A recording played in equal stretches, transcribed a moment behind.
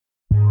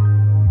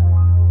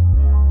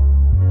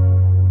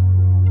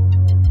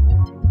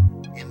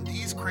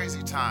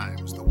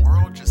Sometimes the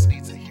world just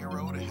needs a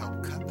hero to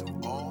help cut through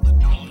all the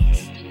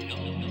noise.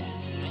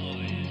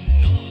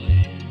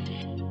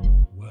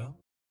 Well,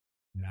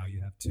 now you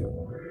have two.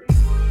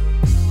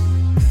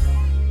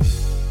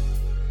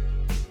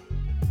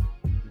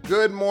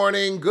 Good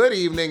morning, good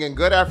evening, and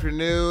good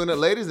afternoon.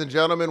 Ladies and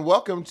gentlemen,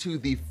 welcome to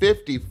the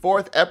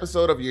 54th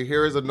episode of Your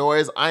Heroes of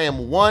Noise. I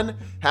am one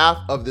half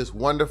of this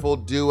wonderful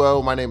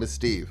duo. My name is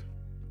Steve.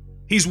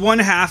 He's one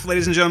half,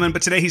 ladies and gentlemen,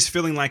 but today he's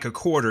feeling like a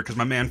quarter because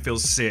my man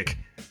feels sick.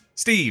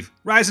 Steve,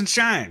 rise and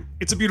shine.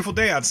 It's a beautiful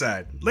day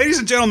outside. Ladies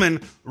and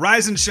gentlemen,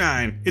 rise and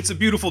shine. It's a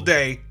beautiful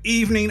day,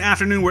 evening,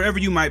 afternoon, wherever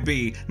you might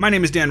be. My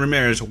name is Dan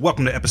Ramirez.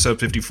 Welcome to episode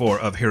 54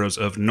 of Heroes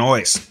of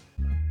Noise.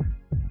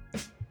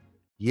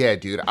 Yeah,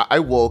 dude, I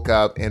woke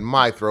up and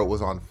my throat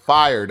was on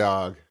fire,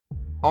 dog.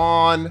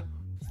 On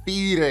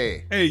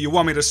fire. Hey, you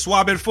want me to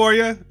swab it for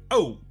you?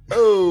 Oh.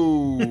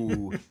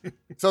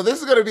 So this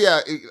is going to be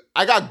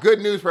I got good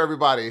news for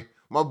everybody.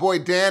 My boy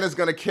Dan is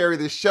going to carry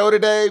this show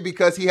today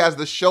because he has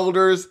the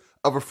shoulders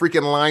of a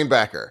freaking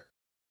linebacker.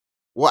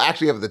 Well,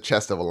 actually, I have the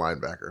chest of a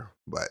linebacker,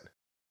 but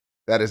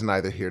that is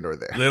neither here nor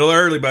there. Little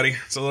early, buddy.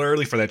 It's a little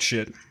early for that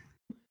shit.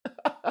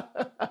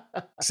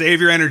 Save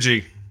your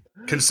energy.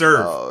 Conserve.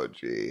 Oh,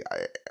 gee.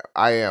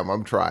 I am.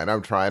 I'm trying.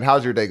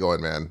 How's your day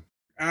going, man?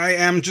 I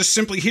am just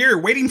simply here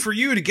waiting for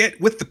you to get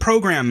with the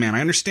program, man.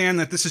 I understand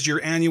that this is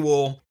your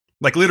annual,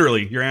 like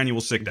literally your annual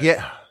sick day.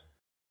 Yeah,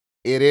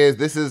 it is.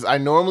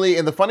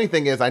 And the funny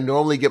thing is I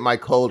normally get my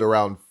cold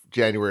around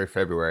January,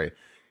 February.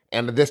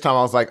 And this time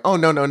I was like, oh,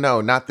 no,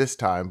 not this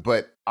time.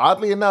 But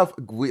oddly enough,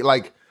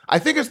 I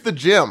think it's the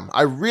gym.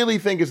 I really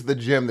think it's the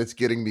gym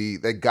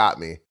that got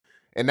me.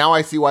 And now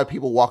I see why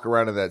people walk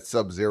around in that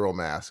Sub-Zero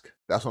mask.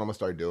 That's what I'm going to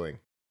start doing.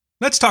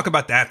 Let's talk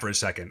about that for a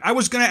second. I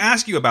was going to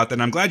ask you about that,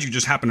 and I'm glad you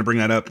just happened to bring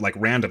that up, like,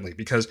 randomly,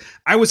 because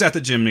I was at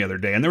the gym the other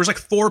day, and there was, like,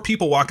 4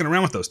 people walking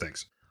around with those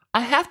things.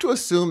 I have to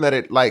assume that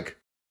it,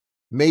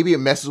 maybe it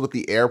messes with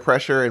the air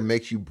pressure and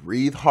makes you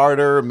breathe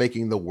harder,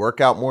 making the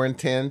workout more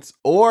intense,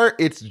 or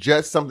it's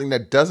just something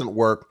that doesn't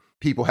work.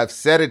 People have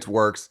said it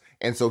works,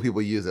 and so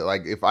people use it.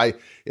 Like,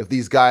 if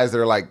these guys that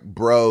are, like,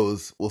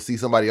 bros will see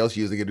somebody else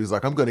using it who's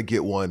like, I'm going to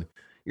get one.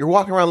 You're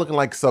walking around looking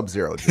like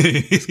Sub-Zero.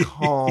 Just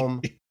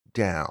calm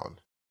down.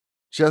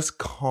 Just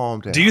calm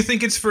down. Do you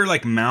think it's for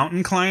like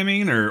mountain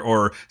climbing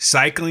or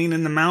cycling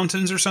in the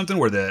mountains or something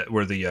where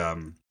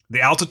the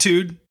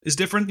altitude is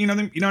different? You know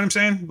what I'm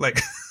saying? Like,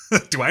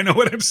 do I know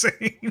what I'm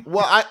saying?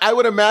 Well, I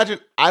would imagine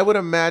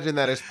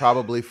that it's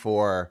probably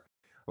for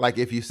like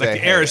if you say,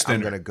 like the air is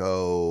thinner. I'm going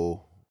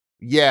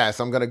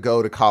to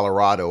go to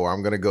Colorado or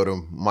I'm going to go to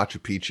Machu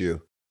Picchu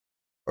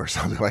or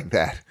something like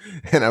that.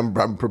 And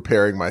I'm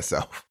preparing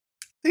myself.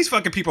 These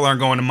fucking people aren't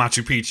going to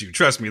Machu Picchu.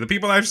 Trust me, the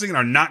people I've seen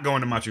are not going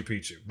to Machu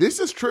Picchu.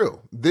 This is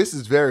true. This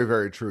is very,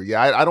 very true.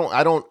 Yeah, I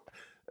don't.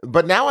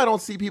 But now I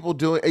don't see people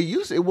doing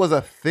it. It was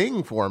a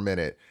thing for a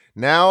minute.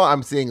 Now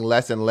I'm seeing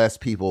less and less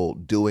people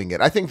doing it.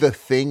 I think the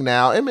thing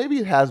now, and maybe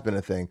it has been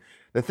a thing.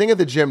 The thing at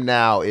the gym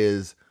now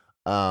is,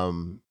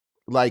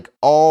 like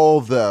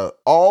all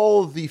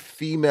the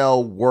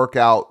female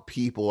workout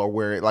people are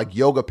wearing like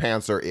yoga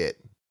pants are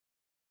it.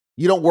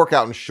 You don't work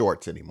out in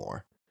shorts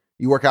anymore.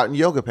 You work out in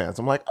yoga pants.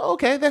 I'm like,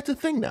 okay, that's a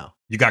thing now.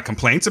 You got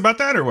complaints about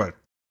that or what?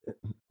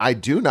 I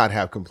do not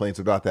have complaints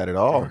about that at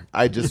all.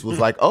 I just was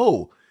like,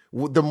 oh,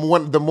 the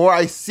more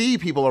I see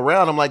people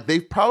around, I'm like,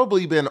 they've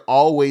probably been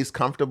always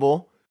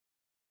comfortable,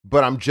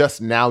 but I'm just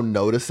now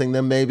noticing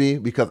them maybe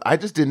because I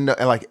just didn't know.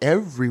 Like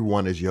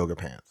everyone is yoga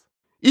pants.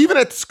 Even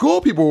at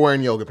school, people were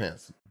wearing yoga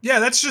pants.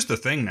 Yeah, that's just a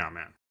thing now,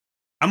 man.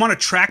 I'm on a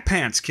track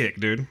pants kick,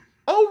 dude.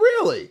 Oh,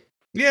 really?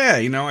 Yeah,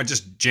 I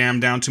just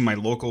jammed down to my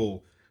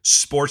local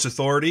Sports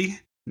Authority,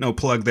 no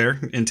plug there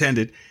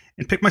intended,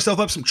 and pick myself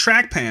up some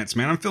track pants,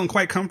 man. I'm feeling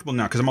quite comfortable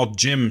now because I'm all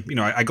gym.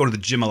 I go to the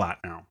gym a lot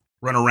now.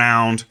 Run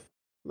around.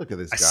 Look at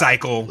this guy. I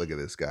cycle. Look at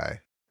this guy.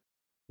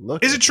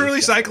 Is it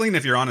truly cycling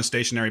if you're on a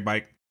stationary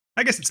bike?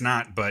 I guess it's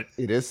not, but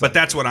it is. But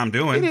that's what I'm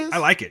doing. I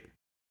like it.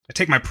 I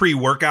take my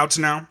pre-workouts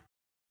now.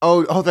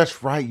 Oh,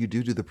 that's right. You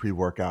do the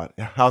pre-workout.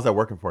 How's that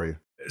working for you?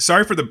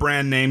 Sorry for the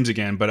brand names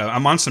again, but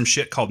I'm on some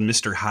shit called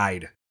Mr.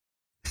 Hyde.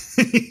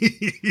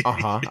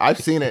 I've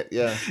seen it.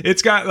 Yeah,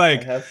 it's got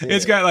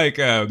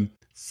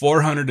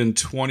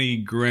 420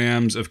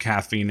 grams of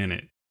caffeine in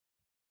it.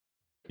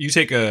 You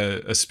take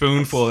a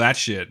spoonful of that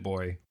shit,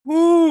 boy.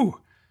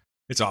 Woo!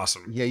 It's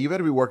awesome. Yeah, you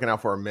better be working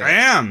out for a minute. I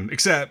am,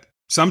 except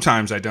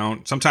sometimes I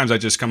don't. Sometimes I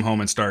just come home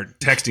and start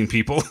texting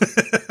people.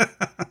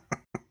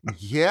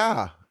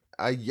 Yeah.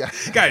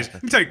 Guys,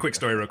 let me tell you a quick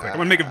story real quick. I'm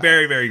going to make it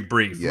very, very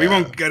brief. Yeah. We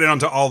won't get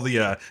into all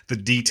the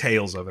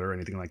details of it or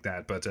anything like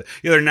that. But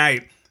the other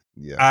night,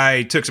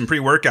 I took some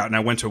pre-workout and I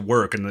went to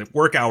work, and the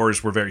work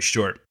hours were very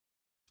short.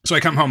 So I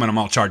come home and I'm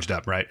all charged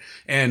up, right?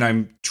 And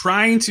I'm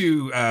trying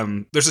to,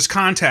 there's this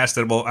contest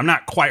that, I'm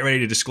not quite ready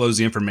to disclose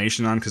the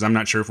information on because I'm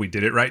not sure if we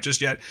did it right just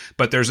yet.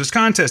 But there's this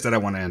contest that I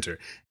want to enter.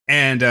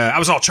 And I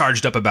was all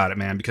charged up about it,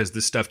 man, because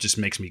this stuff just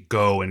makes me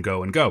go and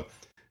go and go.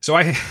 So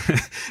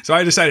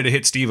I decided to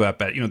hit Steve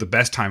up at, the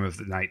best time of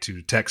the night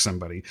to text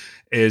somebody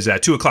is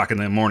at 2:00 in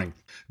the morning.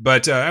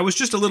 But I was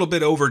just a little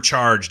bit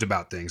overcharged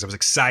about things. I was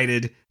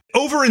excited.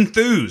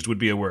 Over-enthused would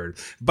be a word.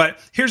 But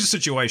here's the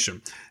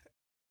situation.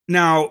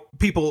 Now,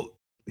 people,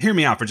 hear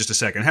me out for just a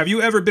second. Have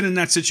you ever been in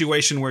that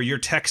situation where you're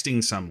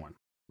texting someone,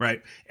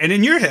 right? And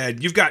in your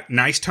head, you've got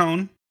nice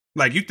tone.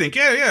 Like you think,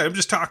 yeah, I'm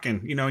just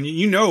talking, and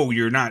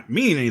you're not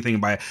meaning anything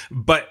by it.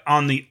 But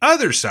on the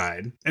other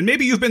side, and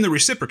maybe you've been the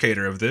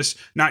reciprocator of this,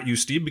 not you,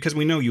 Steve, because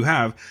we know you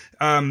have.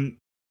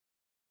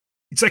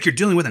 It's like you're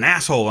dealing with an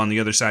asshole on the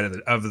other side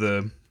of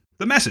the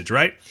message,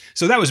 right?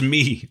 So that was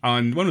me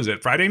on, when was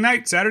it? Friday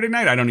night, Saturday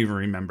night? I don't even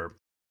remember.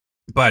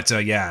 But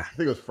yeah, I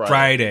think it was Friday.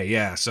 Friday,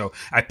 yeah. So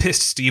I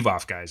pissed Steve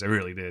off, guys. I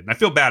really did. And I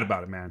feel bad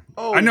about it, man.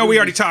 I know we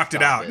already talked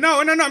it out. No.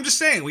 I'm just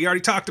saying we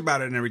already talked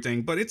about it and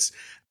everything. But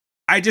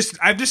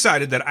I've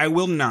decided that I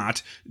will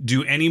not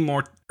do any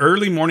more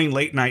early morning,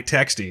 late night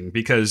texting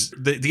because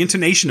the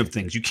intonation of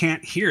things, you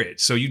can't hear it.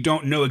 So you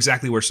don't know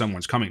exactly where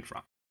someone's coming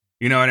from.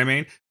 You know what I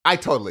mean? I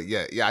totally.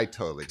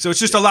 So it's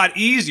just a lot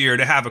easier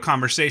to have a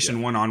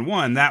conversation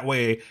one-on-one. That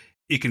way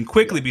it can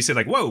quickly be said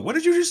like, whoa, what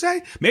did you just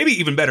say? Maybe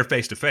even better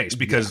face-to-face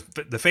because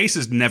the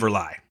faces never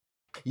lie.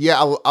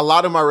 Yeah, a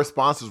lot of my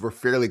responses were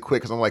fairly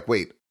quick because I'm like,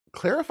 wait,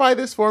 clarify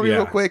this for me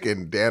real quick.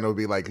 And Dan will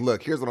be like,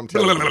 look, here's what I'm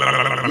telling you.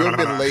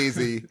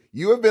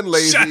 You have been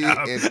lazy.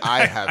 And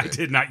I haven't. I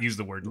did not use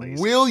the word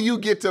lazy. Will you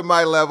get to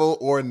my level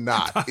or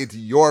not? It's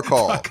your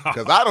call.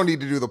 Because I don't need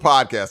to do the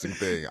podcasting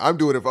thing. I'm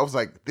doing it. I was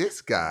like,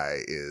 this guy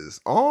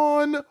is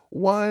on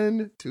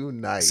one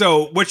tonight.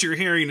 So what you're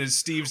hearing is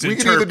Steve's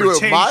interpretation. We can either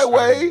do it my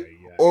way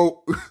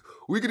or...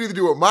 We could either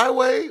do it my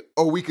way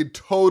or we could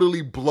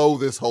totally blow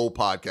this whole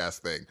podcast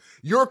thing.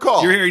 Your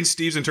call. You're hearing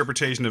Steve's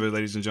interpretation of it,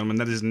 ladies and gentlemen.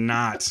 That is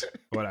not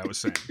what I was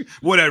saying.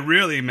 What I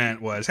really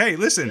meant was, hey,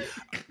 listen,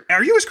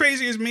 are you as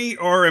crazy as me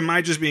or am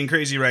I just being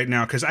crazy right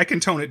now? Because I can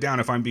tone it down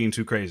if I'm being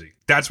too crazy.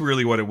 That's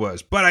really what it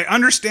was. But I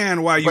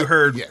understand why you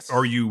heard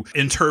or you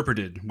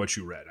interpreted what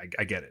you read.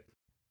 I get it.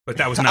 But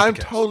that was not I'm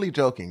the case. Totally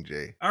joking,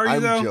 Jay. Are you,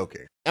 I'm though?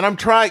 Joking. And I'm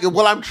trying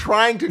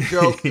to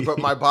joke, but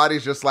my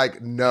body's just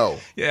like, no.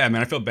 Yeah,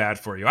 man, I feel bad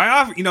for you.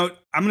 I'm going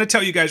to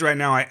tell you guys right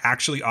now, I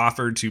actually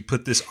offered to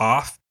put this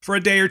off for a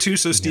day or two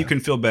so Steve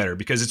can feel better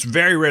because it's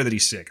very rare that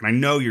he's sick. And I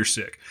know you're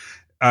sick.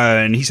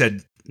 And he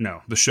said,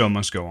 no, the show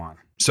must go on.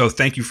 So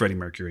thank you, Freddie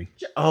Mercury.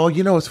 Oh,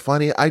 it's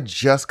funny. I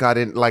just got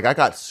I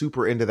got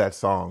super into that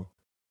song.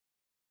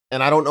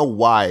 And I don't know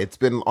why. It's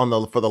been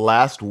for the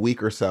last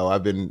week or so.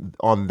 I've been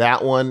on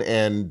that one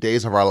and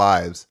Days of Our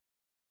Lives.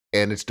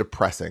 And it's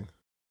depressing.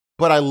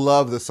 But I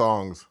love the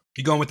songs.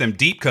 You're going with them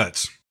deep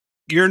cuts.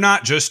 You're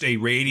not just a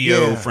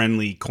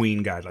radio-friendly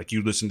Queen guy. Like,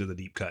 you listen to the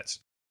deep cuts.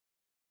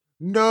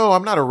 No,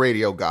 I'm not a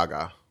radio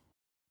gaga.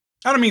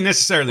 I don't mean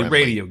necessarily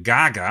radio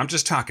gaga. I'm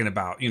just talking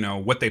about,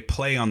 what they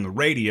play on the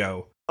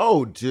radio.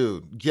 Oh,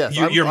 dude. Yes.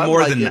 You're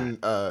more than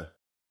that.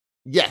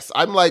 Yes,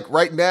 I'm like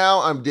right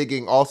now. I'm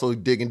digging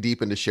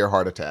deep into Sheer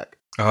Heart Attack.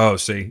 Oh,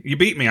 see, you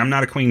beat me. I'm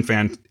not a Queen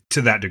fan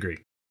to that degree.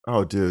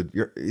 Oh, dude,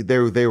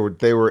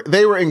 they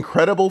were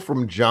incredible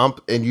from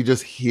jump, and you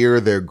just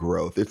hear their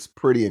growth. It's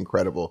pretty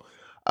incredible.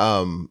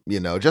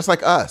 Just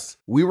like us,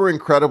 we were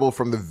incredible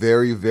from the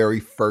very, very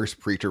first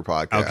Preacher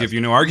podcast. I'll give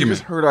you no argument. You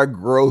just heard our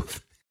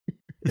growth.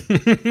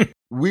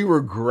 We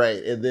were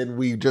great, and then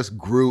we just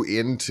grew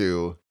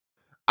into.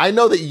 I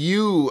know that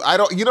you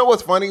know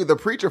what's funny? The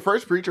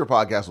first Preacher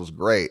podcast was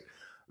great.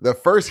 The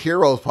first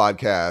Heroes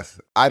podcast,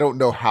 I don't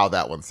know how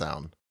that one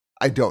sounded.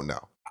 I don't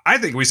know. I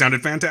think we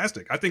sounded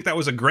fantastic. I think that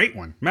was a great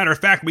one. Matter of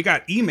fact, we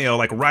got email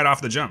like right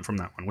off the jump from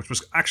that one, which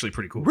was actually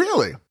pretty cool.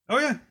 Really? Oh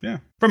yeah.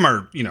 From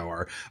our,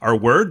 our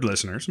word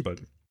listeners, but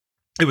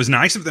it was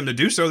nice of them to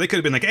do so. They could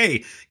have been like,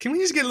 hey, can we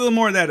just get a little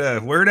more of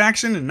that word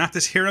action and not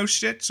this hero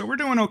shit? So we're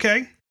doing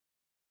okay.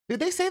 Did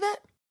they say that?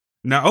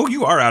 No,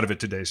 you are out of it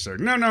today, sir.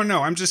 No.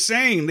 I'm just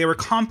saying they were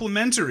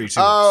complimentary to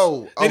us.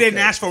 Oh, they didn't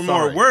ask for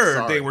more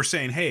word. They were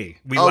saying, hey,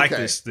 we like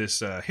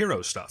this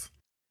hero stuff.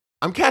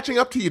 I'm catching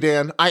up to you,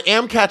 Dan. I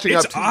am catching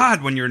up to you. It's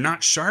odd when you're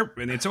not sharp,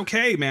 and it's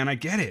okay, man. I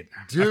get it.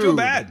 Dude. I feel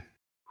bad.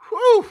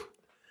 Whew.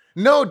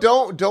 No,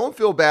 don't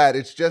feel bad.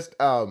 It's just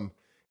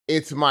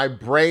it's my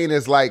brain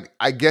is like,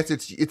 I guess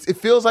it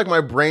feels like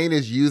my brain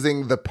is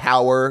using the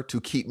power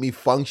to keep me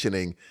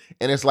functioning.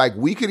 And it's like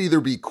we could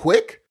either be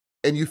quick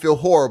and you feel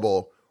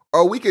horrible,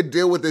 or we could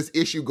deal with this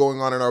issue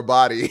going on in our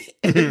body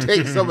and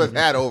take some of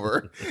that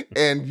over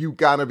and you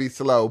gotta be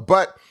slow.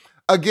 But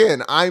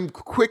again, I'm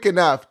quick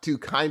enough to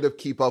kind of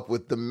keep up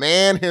with the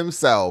man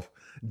himself,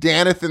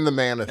 Danathan the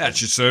Manathan. At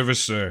your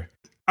service, sir.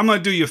 I'm going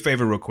to do you a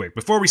favor real quick.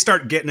 Before we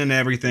start getting into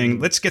everything,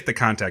 let's get the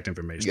contact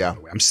information out of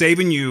the way. I'm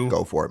saving you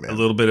Go for it, man. A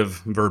little bit of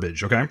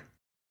verbiage, okay?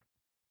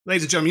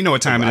 Ladies and gentlemen, you know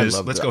what time it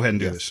is. Let's go ahead and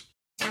do this.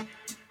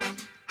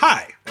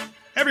 Hi,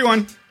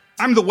 everyone.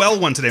 I'm the well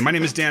one today. My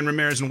name is Dan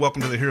Ramirez, and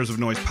welcome to the Heroes of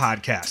Noise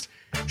podcast.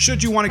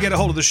 Should you want to get a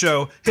hold of the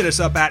show, hit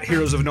us up at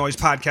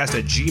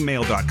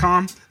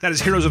heroesofnoisepodcast@gmail.com. That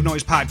is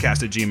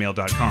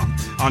heroesofnoisepodcast@gmail.com.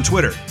 On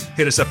Twitter,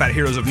 hit us up at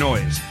Heroes of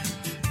Noise.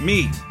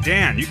 me,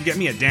 Dan. You can get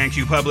me at Dan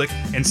Q Public,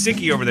 and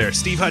Sicky over there,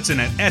 Steve Hudson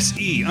at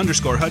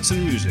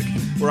SE_Hudson Music.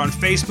 We're on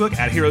Facebook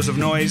at Heroes of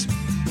Noise.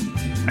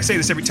 I say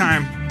this every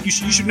time. You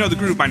should know the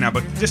group by now,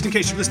 but just in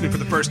case you're listening for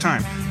the first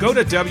time, go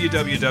to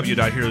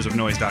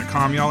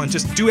www.heroesofnoise.com, y'all, and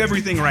just do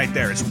everything right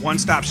there. It's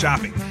one-stop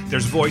shopping.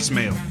 There's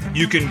voicemail.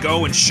 You can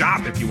go and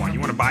shop if you want.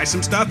 You want to buy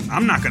some stuff?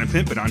 I'm not going to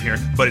pimp it on here,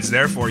 but it's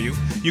there for you.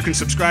 You can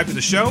subscribe to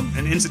the show,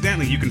 and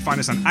incidentally, you can find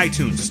us on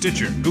iTunes,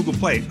 Stitcher, Google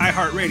Play,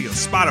 iHeartRadio,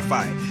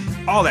 Spotify,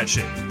 all that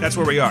shit. That's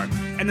where we are.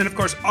 And then, of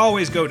course,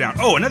 always go down.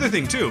 Oh, another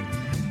thing, too.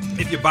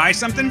 If you buy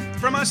something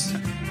from us,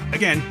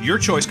 again, your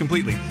choice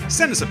completely.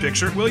 Send us a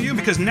picture, will you?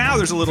 Because now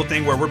there's a little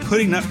thing where we're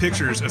putting up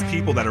pictures of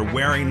people that are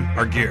wearing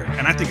our gear,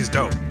 and I think it's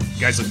dope.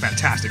 You guys look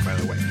fantastic, by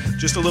the way.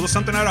 Just a little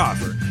something I'd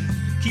offer.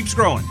 Keep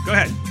scrolling. Go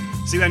ahead.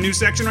 See that new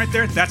section right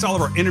there? That's all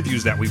of our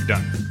interviews that we've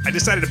done. I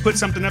decided to put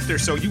something up there,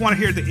 so you want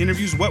to hear the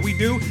interviews, what we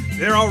do?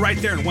 They're all right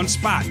there in one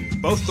spot.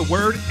 Both The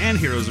Word and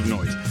Heroes of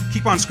Noise.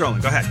 Keep on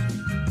scrolling. Go ahead.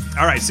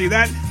 All right, see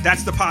that?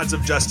 That's the Pods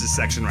of Justice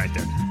section right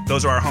there.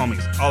 Those are our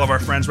homies, all of our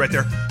friends right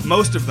there.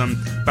 Most of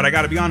them, but I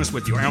gotta be honest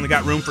with you, I only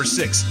got room for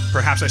 6.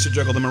 Perhaps I should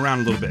juggle them around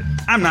a little bit.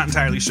 I'm not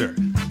entirely sure.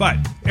 But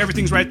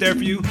everything's right there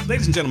for you.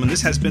 Ladies and gentlemen,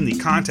 this has been the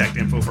contact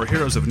info for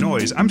Heroes of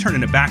Noise. I'm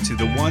turning it back to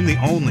the one, the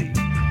only,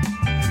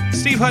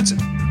 Steve Hudson.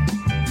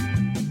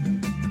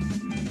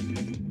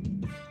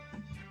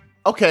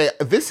 Okay,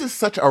 this is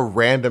such a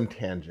random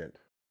tangent.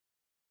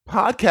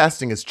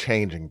 Podcasting is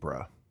changing,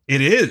 bro.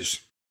 It is.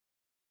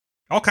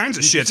 All kinds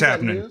of shit's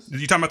happening.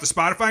 You talking about the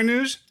Spotify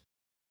news?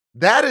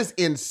 That is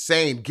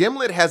insane.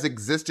 Gimlet has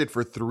existed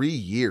for 3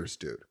 years,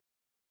 dude.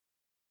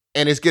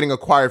 And it's getting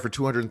acquired for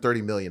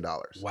 $230 million.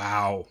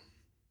 Wow.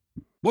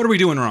 What are we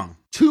doing wrong?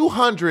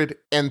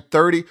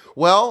 230.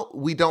 Well,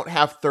 we don't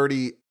have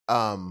 30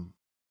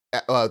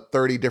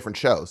 different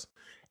shows.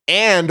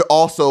 And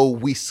also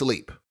we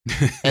sleep.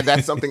 And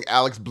that's something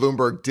Alex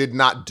Bloomberg did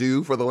not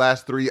do for the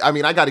last 3. I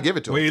mean, I got to give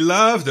it to him. We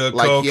love the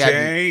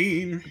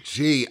cocaine.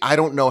 I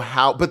don't know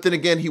how. But then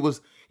again, he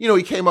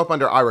came up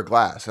under Ira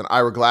Glass. And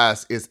Ira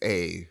Glass is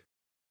dude.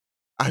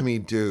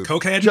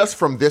 Cokehead? Just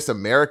from This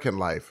American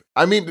Life.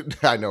 I mean,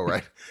 I know,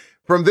 right?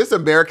 From This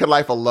American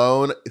Life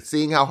alone,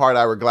 seeing how hard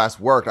Ira Glass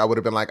worked, I would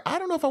have been like, I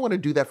don't know if I want to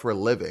do that for a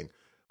living.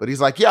 But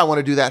he's like, yeah, I want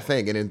to do that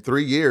thing. And in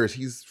 3 years,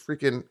 he's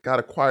freaking got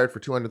acquired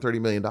for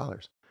 $230 million.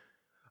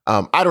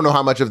 I don't know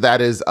how much of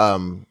that is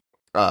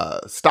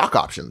stock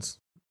options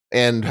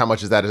and how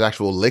much of that is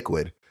actual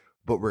liquid.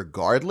 But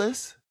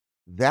regardless,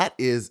 that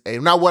is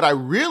now what I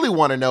really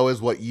want to know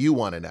is what you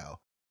want to know.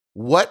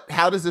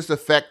 How does this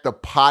affect the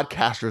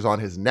podcasters on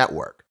his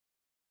network?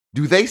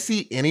 Do they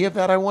see any of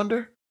that, I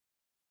wonder?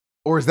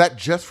 Or is that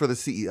just for the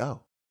CEO?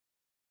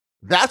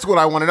 That's what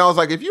I want to know. I was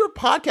like, if you're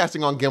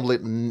podcasting on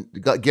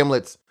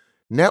Gimlet's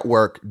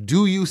network,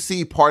 do you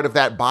see part of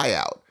that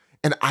buyout?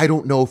 And I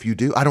don't know if you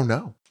do. I don't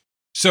know.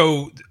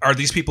 So are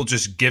these people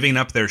just giving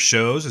up their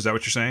shows? Is that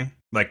what you're saying?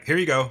 Like, here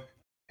you go.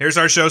 Here's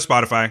our show,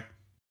 Spotify.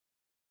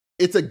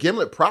 It's a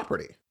Gimlet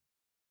property.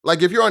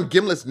 Like, if you're on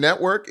Gimlet's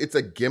network, it's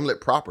a Gimlet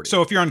property.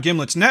 So if you're on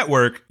Gimlet's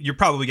network, you're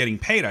probably getting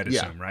paid, I'd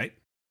assume, right?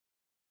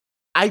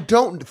 I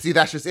don't see.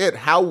 That's just it.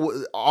 I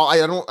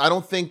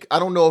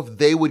don't know if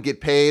they would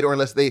get paid, or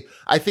unless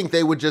I think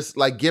they would just,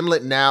 like,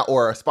 Gimlet now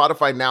or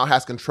Spotify now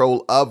has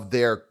control of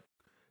their.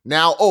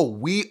 Now,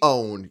 we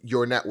own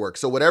your network.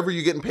 So whatever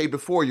you're getting paid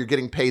before, you're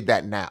getting paid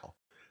that now.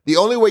 The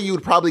only way you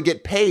would probably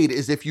get paid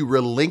is if you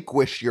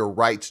relinquish your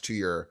rights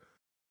to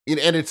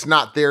and it's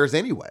not theirs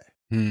anyway.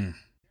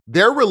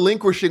 They're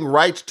relinquishing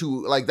rights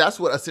to, like, that's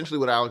essentially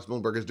what Alex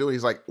Bloomberg is doing.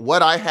 He's like,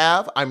 what I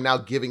have, I'm now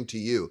giving to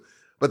you.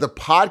 But the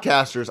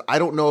podcasters, I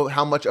don't know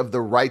how much of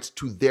the rights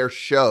to their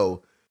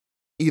show,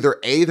 either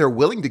A, they're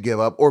willing to give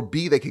up, or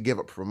B, they could give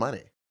up for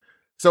money.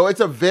 So it's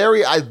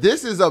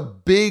this is a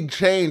big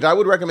change. I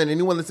would recommend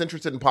anyone that's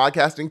interested in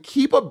podcasting,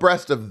 keep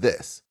abreast of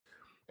this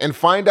and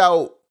find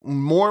out,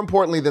 more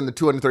importantly than the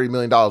 $230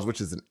 million, which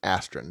is an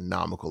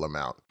astronomical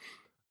amount.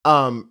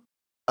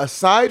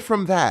 Aside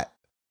from that,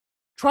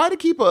 try to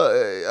keep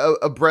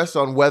abreast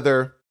on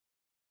whether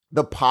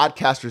the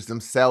podcasters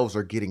themselves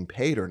are getting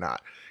paid or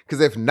not. Because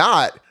if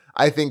not,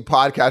 I think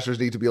podcasters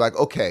need to be like,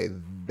 okay,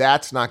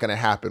 that's not going to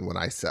happen when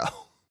I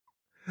sell.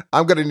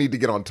 I'm going to need to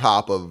get on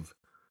top of,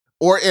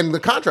 and the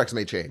contracts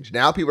may change.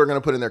 Now people are going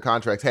to put in their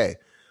contracts, hey,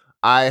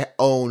 I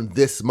own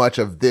this much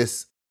of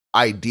this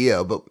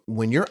idea. But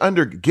when you're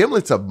under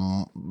Gimlet's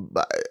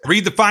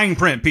read the fine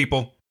print,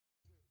 people.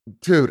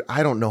 Dude,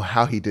 I don't know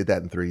how he did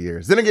that in 3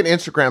 years. Then again,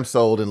 Instagram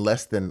sold in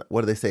less than,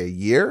 what do they say, a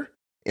year?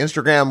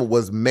 Instagram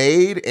was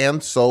made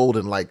and sold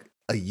in like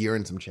a year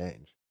and some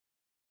change.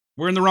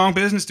 We're in the wrong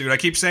business, dude. I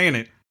keep saying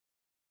it.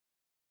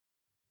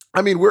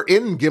 I mean, we're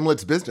in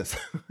Gimlet's business.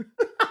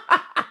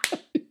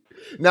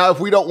 Now, if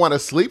we don't want to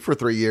sleep for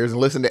 3 years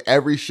and listen to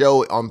every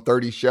show on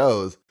 30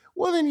 shows,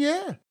 well, then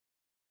yeah.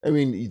 I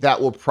mean,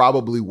 that will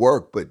probably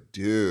work. But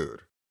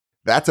dude,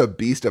 that's a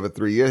beast of a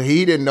 3 years.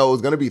 He didn't know it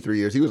was going to be 3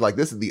 years. He was like,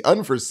 this is the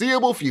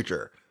unforeseeable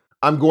future.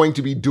 I'm going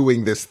to be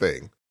doing this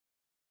thing.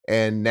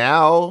 And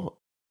now,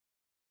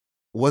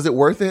 was it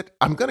worth it?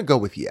 I'm going to go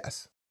with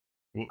yes.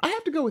 I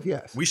have to go with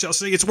yes. We shall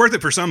see. It's worth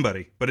it for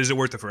somebody, but is it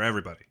worth it for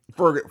everybody?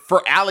 For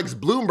Alex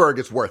Bloomberg,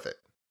 it's worth it.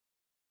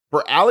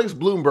 For Alex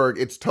Bloomberg,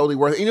 it's totally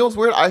worth it. You know what's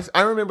weird?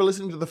 I remember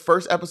listening to the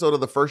first episode of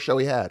the first show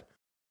he had.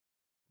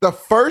 The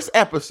first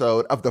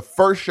episode of the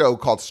first show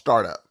called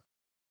Startup,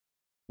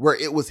 where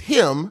it was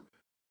him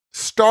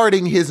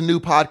starting his new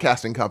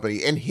podcasting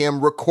company and him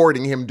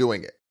recording him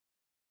doing it.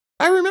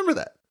 I remember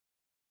that.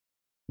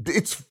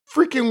 It's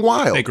freaking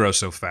wild. They grow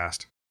so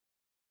fast.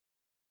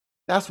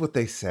 That's what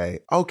they say.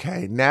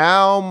 Okay,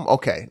 now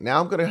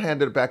I'm going to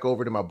hand it back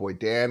over to my boy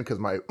Dan because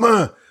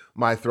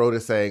my throat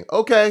is saying,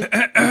 okay,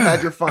 you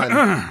had your fun.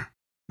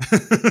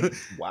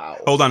 Wow.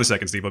 Hold on a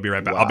second, Steve. I'll be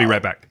right back. Wow. I'll be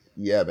right back.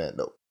 Yeah, man.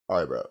 No. All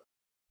right, bro.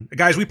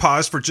 Guys, we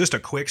paused for just a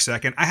quick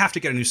second. I have to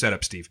get a new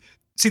setup, Steve.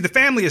 See, the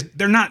family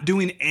they're not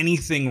doing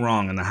anything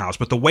wrong in the house,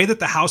 but the way that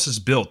the house is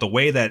built, the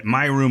way that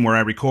my room where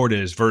I record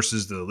is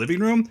versus the living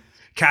room,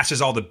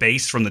 catches all the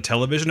bass from the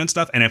television and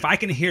stuff. And if I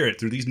can hear it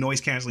through these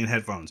noise-canceling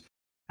headphones,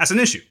 that's an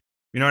issue.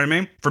 You know what I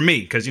mean? For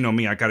me, because you know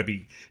me, I got to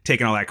be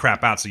taking all that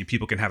crap out so you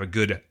people can have a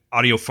good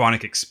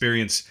audiophonic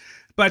experience.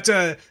 But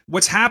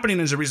what's happening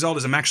as a result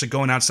is I'm actually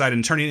going outside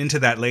and turning into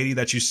that lady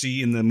that you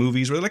see in the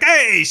movies where they're like,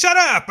 hey, shut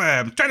up,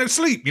 I'm trying to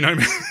sleep. You know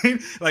what I mean?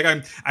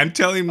 Like I'm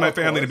telling my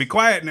family to be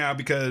quiet now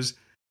because,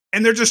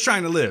 and they're just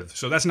trying to live.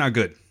 So that's not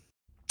good.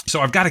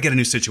 So I've got to get a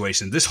new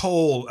situation. This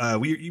whole,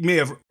 you may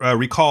have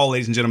recall,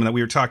 ladies and gentlemen, that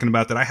we were talking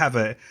about that I have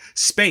a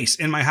space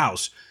in my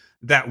house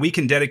that we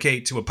can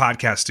dedicate to a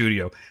podcast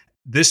studio.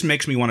 This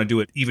makes me want to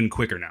do it even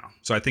quicker now.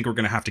 So I think we're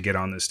going to have to get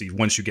on this, Steve,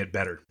 once you get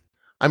better.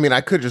 I mean,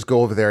 I could just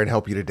go over there and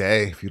help you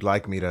today if you'd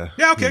like me to.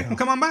 Yeah, okay. Well,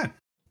 come on by.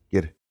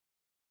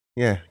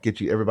 Get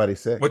you everybody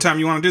sick. What time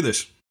you want to do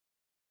this?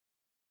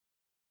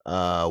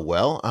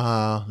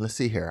 Let's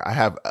see here. I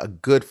have a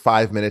good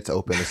 5 minutes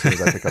open as soon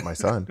as I pick up my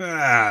son.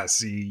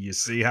 You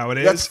see how it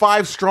is? That's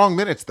 5 strong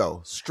minutes,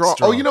 though. Strong.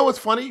 Oh, you know what's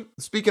funny?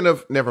 Speaking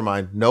of, never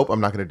mind. Nope,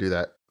 I'm not going to do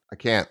that. I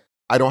can't.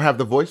 I don't have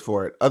the voice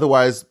for it.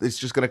 Otherwise, it's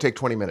just going to take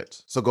 20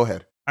 minutes. So go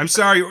ahead. I'm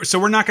sorry. So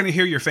we're not going to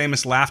hear your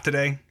famous laugh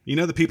today? You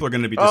know the people are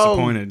going to be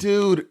disappointed.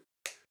 Oh, dude.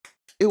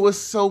 It was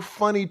so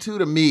funny, too,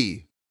 to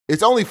me.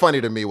 It's only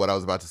funny to me what I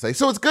was about to say.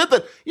 So it's good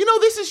that,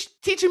 this is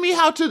teaching me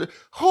how to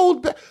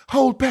hold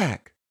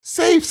back.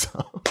 Save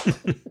some.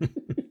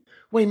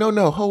 Wait,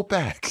 no, hold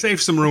back.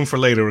 Save some room for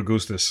later,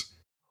 Augustus.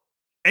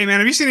 Hey, man,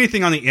 have you seen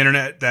anything on the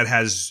internet that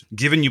has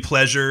given you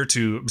pleasure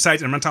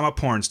besides, I'm not talking about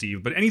porn,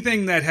 Steve, but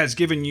anything that has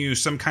given you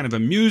some kind of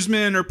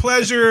amusement or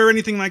pleasure or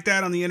anything like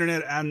that on the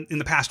internet in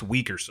the past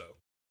week or so?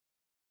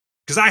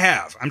 Because I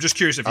have. I'm just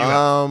curious if you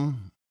have.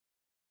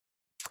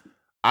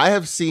 I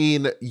have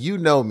seen,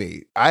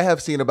 me, I have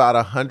seen about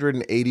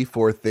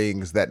 184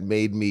 things that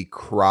made me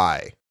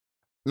cry.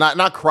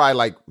 Not cry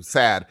like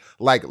sad,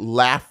 like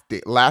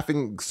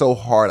laughing so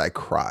hard I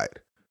cried.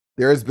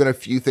 There has been a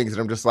few things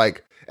that I'm just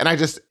like, and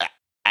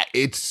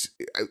it's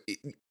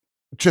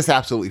just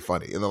absolutely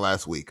funny in the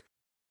last week.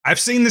 I've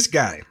seen this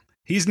guy.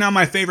 He's now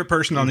my favorite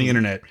person on the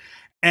internet.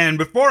 And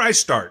before I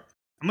start,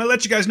 I'm going to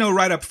let you guys know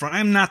right up front,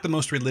 I'm not the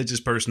most religious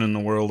person in the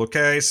world,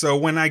 okay? So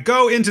when I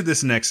go into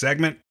this next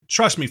segment,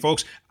 trust me,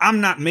 folks,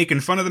 I'm not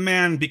making fun of the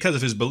man because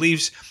of his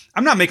beliefs.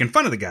 I'm not making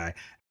fun of the guy.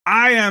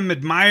 I am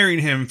admiring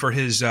him for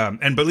his,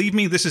 and believe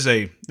me, this is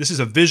a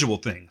visual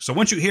thing. So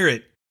once you hear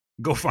it,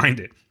 go find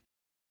it.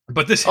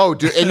 But this, oh,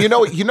 dude, and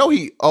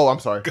he. Oh, I'm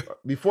sorry.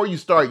 Before you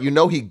start,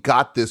 he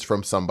got this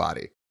from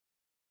somebody.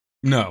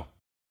 No.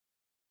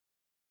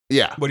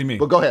 Yeah. What do you mean?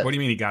 But go ahead. What do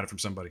you mean he got it from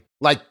somebody?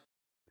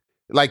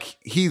 Like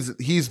he's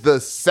the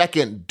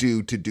second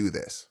dude to do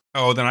this.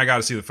 Oh, then I got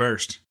to see the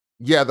first.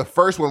 Yeah, the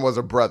first one was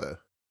a brother.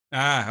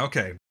 Ah,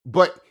 okay.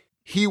 But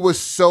he was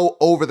so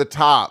over the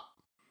top.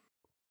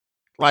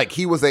 Like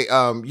he was a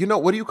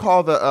what do you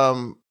call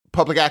the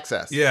public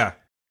access? Yeah.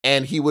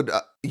 And he would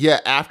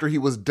after he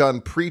was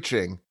done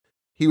preaching,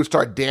 he would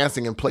start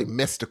dancing and play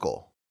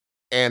mystical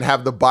and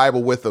have the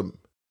Bible with him.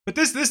 But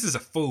this is a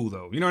fool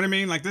though. You know what I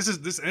mean? Like this.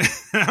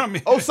 I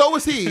mean, oh, so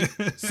is he.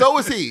 So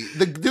is he.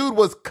 The dude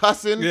was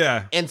cussing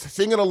and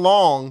singing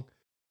along.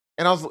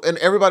 And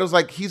everybody was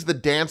like, he's the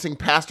dancing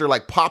pastor,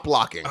 like pop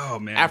locking. Oh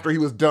man! After he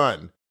was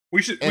done,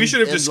 we should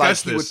have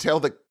discussed this.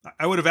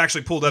 I would have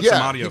actually pulled up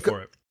some audio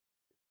for it.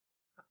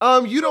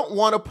 You don't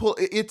want to pull.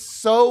 It's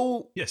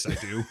so. Yes, I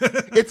do.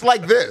 It's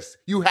like this.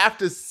 You have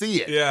to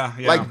see it. Yeah.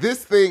 Like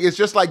this thing is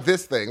just like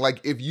this thing. Like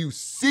if you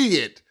see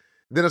it,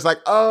 then it's like,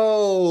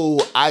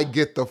 oh, I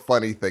get the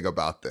funny thing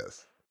about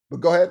this. But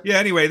go ahead. Yeah.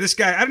 Anyway, this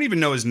guy, I don't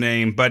even know his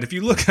name, but if you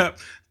look up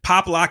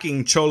 "pop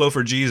locking Cholo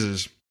for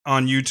Jesus"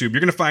 on YouTube,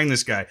 you're gonna find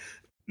this guy.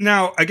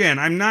 Now, again,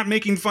 I'm not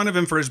making fun of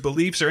him for his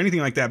beliefs or anything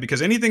like that,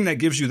 because anything that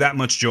gives you that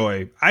much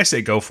joy, I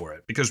say go for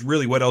it. Because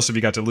really, what else have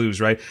you got to lose,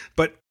 right?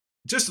 But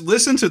just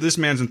listen to this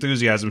man's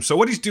enthusiasm. So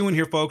what he's doing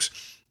here, folks,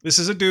 this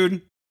is a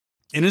dude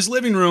in his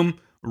living room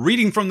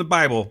reading from the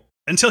Bible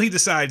until he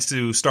decides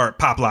to start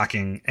pop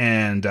locking.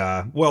 And,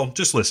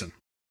 just listen.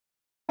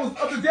 Of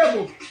the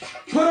devil,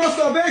 put on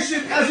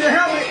salvation as your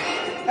helmet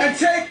and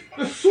take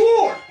the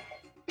sword.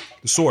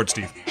 The sword,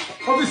 Steve.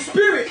 Of the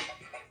Spirit,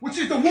 which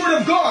is the word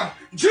of God,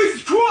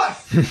 Jesus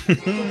Christ.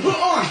 Put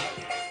on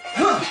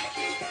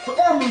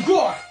arm of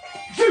God.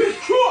 Jesus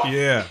Christ.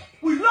 Yeah.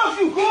 We love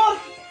you, God,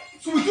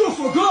 so we do it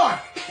for God.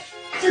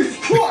 Jesus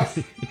Christ.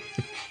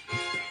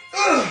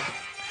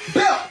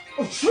 Belt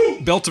of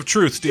truth. Belt of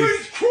truth, Steve.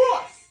 Jesus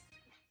Christ.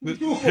 We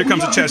do it for Here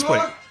comes a love chest you,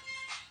 plate.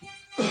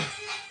 God.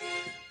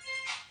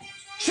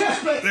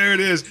 Chest plate. There it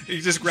is. He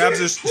just grabs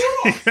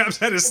he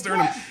grabs at his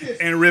sternum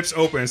and rips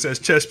open and says,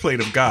 chest plate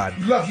of God.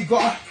 We love you,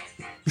 God.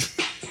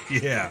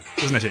 Yeah.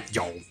 Isn't that shit?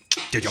 Yo.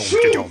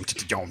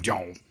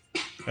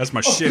 That's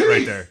my shit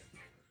right there.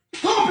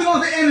 Stomping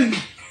on the enemy.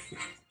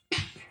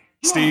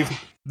 Steve,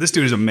 this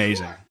dude is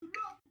amazing.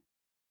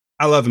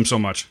 I love him so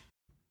much.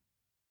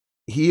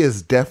 He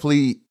is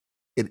definitely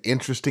an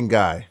interesting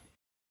guy.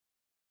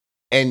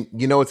 And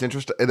you know what's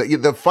interesting?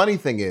 The funny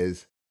thing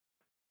is,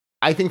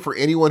 I think for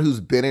anyone who's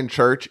been in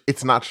church,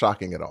 it's not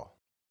shocking at all.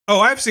 Oh,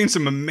 I've seen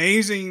some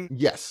amazing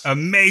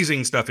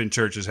stuff in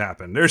churches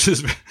happen. There's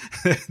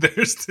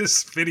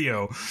this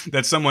video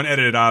that someone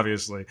edited,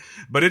 obviously,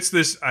 but it's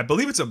this, I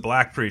believe it's a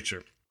black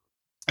preacher,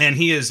 and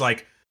he is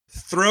like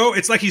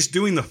it's like he's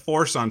doing the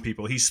Force on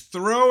people. He's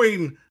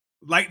throwing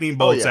lightning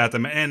bolts at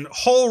them, and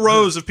whole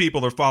rows of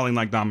people are falling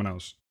like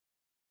dominoes.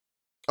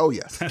 Oh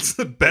yes, that's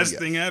the best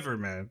thing ever,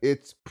 man.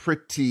 It's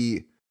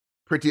pretty.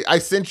 I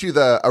sent you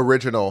the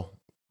original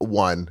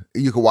one.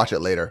 You can watch it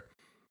later,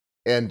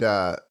 and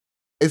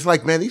it's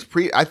like, man,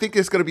 I think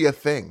it's going to be a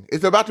thing.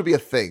 It's about to be a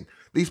thing.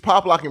 These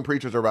pop locking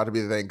preachers are about to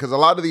be a thing because a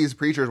lot of these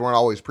preachers weren't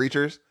always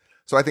preachers,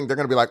 so I think they're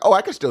going to be like, oh,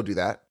 I could still do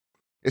that.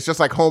 It's just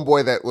like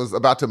homeboy that was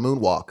about to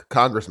moonwalk,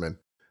 congressman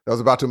that was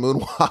about to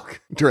moonwalk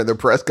during their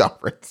press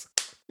conference.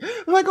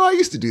 Like, oh, I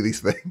used to do these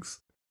things.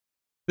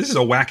 This is a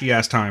wacky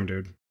ass time,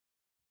 dude.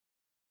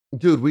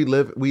 Dude, we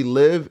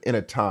live in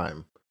a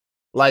time.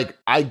 Like,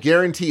 I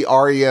guarantee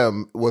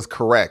REM was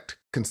correct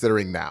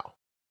considering now.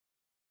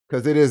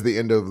 Because it is the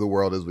end of the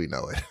world as we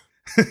know it.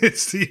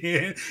 It's the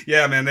end.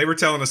 Yeah, man, they were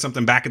telling us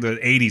something back in the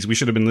 80s. We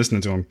should have been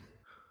listening to them.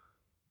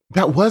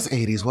 That was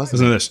 80s, wasn't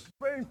Listen it? to this.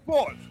 Bring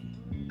forth.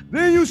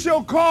 Then you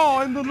shall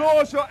call, and the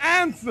Lord shall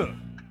answer.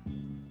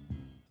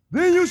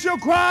 Then you shall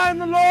cry,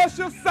 and the Lord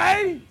shall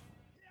say.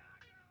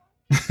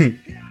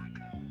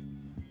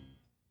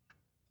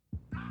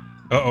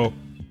 Uh-oh.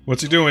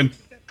 What's he doing?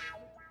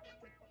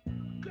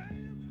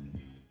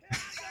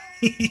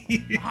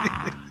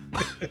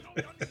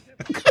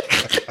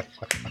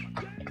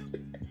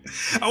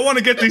 I want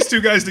to get these two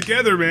guys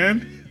together,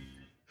 man.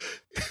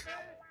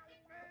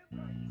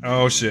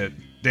 Oh, shit.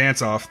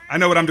 Dance off. I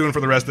know what I'm doing for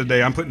the rest of the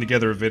day. I'm putting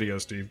together a video,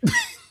 Steve.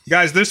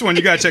 Guys, this one,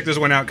 you got to check this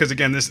one out because,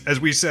 again, this, as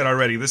we said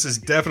already, this is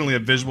definitely a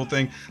visual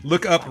thing.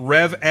 Look up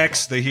Rev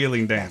X, the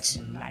healing dance.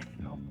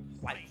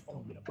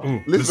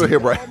 Ooh, listen here,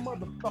 bro.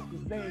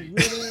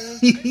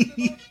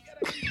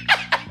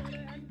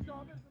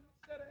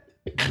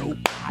 Nope,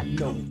 I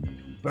know.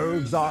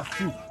 Birds are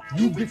few.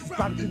 You bitches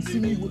probably can see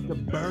me with the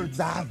bird's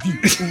eye view.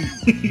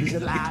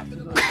 Visualize.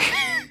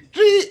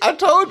 Gee, I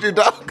told you,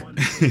 Doc.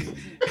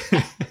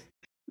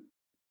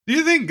 Do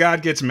you think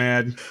God gets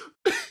mad?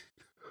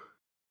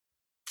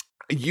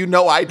 You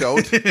know I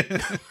don't.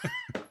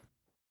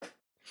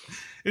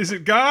 Is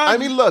it God? I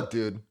mean, look,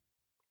 dude.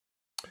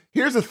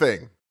 Here's the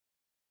thing.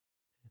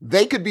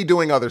 They could be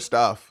doing other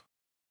stuff.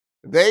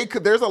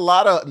 There's a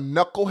lot of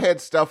knucklehead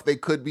stuff they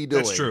could be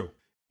doing. That's true.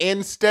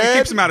 Instead, it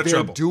keeps them out of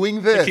trouble.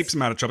 Doing this. It keeps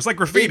them out of trouble. It's like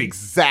graffiti.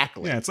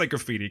 Exactly. Yeah, it's like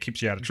graffiti. It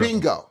keeps you out of trouble.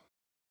 Bingo.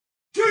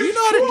 You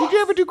know how to, did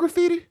you ever do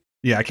graffiti?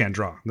 Yeah, I can't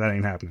draw. That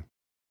ain't happening.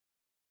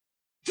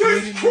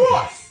 Jesus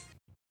Christ.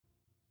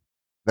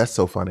 That's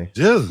so funny.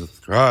 Jesus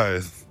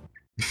Christ.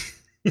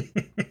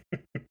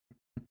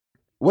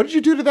 What did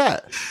you do to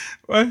that?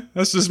 What?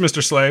 That's just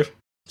Mr. Slave.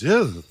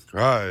 Jesus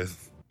Christ.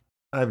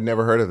 I've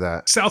never heard of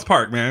that. South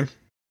Park, man.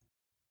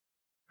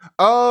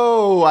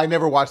 Oh, I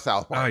never watched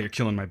South Park. Oh, you're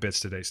killing my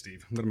bits today,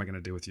 Steve. What am I going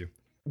to do with you?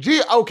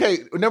 Gee, okay.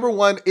 Number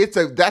one,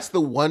 that's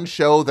the one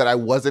show that I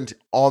wasn't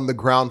on the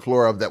ground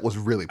floor of that was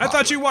really popular. I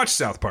thought you watched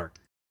South Park.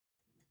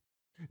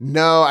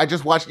 No, I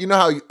just watched, you know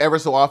how ever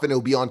so often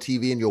it'll be on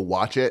TV and you'll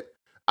watch it?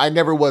 I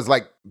never was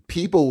like,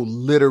 people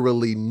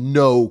literally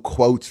know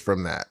quotes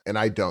from that, and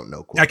I don't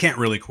know quotes. I can't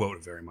really quote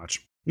it very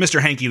much.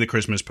 Mr. Hanky the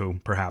Christmas Pooh,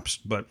 perhaps,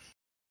 but...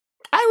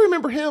 I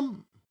remember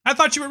him. I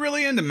thought you were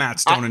really into Matt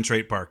Stone and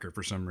Trey Parker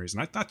for some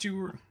reason. I thought you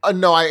were...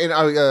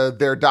 No,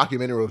 their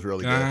documentary was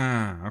really good.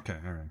 Ah, okay,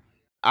 all right.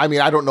 I mean,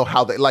 I don't know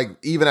how they, like,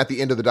 even at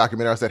the end of the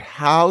documentary, I said,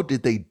 how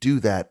did they do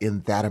that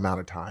in that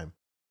amount of time?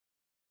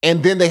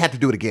 And then they had to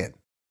do it again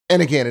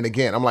and again and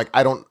again. I'm like,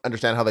 I don't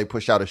understand how they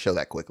push out a show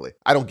that quickly.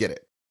 I don't get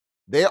it.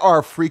 They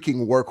are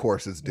freaking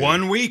workhorses, dude.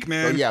 1 week,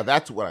 man. So yeah,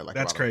 that's what I like.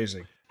 That's crazy.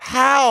 Them.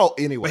 How?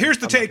 Anyway. Well, here's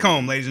the take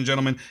home, ladies and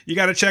gentlemen. You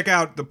got to check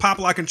out the Pop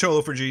Lock and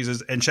Cholo for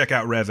Jesus and check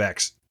out Rev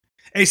X.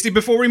 Hey, Steve,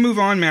 before we move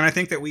on, man, I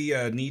think that we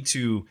need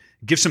to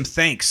give some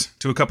thanks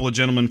to a couple of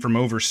gentlemen from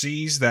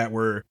overseas that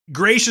were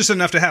gracious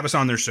enough to have us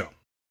on their show.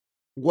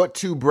 What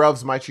two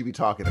bruvs might you be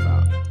talking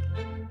about?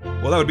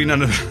 Well, that would be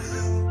none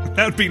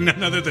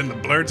other than the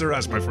Blurs Are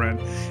Us, my friend.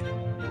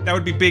 That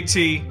would be Big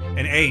T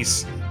and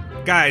Ace.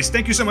 Guys,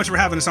 thank you so much for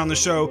having us on the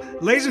show.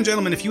 Ladies and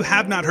gentlemen, if you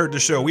have not heard the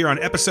show, we are on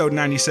episode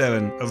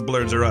 97 of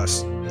Blurs Are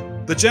Us.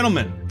 The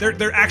gentlemen,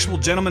 they're actual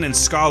gentlemen and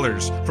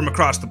scholars from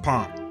across the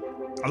pond.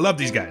 I love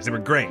these guys. They were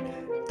great.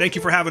 Thank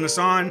you for having us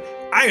on.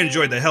 I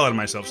enjoyed the hell out of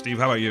myself, Steve.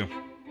 How about you?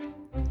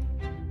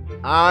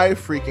 I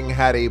freaking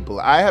had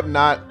I have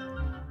not.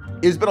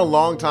 It's been a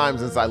long time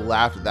since I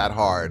laughed that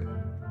hard,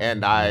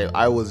 and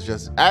I was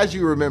just, as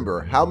you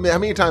remember, how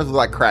many times was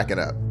I cracking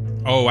up?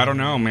 Oh, I don't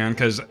know, man,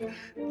 because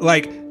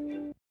like,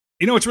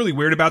 you know what's really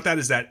weird about that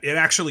is that it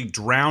actually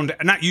drowned,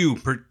 not you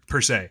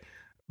per se,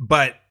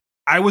 but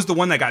I was the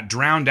one that got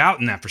drowned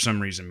out in that for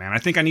some reason, man. I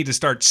think I need to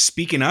start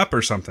speaking up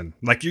or something.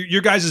 Like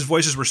your guys'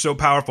 voices were so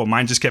powerful,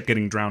 mine just kept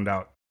getting drowned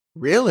out.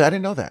 Really? I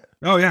didn't know that.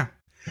 Oh, yeah.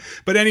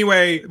 But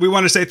anyway, we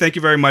want to say thank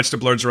you very much to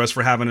Blurs R Us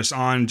for having us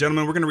on.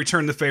 Gentlemen, we're going to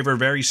return the favor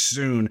very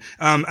soon.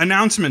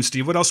 Announcements,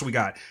 Steve, what else we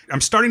got?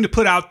 I'm starting to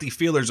put out the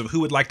feelers of who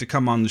would like to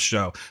come on the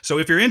show. So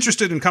if you're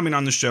interested in coming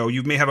on the show,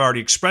 you may have already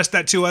expressed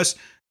that to us.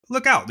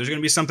 Look out. There's going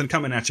to be something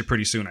coming at you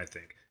pretty soon, I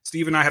think.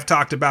 Steve and I have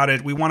talked about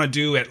it. We want to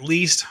do at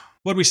least,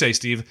 what do we say,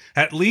 Steve?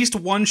 At least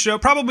one show,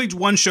 probably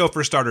one show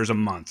for starters a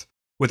month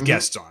with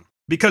guests on.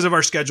 Because of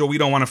our schedule, we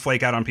don't want to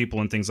flake out on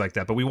people and things like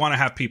that, but we want to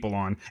have people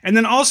on. And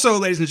then also,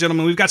 ladies and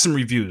gentlemen, we've got some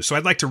reviews. So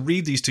I'd like to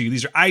read these to you.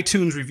 These are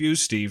iTunes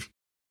reviews, Steve.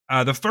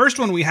 The first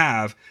one we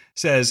have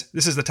says,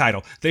 this is the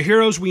title, The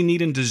Heroes We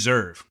Need and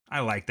Deserve.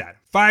 I like that.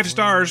 5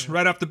 stars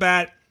right off the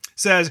bat.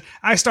 Says,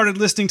 I started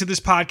listening to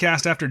this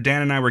podcast after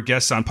Dan and I were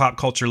guests on Pop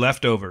Culture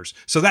Leftovers.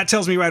 So that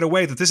tells me right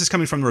away that this is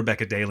coming from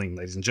Rebecca Daling,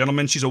 ladies and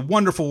gentlemen. She's a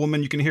wonderful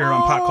woman. You can hear her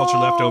on Pop Culture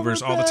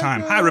Leftovers all the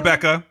time. Hi,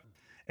 Rebecca.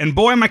 And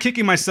boy, am I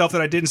kicking myself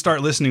that I didn't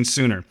start listening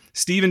sooner.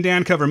 Steve and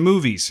Dan cover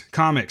movies,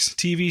 comics,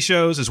 TV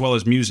shows, as well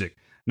as music.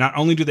 Not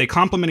only do they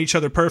complement each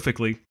other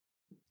perfectly,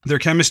 their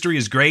chemistry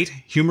is great,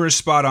 humor is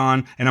spot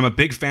on, and I'm a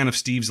big fan of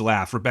Steve's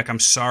laugh. Rebecca, I'm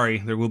sorry,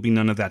 there will be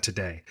none of that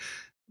today.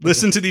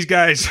 Listen to these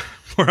guys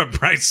for a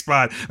bright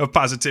spot of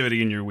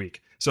positivity in your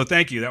week. So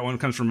thank you. That one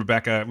comes from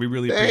Rebecca. We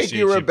really appreciate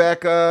you. Thank you,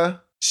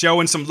 Rebecca.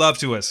 Showing some love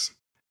to us.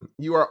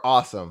 You are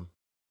awesome.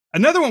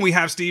 Another one we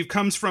have, Steve,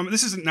 comes from,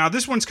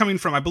 this one's coming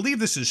from, I believe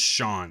this is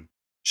Sean.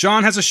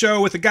 Sean has a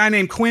show with a guy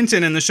named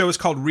Quentin, and the show is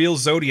called Real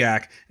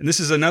Zodiac. And this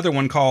is another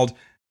one called,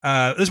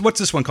 what's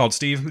this one called,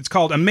 Steve? It's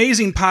called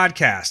Amazing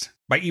Podcast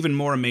by even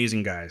more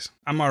amazing guys.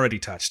 I'm already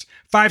touched.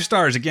 5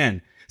 stars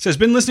again. It says,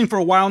 been listening for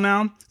a while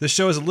now. The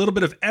show is a little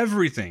bit of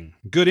everything.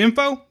 Good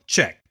info?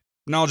 Check.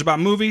 Knowledge about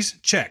movies?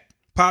 Check.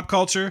 Pop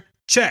culture?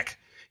 Check.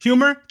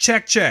 Humor?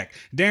 Check, check.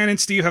 Dan and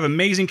Steve have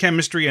amazing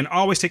chemistry and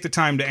always take the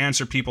time to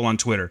answer people on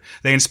Twitter.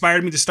 They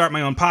inspired me to start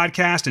my own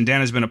podcast, and Dan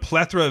has been a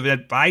plethora of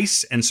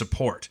advice and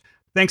support.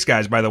 Thanks,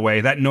 guys, by the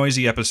way. That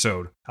noisy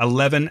episode,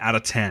 11 out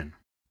of 10.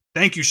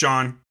 Thank you,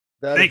 Sean.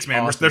 Thanks,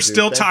 man. Awesome, they're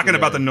still Thank talking you,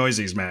 about the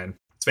noisies, man.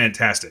 It's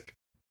fantastic.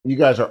 You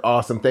guys are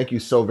awesome. Thank you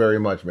so very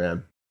much,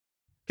 man.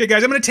 Okay,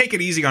 guys, I'm going to take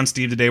it easy on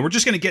Steve today. We're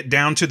just going to get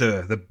down to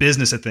the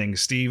business of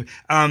things, Steve.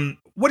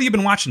 What have you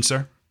been watching,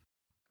 sir?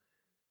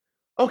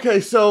 Okay,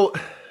 so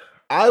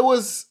I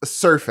was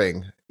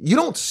surfing. You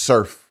don't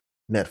surf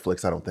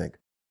Netflix, I don't think,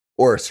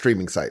 or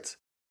streaming sites.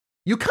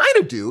 You kind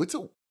of do. It's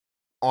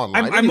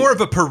online. I'm more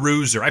of a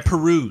peruser. I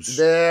peruse.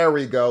 There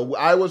we go.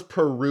 I was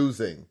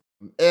perusing,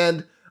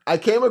 and I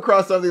came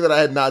across something that I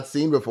had not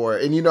seen before.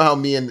 And you know how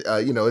me and,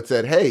 it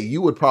said, hey,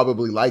 you would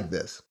probably like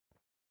this.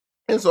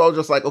 And so I was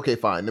just like, okay,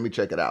 fine, let me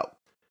check it out.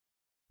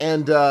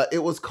 And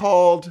it was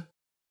called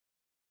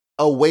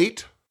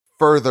Await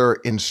Further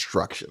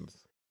Instructions.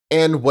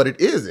 And what it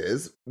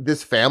is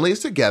this family is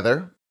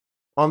together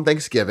on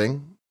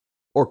Thanksgiving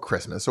or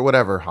Christmas or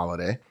whatever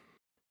holiday.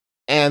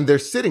 And they're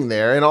sitting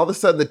there, and all of a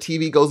sudden the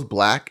TV goes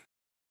black,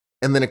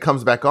 and then it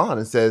comes back on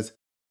and says,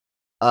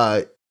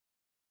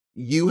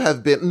 you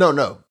have been,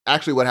 no.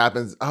 Actually, what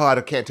happens, I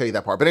can't tell you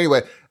that part. But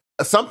anyway,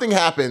 something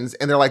happens,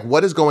 and they're like,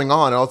 what is going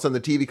on? And all of a sudden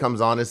the TV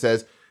comes on and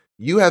says,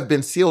 you have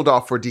been sealed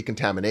off for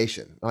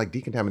decontamination. I'm like,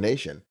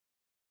 decontamination?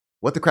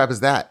 What the crap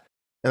is that?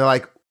 And they're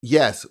like,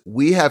 yes,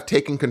 we have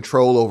taken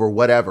control over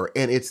whatever.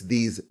 And it's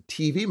these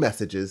TV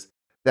messages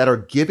that are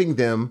giving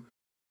them,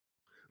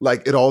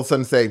 like, it all of a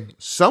sudden say,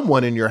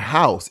 someone in your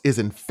house is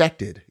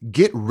infected.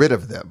 Get rid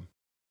of them.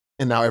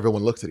 And now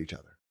everyone looks at each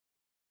other.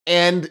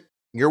 And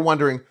you're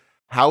wondering,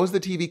 how is the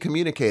TV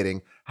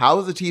communicating? How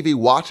is the TV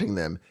watching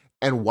them?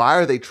 And why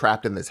are they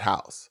trapped in this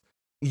house?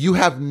 You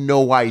have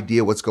no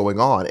idea what's going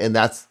on. And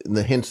that's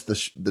hence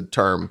the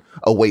term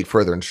await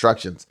further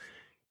instructions.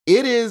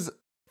 It is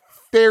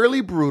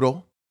fairly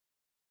brutal.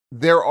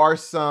 There are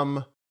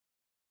some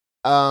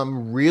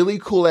really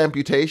cool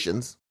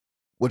amputations,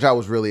 which I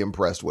was really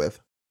impressed with.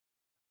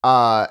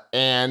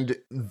 And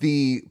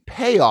the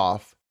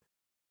payoff,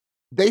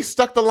 they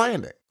stuck the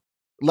landing.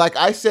 Like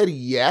I said,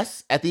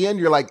 yes. At the end,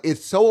 you're like,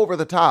 it's so over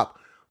the top.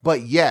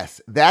 But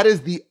yes, that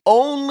is the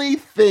only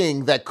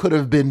thing that could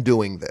have been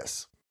doing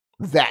this.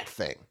 That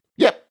thing.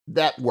 Yep,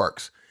 that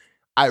works.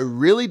 I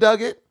really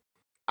dug it.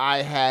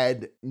 I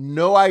had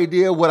no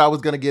idea what I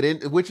was going to get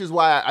in, which is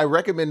why I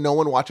recommend no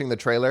one watching the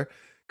trailer,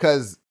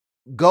 because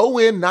go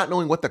in not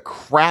knowing what the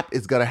crap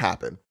is going to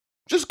happen.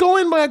 Just go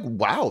in like,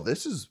 wow,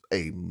 this is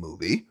a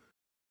movie.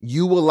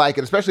 You will like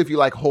it, especially if you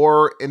like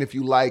horror and if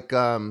you like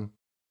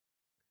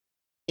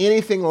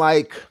anything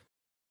like,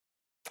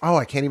 oh,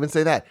 I can't even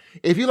say that.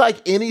 If you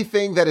like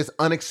anything that is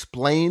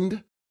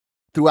unexplained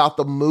throughout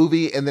the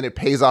movie and then it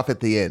pays off at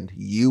the end,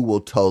 you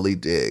will totally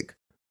dig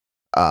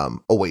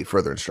Await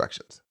Further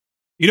Instructions.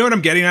 You know what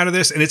I'm getting out of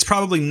this? And it's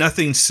probably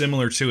nothing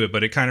similar to it,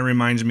 but it kind of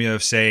reminds me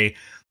of, say,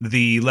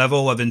 the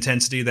level of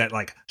intensity that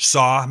like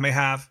Saw may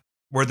have,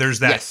 where there's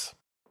that, Yes.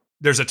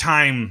 there's a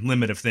time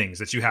limit of things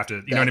that you have to,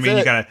 you know what I That's mean? it.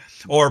 You gotta,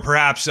 or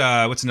perhaps,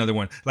 what's another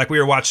one? Like we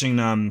were watching,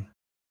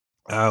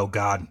 oh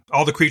God,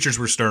 All the Creatures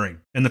Were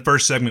Stirring in the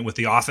first segment with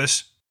The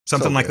Office,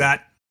 something So like good.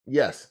 that.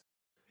 Yes.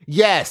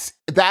 Yes,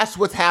 that's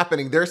what's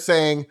happening. They're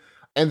saying,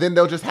 and then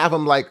they'll just have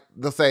them like,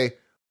 they'll say,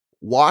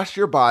 wash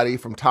your body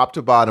from top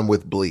to bottom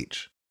with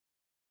bleach.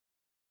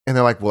 And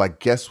they're like, well, I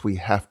guess we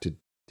have to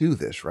do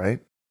this,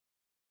 right?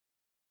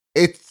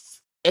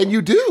 And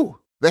you do.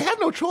 They have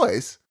no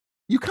choice.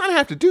 You kind of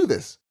have to do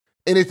this.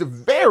 And it's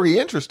very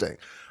interesting.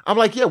 I'm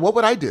like, yeah, what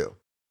would I do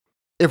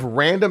if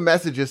random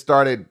messages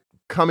started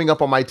coming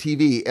up on my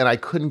TV and I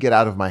couldn't get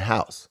out of my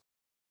house?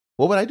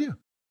 What would I do?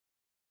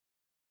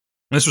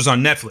 This was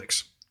on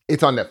Netflix.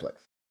 It's on Netflix.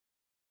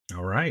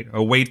 All right.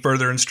 Await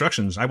Further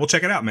Instructions. I will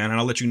check it out, man, and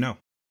I'll let you know.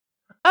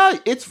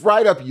 It's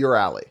right up your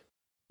alley.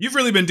 You've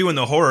really been doing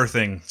the horror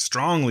thing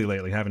strongly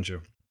lately, haven't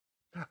you?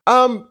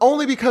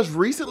 Only because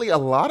recently a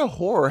lot of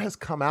horror has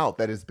come out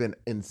that has been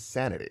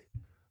insanity.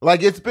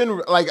 Like it's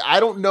been like, I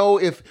don't know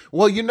if,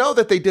 well, you know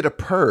that they did a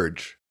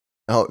purge.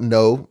 Oh,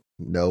 no,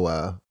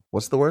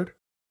 what's the word?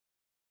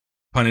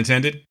 Pun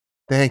intended.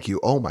 Thank you.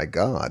 Oh my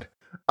God.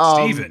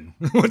 Steven,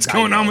 what's I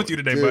going on know, with you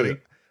today, dude.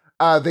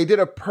 buddy? They did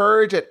a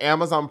purge at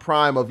Amazon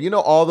Prime of,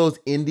 all those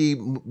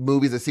indie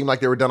movies that seemed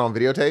like they were done on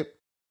videotape.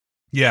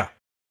 Yeah.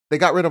 They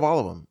got rid of all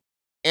of them.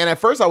 And at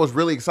first I was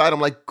really excited. I'm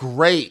like,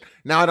 great.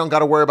 Now I don't got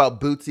to worry about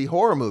bootsy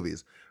horror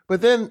movies.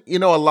 But then, a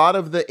lot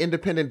of the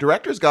independent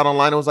directors got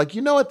online and was like,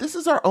 you know what? This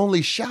is our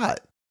only shot.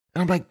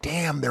 And I'm like,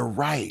 damn, they're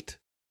right.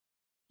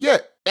 Yeah,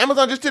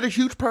 Amazon just did a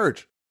huge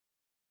purge.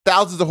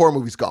 Thousands of horror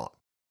movies gone.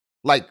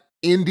 Like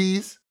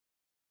indies,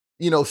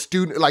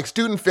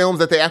 student films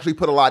that they actually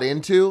put a lot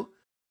into.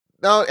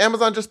 No,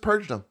 Amazon just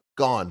purged them.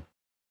 Gone.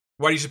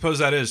 Why do you suppose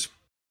that is?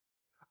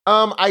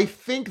 I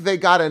think they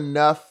got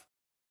enough.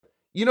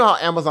 You know how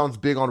Amazon's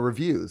big on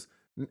reviews.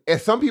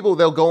 And some people,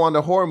 they'll go on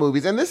to horror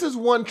movies, and this is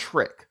one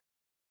trick.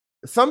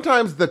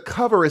 Sometimes the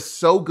cover is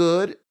so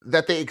good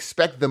that they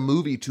expect the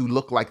movie to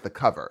look like the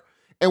cover.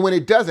 And when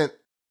it doesn't,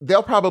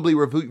 they'll probably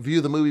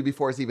review the movie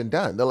before it's even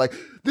done. They're like,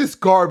 this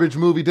garbage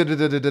movie,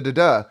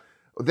 da-da-da-da-da-da.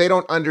 They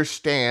don't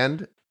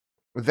understand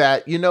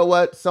that, you know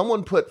what?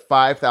 Someone put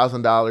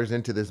 $5,000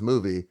 into this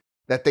movie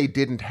that they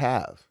didn't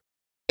have.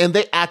 And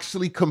they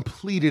actually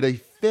completed a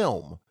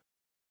film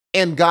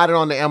and got it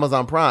on the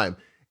Amazon Prime.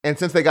 And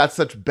since they got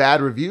such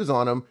bad reviews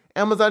on them,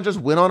 Amazon just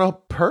went on a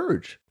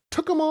purge,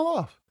 took them all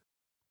off.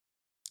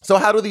 So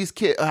how do these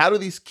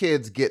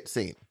kids get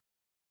seen?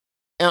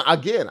 And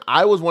again,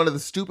 I was one of the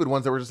stupid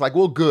ones that were just like,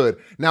 well, good.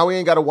 Now we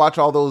ain't got to watch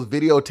all those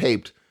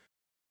videotaped.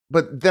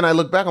 But then I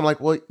look back, I'm like,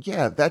 well,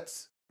 yeah,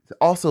 that's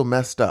also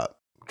messed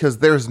up because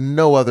there's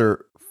no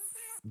other.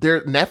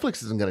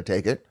 Netflix isn't going to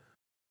take it.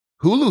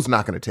 Hulu's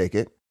not going to take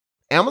it.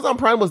 Amazon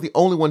Prime was the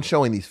only one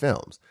showing these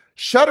films.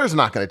 Shudder's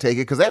not going to take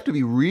it because they have to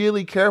be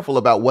really careful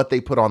about what they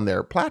put on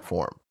their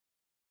platform.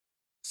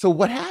 So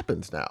what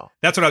happens now?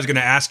 That's what I was going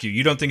to ask you.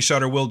 You don't think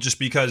Shudder will just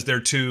because they're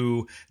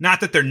too,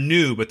 not that they're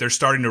new, but they're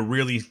starting to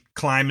really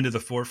climb into the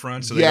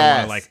forefront, so they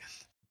don't want to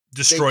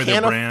destroy their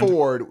brand? They can't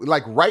afford,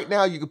 right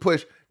now you could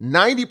push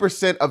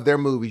 90% of their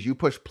movies, you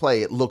push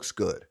play, it looks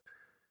good.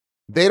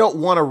 They don't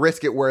want to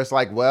risk it where it's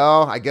like,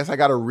 well, I guess I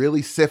got to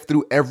really sift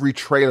through every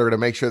trailer to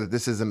make sure that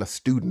this isn't a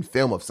student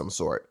film of some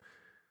sort.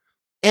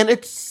 And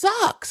it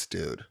sucks,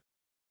 dude.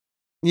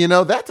 They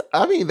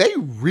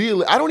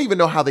really, I don't even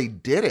know how they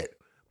did it.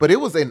 But it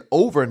was an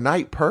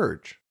overnight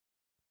purge.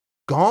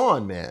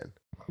 Gone, man.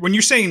 When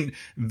you're saying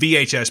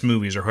VHS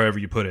movies or however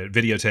you put it,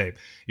 videotape,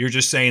 you're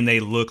just saying they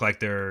look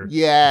like they're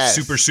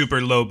super, super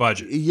low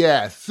budget.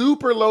 Yeah,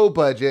 super low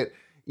budget.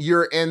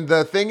 And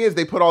the thing is,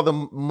 they put all the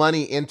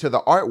money into the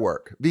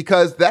artwork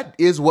because that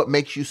is what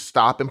makes you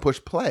stop and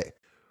push play.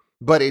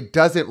 But it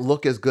doesn't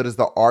look as good as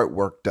the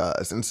artwork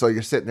does. And so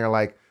you're sitting there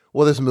like,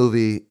 well, this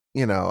movie,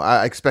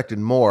 I expected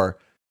more.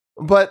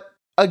 But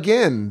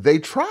again, they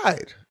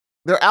tried.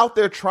 They're out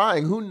there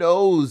trying. Who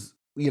knows?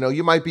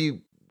 You might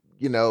be,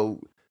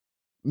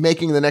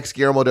 making the next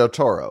Guillermo del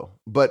Toro,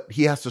 but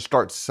he has to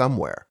start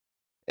somewhere.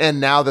 And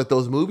now that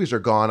those movies are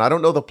gone, I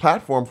don't know the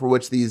platform for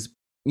which these,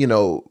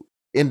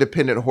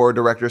 independent horror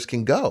directors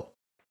can go.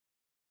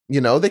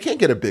 They can't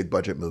get a big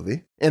budget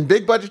movie. And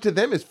big budget to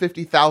them is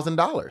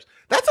 $50,000.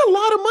 That's a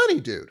lot of money,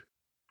 dude.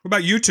 What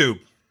about YouTube?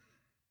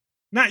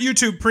 Not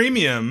YouTube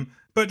Premium,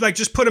 but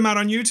just put them out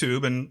on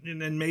YouTube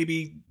and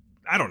maybe,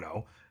 I don't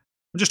know.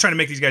 I'm just trying to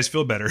make these guys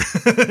feel better.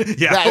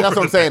 That's what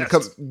I'm saying.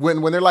 Because when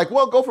they're like,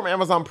 well, go from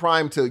Amazon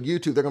Prime to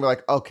YouTube, they're going to be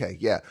like, okay,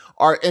 yeah.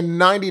 And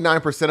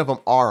 99% of them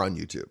are on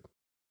YouTube.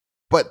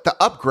 But the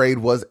upgrade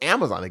was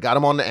Amazon. They got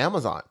them on the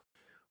Amazon.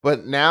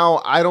 But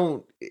now I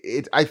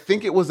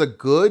think it was a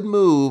good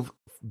move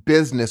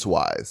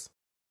business-wise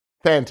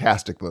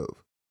Fantastic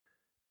move.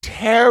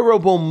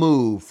 Terrible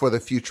move for the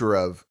future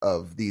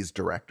of these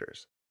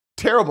directors.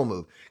 Terrible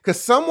move.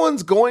 Because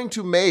someone's going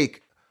to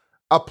make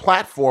a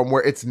platform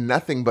where it's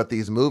nothing but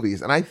these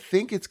movies, and I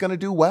think it's going to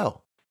do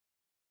well.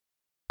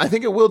 I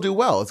think it will do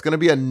well. It's going to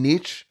be a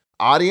niche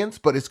audience,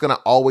 but it's going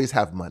to always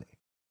have money.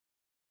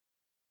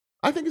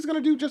 I think it's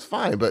going to do just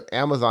fine, but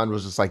Amazon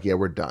was just like, yeah,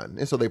 we're done.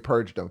 And so they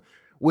purged them,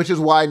 which is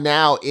why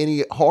now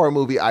any horror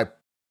movie a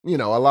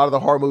lot of the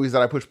horror movies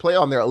that I push play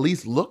on there at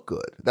least look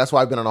good. That's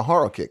why I've been on a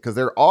horror kick, because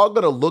they're all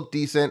going to look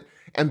decent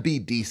and be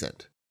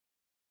decent.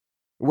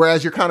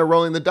 Whereas you're kind of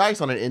rolling the dice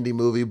on an indie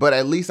movie, but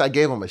at least I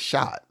gave them a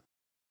shot.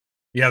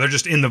 Yeah, they're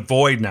just in the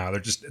void now.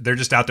 They're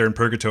just out there in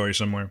purgatory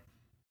somewhere.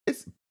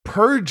 It's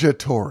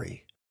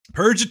purgatory.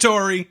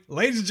 Purgatory.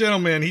 Ladies and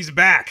gentlemen, he's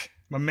back.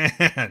 My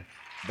man.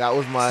 That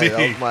was my.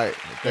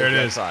 There it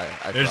is.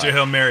 There's your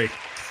Hail Mary.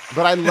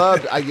 But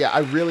I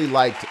really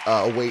liked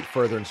await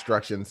further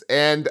instructions.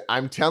 And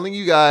I'm telling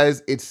you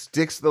guys, it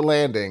sticks the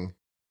landing,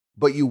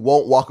 but you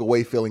won't walk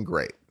away feeling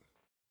great.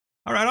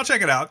 All right, I'll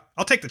check it out.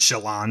 I'll take the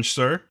challenge,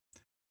 sir.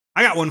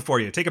 I got one for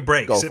you. Take a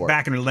break. Sit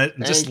back and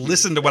just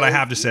listen to what I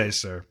have to say,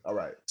 sir. All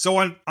right. So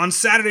on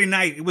Saturday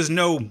night, it was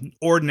no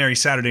ordinary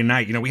Saturday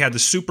night. We had the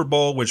Super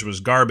Bowl, which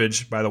was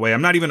garbage, by the way.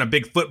 I'm not even a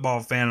big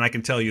football fan, and I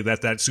can tell you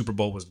that Super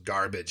Bowl was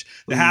garbage.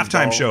 The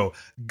halftime show,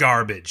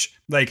 garbage.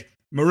 Like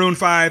Maroon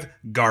 5,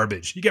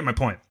 garbage. You get my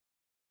point.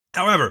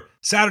 However,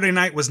 Saturday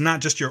night was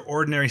not just your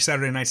ordinary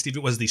Saturday night, Steve.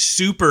 It was the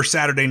Super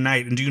Saturday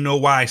night. And do you know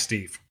why,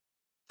 Steve?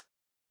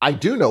 I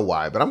do know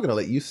why, but I'm going to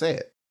let you say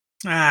it.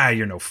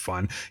 You're no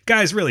fun.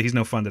 Guys, really, he's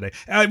no fun today.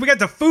 We got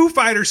the Foo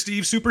Fighters,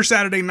 Steve. Super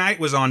Saturday Night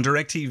was on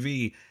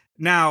DirecTV.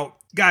 Now,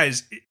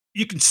 guys,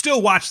 you can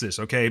still watch this,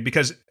 okay?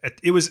 Because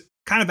it was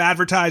kind of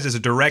advertised as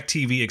a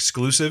DirecTV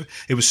exclusive.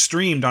 It was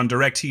streamed on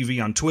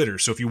DirecTV on Twitter.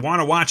 So if you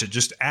want to watch it,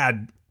 just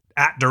add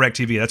at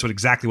DirecTV. That's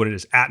exactly what it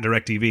is, at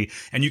DirecTV.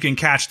 And you can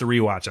catch the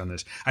rewatch on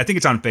this. I think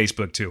it's on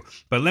Facebook too.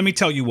 But let me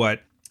tell you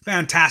what,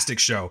 fantastic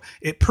show.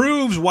 It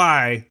proves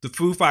why the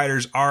Foo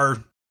Fighters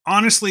are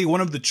honestly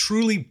one of the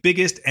truly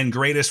biggest and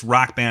greatest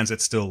rock bands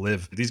that still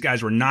live. These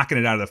guys were knocking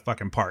it out of the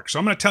fucking park. So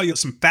I'm going to tell you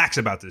some facts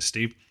about this,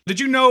 Steve. Did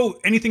you know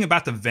anything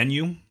about the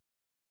venue?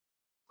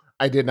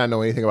 I did not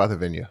know anything about the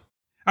venue.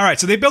 All right,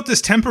 so they built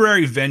this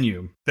temporary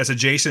venue that's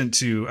adjacent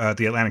to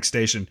the Atlantic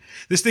Station.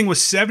 This thing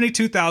was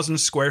 72,000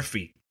 square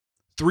feet,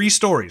 3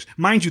 stories.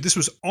 Mind you, this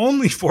was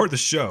only for the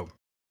show.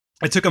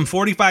 It took them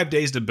 45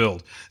 days to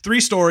build.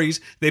 3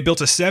 stories. They built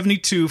a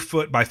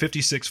 72-foot by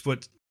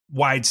 56-foot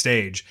wide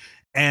stage.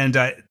 And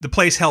the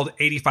place held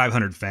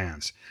 8,500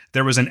 fans.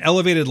 There was an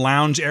elevated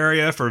lounge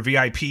area for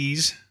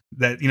VIPs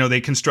that,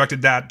 they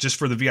constructed that just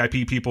for the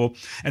VIP people.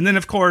 And then,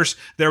 of course,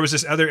 there was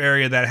this other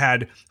area that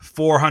had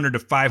 400 to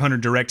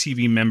 500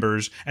 DirecTV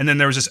members. And then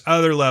there was this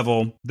other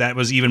level that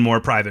was even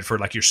more private for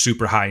like your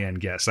super high-end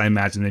guests. I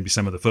imagine maybe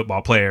some of the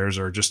football players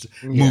or just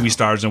movie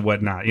stars and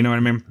whatnot. You know what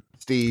I mean?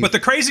 Steve. But the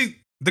crazy,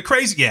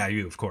 yeah,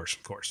 you, of course.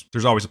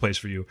 There's always a place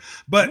for you.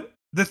 But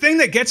the thing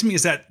that gets me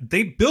is that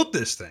they built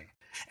this thing.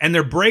 And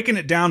they're breaking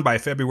it down by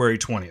February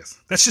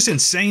 20th. That's just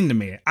insane to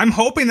me. I'm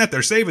hoping that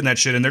they're saving that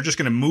shit and they're just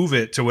going to move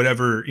it to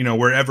whatever,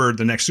 wherever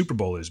the next Super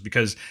Bowl is,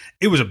 because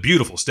it was a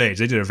beautiful stage.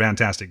 They did a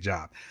fantastic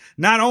job.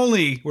 Not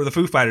only were the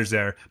Foo Fighters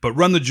there, but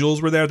Run the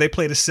Jewels were there. They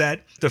played a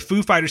set. The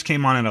Foo Fighters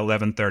came on at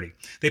 11:30.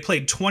 They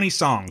played 20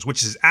 songs,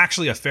 which is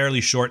actually a fairly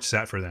short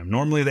set for them.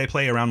 Normally they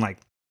play around like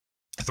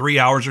 3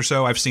 hours or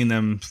so. I've seen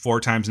them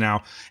 4 times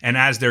now. And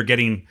as they're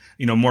getting,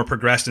 more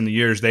progressed in the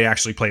years, they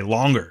actually play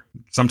longer.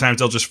 Sometimes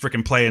they'll just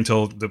freaking play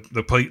until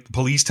the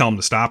police tell them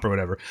to stop or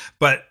whatever.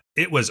 But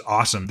it was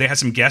awesome. They had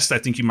some guests I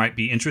think you might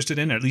be interested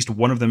in, at least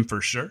one of them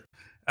for sure.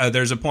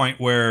 There's a point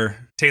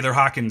where Taylor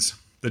Hawkins,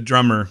 the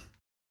drummer,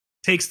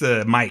 takes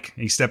the mic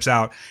and he steps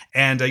out.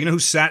 And you know who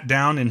sat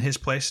down in his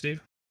place,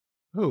 Steve?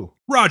 Who?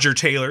 Roger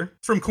Taylor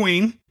from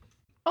Queen.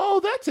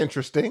 Oh, that's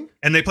interesting.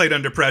 And they played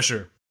Under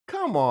Pressure.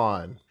 Come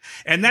on.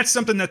 And that's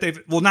something that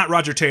not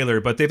Roger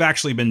Taylor, but they've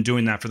actually been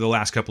doing that for the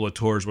last couple of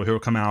tours where he'll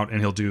come out and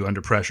he'll do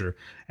Under Pressure.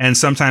 And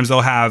sometimes they'll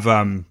have,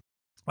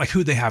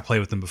 who'd they have play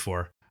with them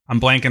before?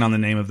 I'm blanking on the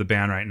name of the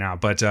band right now,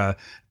 but,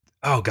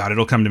 oh God,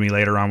 it'll come to me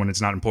later on when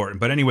it's not important.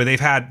 But anyway,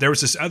 there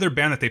was this other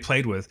band that they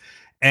played with,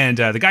 and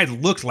the guy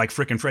looked like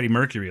frickin' Freddie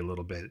Mercury a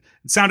little bit.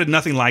 It sounded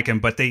nothing like him,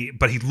 but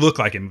he looked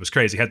like him. It was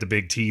crazy. He had the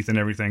big teeth and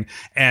everything.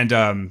 And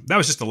that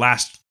was just the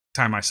last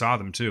time I saw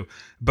them too.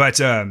 But,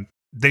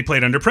 they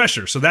played Under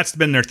Pressure. So that's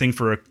been their thing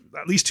for at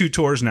least 2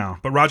 tours now.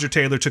 But Roger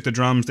Taylor took the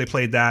drums. They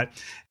played that.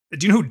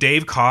 Do you know who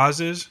Dave Koz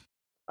is?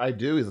 I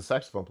do. He's a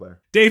saxophone player.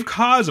 Dave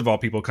Koz, of all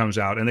people, comes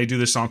out. And they do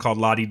this song called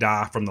La Di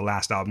Da from the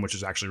last album, which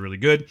is actually really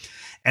good.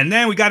 And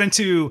then we got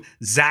into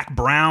Zac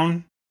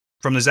Brown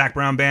from the Zac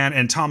Brown Band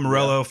and Tom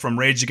Morello from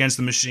Rage Against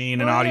the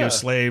Machine and Audio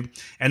Slave.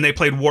 And they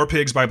played War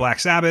Pigs by Black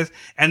Sabbath.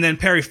 And then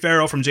Perry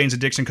Farrell from Jane's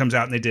Addiction comes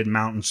out and they did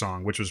Mountain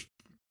Song, which was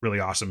really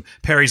awesome.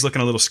 Perry's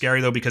looking a little scary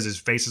though because his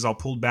face is all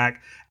pulled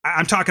back.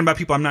 I'm talking about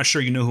people. I'm not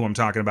sure you know who I'm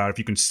talking about if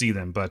you can see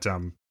them, but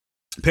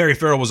Perry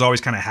Farrell was always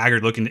kind of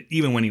haggard looking,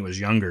 even when he was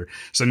younger.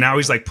 So now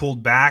he's like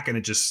pulled back, and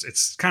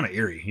it's kind of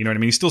eerie. You know what I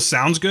mean? He still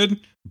sounds good,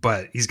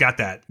 but he's got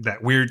that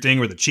weird thing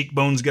where the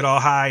cheekbones get all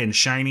high and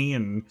shiny,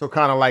 and so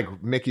kind of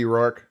like Mickey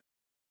Rourke.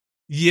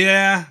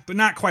 Yeah, but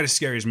not quite as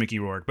scary as Mickey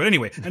Rourke. But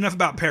anyway, enough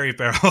about Perry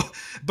Farrell.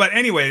 But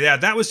anyway, yeah,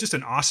 that was just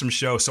an awesome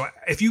show. So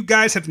if you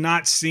guys have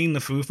not seen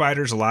the Foo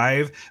Fighters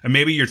live, and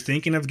maybe you're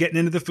thinking of getting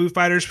into the Foo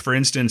Fighters, for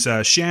instance,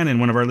 Shannon,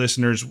 one of our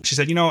listeners, she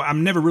said, I've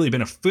never really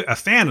been a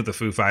fan of the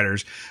Foo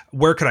Fighters.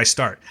 Where could I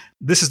start?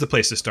 This is the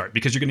place to start,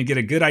 because you're going to get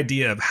a good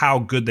idea of how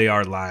good they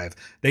are live.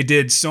 They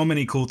did so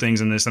many cool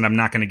things in this that I'm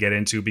not going to get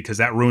into because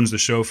that ruins the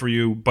show for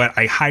you. But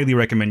I highly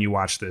recommend you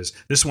watch this.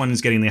 This one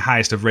is getting the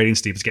highest of ratings,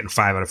 Steve. It's getting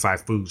 5 out of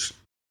 5 Foos.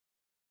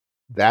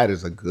 That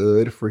is a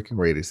good freaking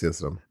rating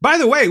system. By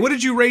the way, what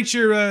did you rate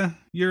your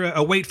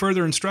await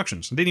further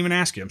instructions? I didn't even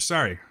ask you. I'm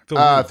sorry.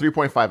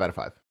 3.5 out of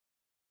 5.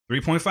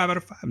 3.5 out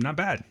of 5. Not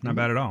bad. Not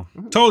bad at all.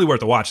 Totally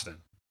worth a watch then.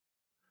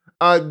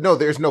 No,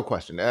 there's no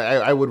question.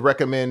 I would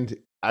recommend.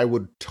 I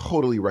would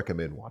totally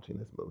recommend watching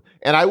this movie.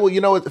 And I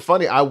will. It's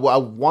funny. I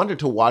wanted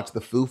to watch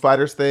the Foo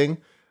Fighters thing,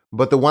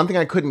 but the one thing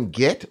I couldn't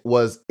get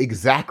was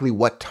exactly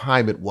what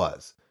time it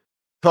was.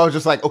 So I was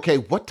just like, okay,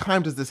 what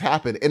time does this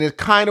happen? And it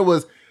kind of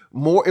was.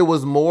 It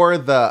was more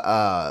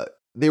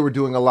they were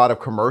doing a lot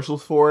of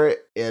commercials for it,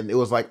 and it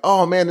was like,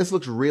 oh man, this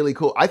looks really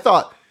cool. I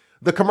thought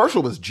the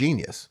commercial was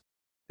genius.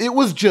 It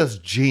was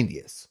just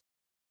genius.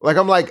 Like,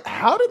 I'm like,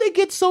 how did they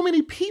get so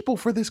many people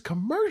for this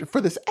commercial, for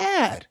this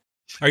ad?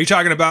 Are you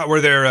talking about where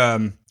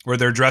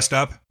they're dressed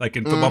up like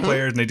in football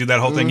players and they do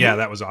that whole thing? Yeah,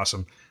 that was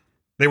awesome.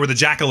 They were the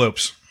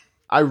jackalopes.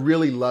 I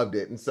really loved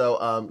it. And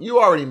so you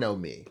already know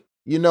me.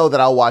 You know that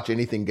I'll watch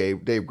anything Dave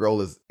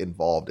Grohl is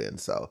involved in.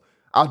 So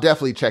I'll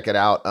definitely check it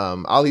out.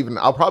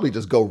 I'll probably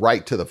just go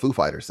right to the Foo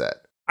Fighters set.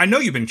 I know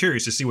you've been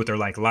curious to see what they're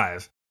like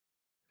live.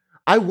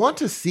 I want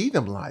to see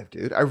them live,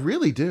 dude. I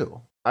really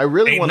do. I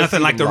really want to see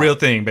nothing like the live. Real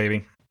thing,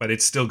 baby. But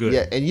it's still good.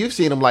 Yeah, and you've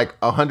seen them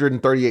like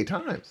 138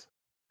 times.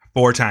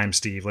 4 times,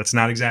 Steve. Let's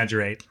not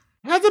exaggerate.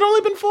 Has it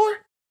only been 4?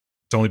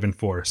 It's only been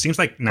 4. Seems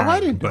like 9. Oh, I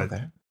didn't know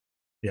that.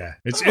 Yeah,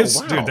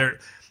 wow. Dude,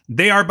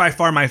 they are by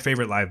far my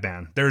favorite live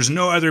band. There's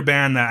no other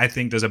band that I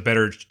think does a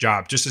better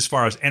job, just as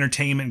far as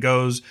entertainment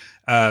goes.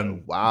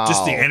 Wow.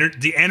 Just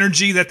the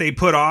energy that they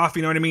put off,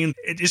 you know what I mean?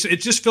 It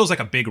just feels like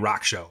a big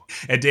rock show.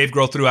 And Dave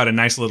Grohl threw out a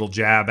nice little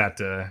jab at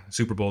the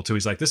Super Bowl too.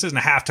 He's like, this isn't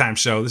a halftime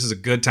show. This is a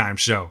good time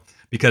show.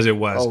 Because it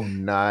was. Oh,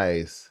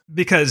 nice.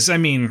 Because, I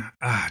mean,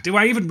 do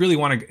I even really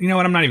want to... You know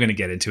what? I'm not even going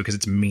to get into it because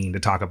it's mean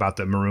to talk about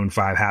the Maroon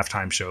 5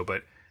 halftime show,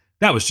 but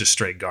that was just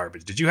straight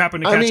garbage. Did you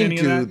happen to catch any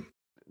of that?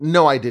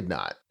 No, I did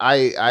not.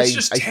 It's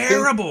just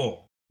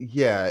terrible.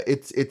 Yeah,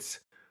 it's...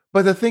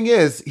 But the thing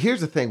is, here's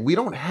the thing. We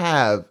don't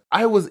have...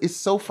 It's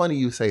so funny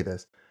you say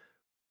this.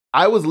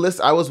 I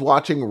was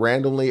watching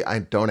randomly. I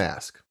don't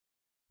ask.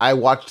 I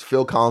watched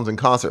Phil Collins in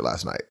concert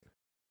last night.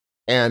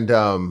 And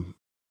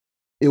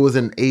it was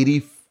in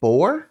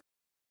 84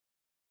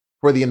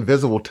 for the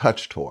Invisible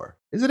Touch tour.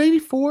 Is it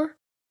 84?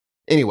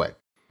 Anyway.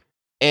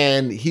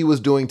 And he was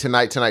doing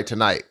Tonight.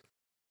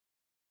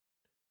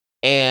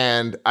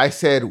 And I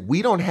said,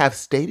 we don't have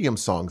stadium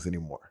songs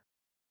anymore.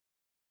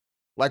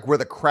 Like where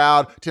the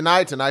crowd,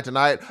 tonight,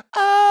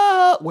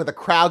 where the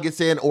crowd gets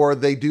in, or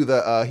they do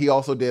he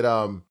also did,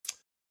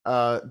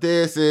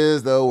 this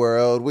is the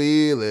world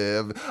we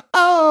live.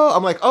 Oh,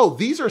 I'm like, oh,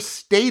 these are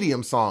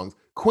stadium songs.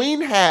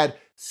 Queen had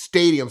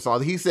stadium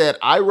songs. He said,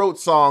 I wrote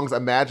songs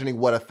imagining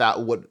what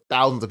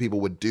thousands of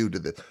people would do to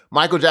this.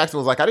 Michael Jackson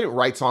was like, I didn't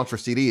write songs for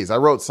CDs. I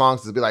wrote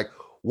songs to be like,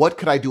 what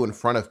could I do in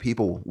front of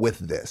people with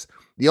this?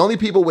 The only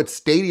people with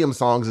stadium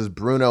songs is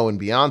Bruno and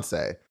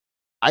Beyonce.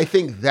 I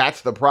think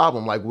that's the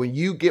problem. Like when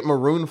you get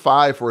Maroon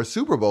 5 for a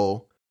Super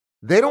Bowl,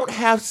 they don't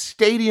have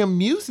stadium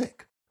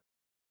music.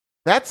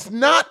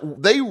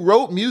 They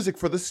wrote music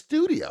for the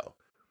studio.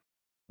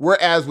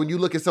 Whereas when you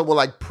look at someone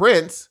like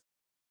Prince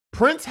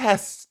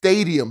has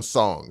stadium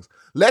songs.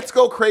 Let's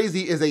Go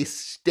Crazy is a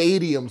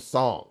stadium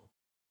song.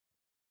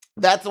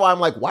 That's why I'm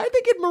like, why did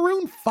they get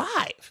Maroon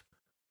 5?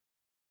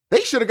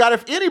 They should have got,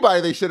 if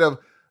anybody, they should have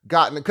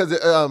gotten, because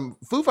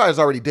Foo Fighters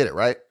already did it,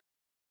 right?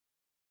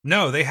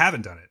 No, they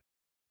haven't done it.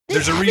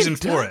 There's a reason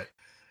for it.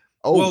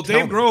 Oh, well,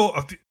 Dave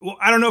Grohl,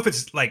 I don't know if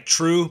it's like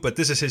true, but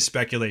this is his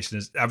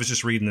speculation. I was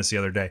just reading this the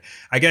other day.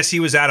 I guess he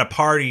was at a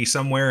party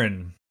somewhere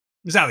he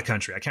was out of the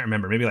country. I can't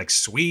remember. Maybe like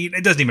Sweden.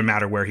 It doesn't even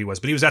matter where he was,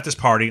 but he was at this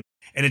party.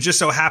 And it just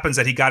so happens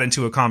that he got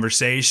into a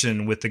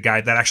conversation with the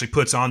guy that actually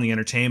puts on the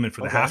entertainment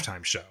for the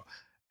halftime show.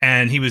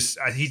 And he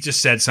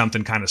just said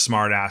something kind of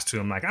smart ass to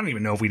him. Like, I don't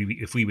even know if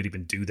we would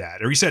even do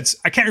that. Or he said,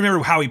 I can't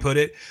remember how he put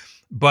it,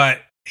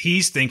 but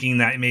he's thinking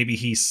that maybe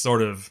he's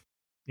sort of,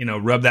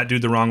 rubbed that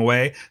dude the wrong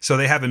way. So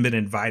they haven't been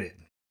invited.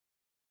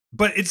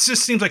 But it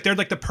just seems like they're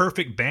like the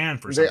perfect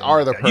band for something. They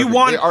are the like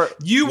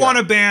perfect. You want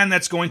a band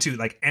that's going to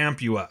like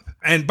amp you up.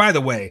 And by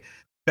the way,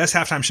 best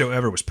halftime show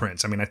ever was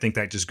Prince. I mean, I think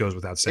that just goes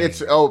without saying.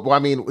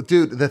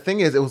 Dude, the thing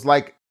is, it was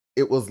like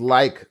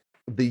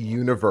the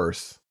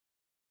universe.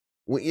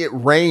 It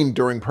rained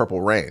during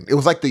Purple Rain. It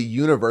was like the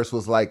universe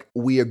was like,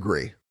 we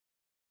agree.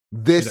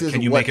 This is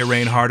can you make it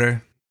rain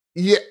harder?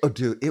 Yeah, oh,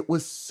 dude, it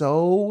was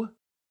so.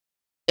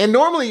 And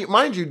normally,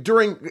 mind you,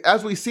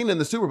 as we've seen in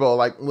the Super Bowl,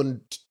 like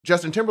when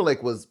Justin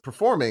Timberlake was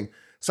performing,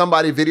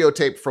 somebody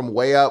videotaped from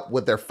way up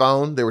with their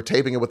phone. They were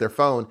taping it with their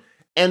phone,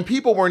 and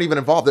people weren't even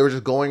involved. They were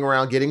just going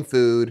around getting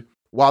food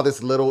while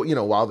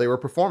while they were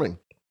performing.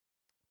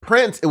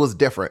 Prince, it was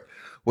different.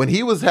 When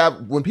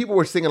people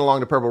were singing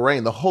along to Purple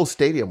Rain, the whole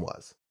stadium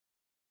was.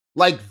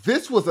 Like,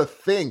 this was a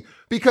thing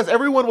because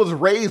everyone was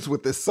raised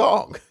with this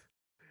song.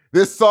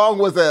 This song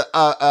was it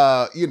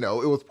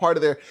was part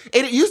of their,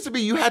 and it used to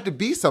be you had to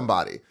be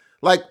somebody.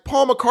 Like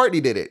Paul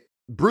McCartney did it.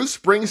 Bruce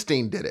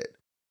Springsteen did it.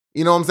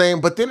 You know what I'm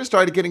saying? But then it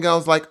started getting, I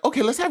was like,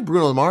 okay, let's have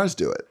Bruno Mars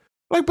do it.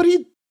 Like, but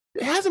it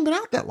hasn't been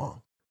out that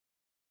long.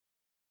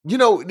 You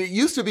know, it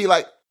used to be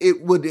like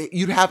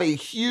you'd have a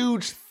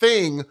huge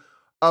thing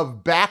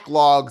of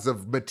backlogs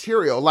of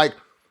material. Like,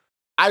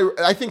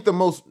 I think the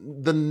most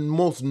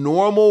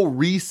normal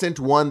recent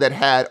one that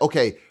had,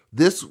 okay,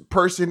 this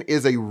person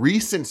is a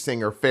recent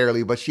singer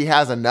fairly, but she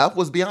has enough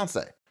was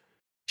Beyonce.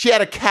 She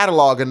had a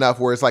catalog enough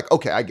where it's like,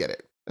 okay, I get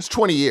it. It's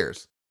 20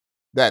 years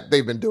that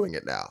they've been doing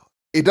it now.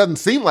 It doesn't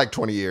seem like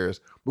 20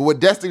 years, but with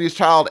Destiny's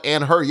Child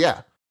and her,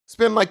 yeah, it's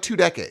been like 2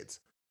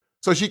 decades.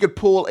 So she could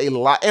pull a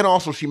lot. And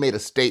also she made a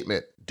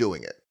statement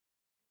doing it.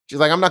 She's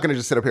like, I'm not going to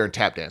just sit up here and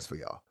tap dance for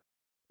y'all.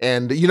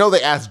 And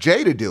they asked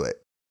Jay to do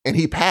it and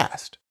he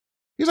passed.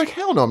 He's like,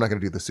 hell no, I'm not going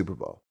to do the Super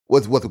Bowl.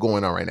 What's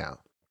going on right now?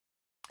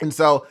 And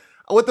so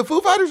what the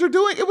Foo Fighters are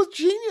doing, it was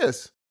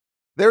genius.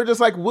 They were just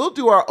like, we'll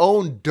do our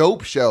own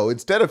dope show.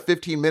 Instead of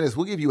 15 minutes,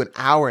 we'll give you an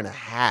hour and a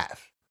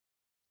half.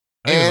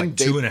 And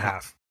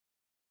 2.5.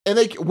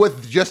 And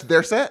with just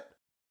their set?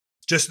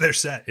 Just their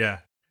set, yeah.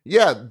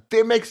 Yeah,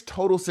 it makes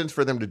total sense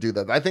for them to do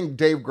that. I think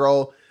Dave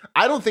Grohl,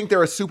 I don't think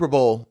they're a Super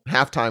Bowl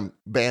halftime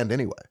band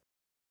anyway.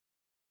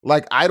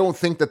 Like, I don't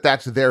think that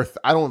that's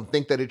I don't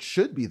think that it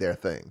should be their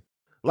thing.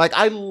 Like,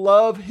 I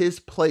love his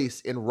place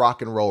in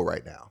rock and roll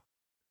right now,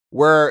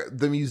 where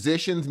the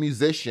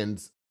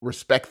musicians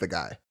respect the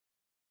guy.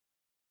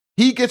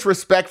 He gets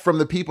respect from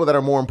the people that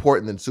are more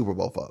important than Super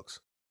Bowl folks.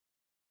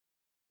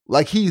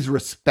 Like, he's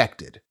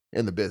respected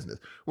in the business.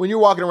 When you're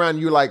walking around,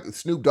 you're like,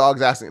 Snoop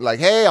Dogg's asking, like,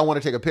 hey, I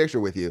want to take a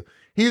picture with you.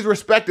 He's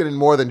respected in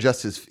more than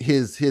just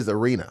his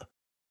arena.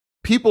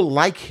 People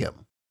like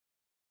him.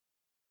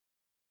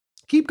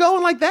 Keep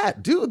going like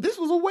that. Dude, this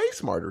was a way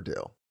smarter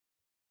deal.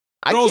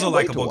 Grohl's a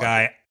likable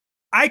guy.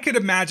 I could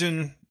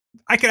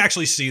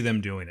actually see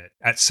them doing it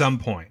at some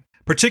point,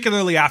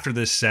 particularly after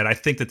this set. I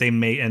think that they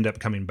may end up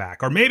coming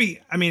back. Or maybe,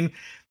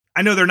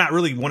 I know they're not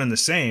really one and the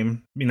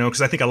same,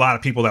 because I think a lot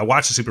of people that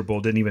watch the Super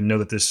Bowl didn't even know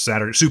that this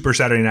Super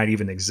Saturday Night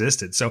even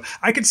existed. So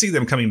I could see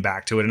them coming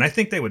back to it, and I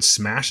think they would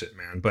smash it,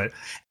 man.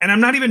 And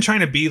I'm not even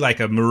trying to be like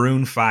a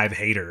Maroon 5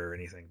 hater or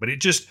anything, but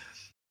it just,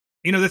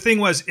 the thing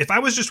was, if I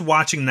was just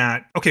watching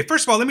that, okay,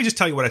 first of all, let me just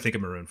tell you what I think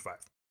of Maroon 5.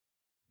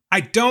 I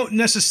don't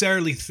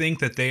necessarily think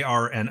that they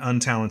are an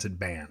untalented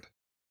band.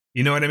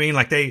 You know what I mean?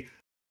 Like they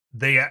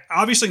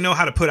obviously know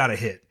how to put out a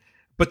hit.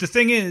 But the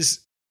thing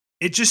is,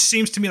 it just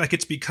seems to me like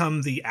it's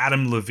become the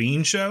Adam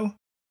Levine show.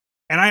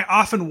 And I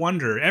often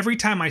wonder, every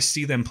time I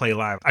see them play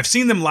live, I've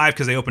seen them live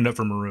because they opened up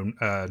for Bruno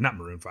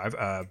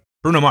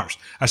Mars.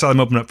 I saw them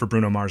open up for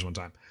Bruno Mars one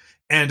time.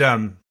 And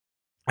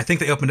I think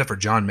they opened up for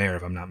John Mayer,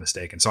 if I'm not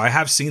mistaken. So I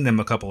have seen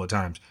them a couple of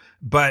times.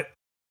 But,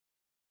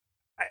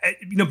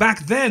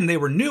 back then they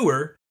were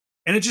newer.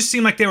 And it just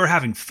seemed like they were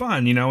having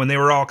fun, and they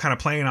were all kind of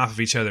playing off of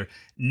each other.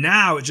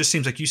 Now it just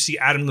seems like you see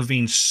Adam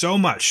Levine so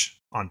much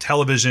on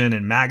television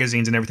and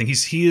magazines and everything.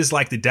 He is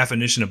like the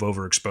definition of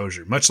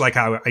overexposure. Much like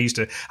how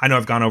I know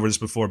I've gone over this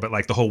before, but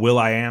like the whole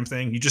will.i.am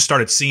thing, you just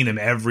started seeing him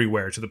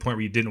everywhere to the point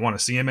where you didn't want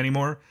to see him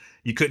anymore.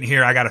 You couldn't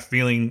hear I Got a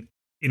Feeling,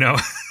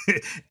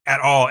 at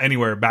all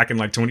anywhere back in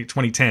like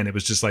 2010. It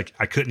was just like,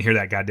 I couldn't hear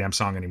that goddamn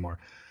song anymore.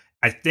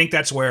 I think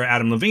that's where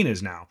Adam Levine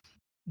is now.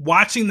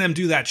 Watching them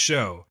do that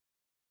show,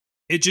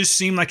 it just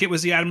seemed like it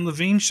was the Adam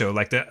Levine show.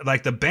 Like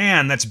the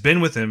band that's been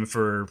with him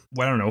for,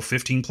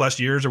 15 plus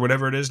years or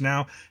whatever it is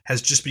now,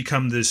 has just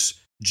become this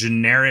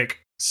generic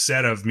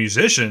set of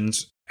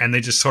musicians, and they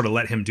just sort of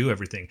let him do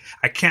everything.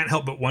 I can't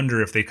help but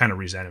wonder if they kind of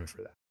resent him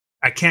for that.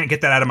 I can't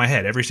get that out of my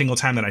head. Every single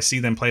time that I see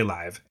them play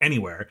live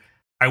anywhere,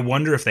 I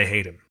wonder if they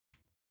hate him.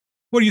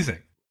 What do you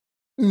think?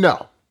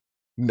 No.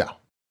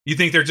 You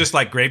think they're just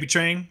like Gravy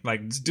Train?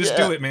 Like, just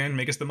do it, man.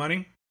 Make us the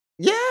money?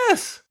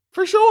 Yes,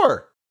 for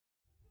sure.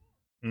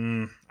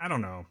 I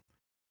don't know.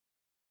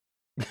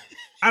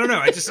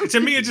 To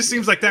me, it just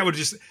seems like that would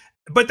just,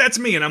 but that's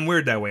me, and I'm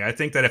weird that way. I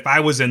think that if I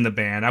was in the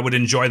band, I would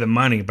enjoy the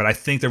money, but I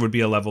think there would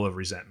be a level of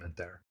resentment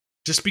there.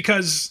 Just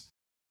because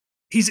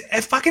he's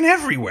fucking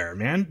everywhere,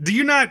 man.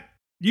 You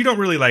don't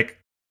really like,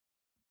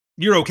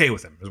 you're okay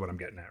with him, is what I'm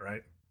getting at,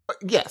 right?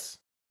 Yes.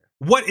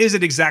 What is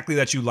it exactly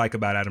that you like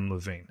about Adam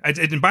Levine?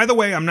 And by the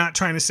way, I'm not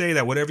trying to say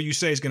that whatever you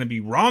say is going to be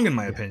wrong in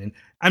my opinion.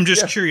 I'm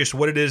just curious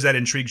what it is that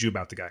intrigues you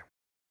about the guy.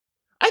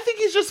 I think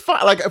he's just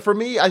fun. Like, for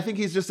me, I think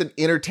he's just an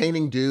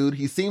entertaining dude.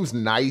 He seems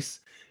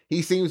nice.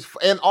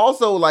 And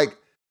also, like,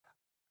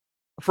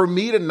 for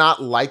me to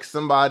not like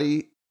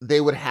somebody they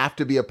would have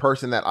to be a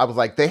person that I was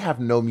like, they have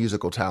no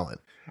musical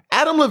talent.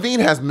 Adam Levine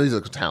has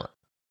musical talent.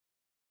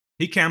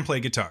 He can play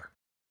guitar.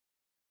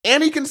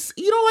 And he can,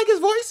 you don't like his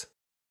voice?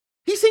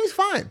 He sings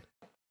fine.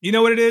 You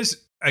know what it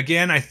is?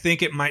 Again, I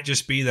think it might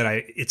just be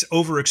that it's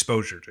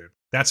overexposure, dude.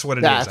 That's what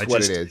it is. That's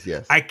what it is,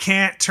 yes. I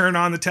can't turn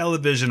on the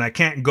television. I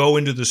can't go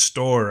into the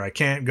store. I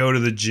can't go to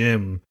the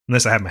gym,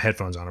 unless I have my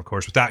headphones on, of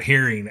course, without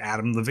hearing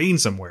Adam Levine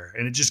somewhere.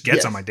 And it just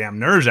gets on my damn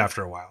nerves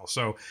after a while.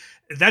 So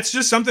that's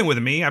just something with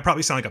me. I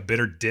probably sound like a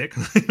bitter dick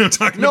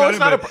talking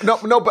about it.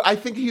 But I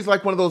think he's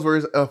like one of those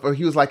where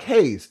he was like,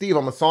 hey, Steve,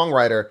 I'm a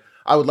songwriter.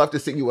 I would love to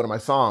sing you one of my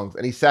songs.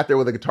 And he sat there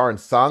with a guitar and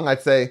sung.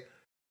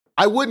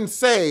 I wouldn't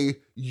say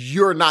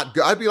you're not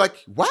good. I'd be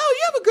like, wow,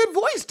 you have a good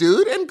voice,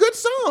 dude, and good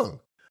song.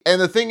 And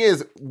the thing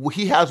is,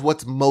 he has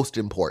what's most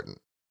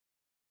important.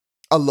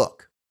 A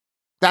look.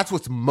 That's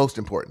what's most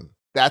important.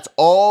 That's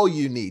all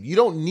you need. You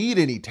don't need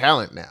any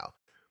talent now.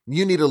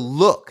 You need a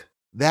look.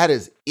 That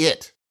is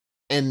it.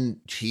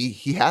 And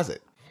he has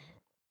it.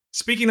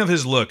 Speaking of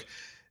his look,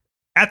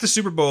 at the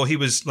Super Bowl, he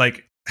was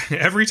like,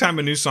 every time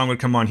a new song would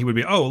come on, he would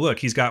be, oh, look,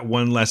 he's got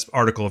one less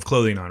article of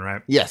clothing on,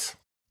 right? Yes.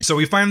 So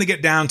we finally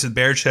get down to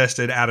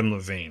bare-chested Adam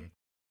Levine.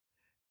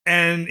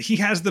 And he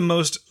has the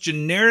most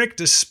generic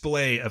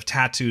display of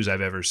tattoos I've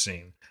ever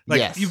seen. Like,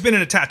 yes. You've been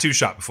in a tattoo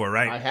shop before,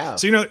 right? I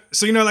have. So you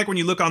know, like when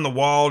you look on the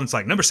wall and it's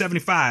like number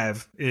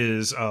 75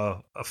 is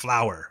a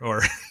flower,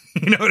 or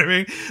you know what I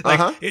mean?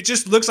 Like, It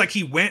just looks like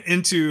he went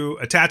into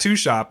a tattoo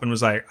shop and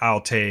was like,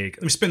 let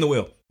me spin the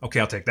wheel. Okay,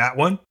 I'll take that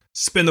one.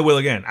 Spin the wheel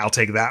again. I'll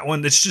take that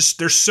one. It's just,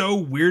 they're so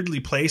weirdly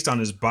placed on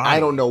his body. I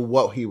don't know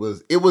what he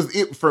was.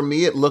 For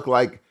me, it looked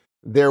like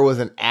there was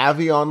an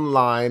Avion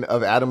line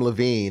of Adam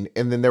Levine,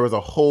 and then there was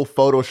a whole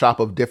Photoshop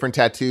of different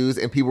tattoos,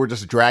 and people were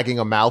just dragging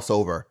a mouse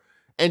over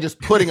and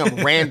just putting them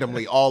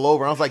randomly all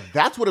over. And I was like,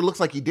 that's what it looks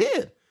like he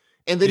did.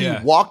 And then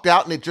he walked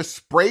out, and it just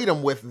sprayed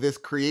him with this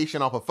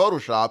creation off of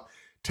Photoshop.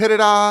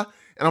 Ta-da-da!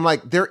 And I'm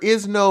like,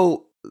 there's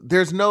no,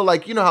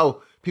 like, you know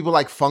how people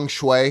like feng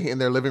shui in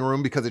their living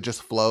room because it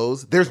just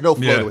flows? There's no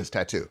flow to his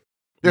tattoo.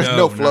 There's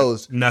no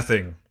flows.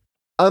 Nothing.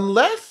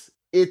 Unless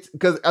it's,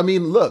 because, I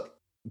mean, look,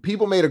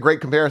 people made a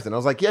great comparison. I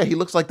was like, yeah, he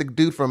looks like the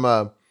dude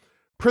from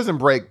Prison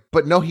Break,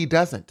 but no, he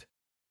doesn't.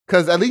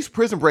 Because at least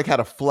Prison Break had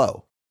a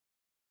flow.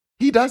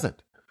 He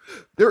doesn't.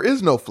 There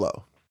is no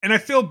flow. And I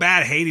feel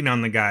bad hating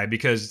on the guy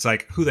because it's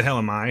like, who the hell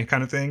am I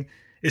kind of thing.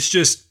 It's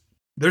just,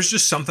 there's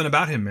just something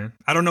about him, man.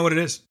 I don't know what it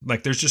is.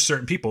 Like, there's just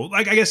certain people.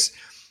 Like, I guess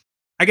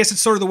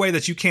it's sort of the way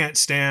that you can't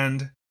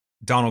stand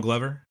Donald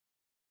Glover.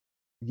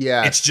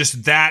 Yeah. It's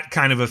just that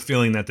kind of a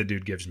feeling that the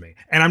dude gives me.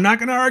 And I'm not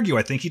going to argue.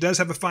 I think he does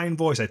have a fine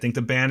voice. I think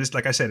the band is,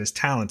 like I said, is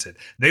talented.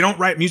 They don't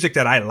write music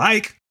that I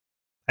like.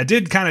 I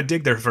did kind of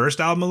dig their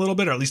first album a little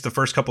bit, or at least the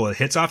first couple of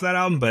hits off that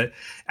album. But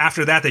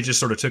after that, they just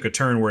sort of took a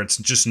turn where it's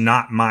just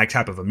not my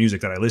type of a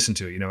music that I listen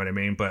to. You know what I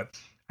mean? But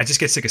I just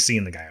get sick of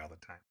seeing the guy all the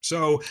time.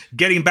 So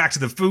getting back to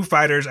the Foo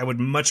Fighters, I would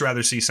much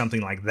rather see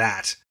something like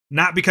that.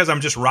 Not because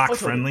I'm just rock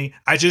friendly.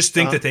 I just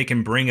think that they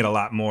can bring it a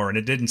lot more. And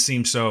it didn't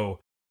seem so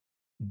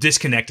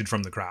disconnected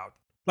from the crowd.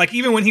 Like,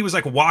 even when he was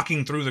like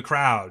walking through the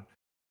crowd,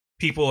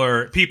 people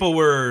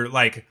were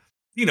like,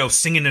 you know,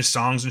 singing his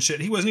songs and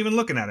shit. He wasn't even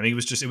looking at him. It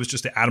was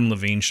just the Adam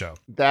Levine show.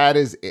 That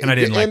is it. And I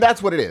didn't like and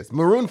that's what it is.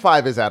 Maroon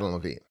 5 is Adam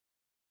Levine.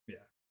 Yeah.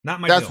 Not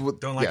my that's deal. What,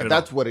 don't like it at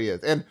that's all. what it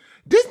is. And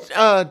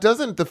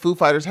doesn't the Foo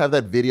Fighters have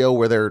that video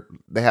where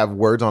they have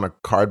words on a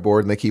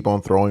cardboard and they keep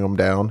on throwing them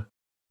down?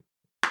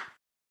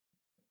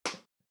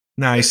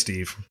 Nice,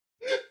 Steve.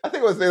 I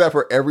think I would say that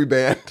for every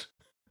band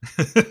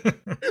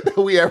that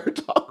we ever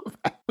talk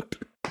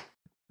about.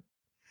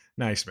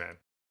 Nice, man.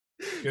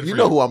 Good You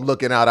know who I'm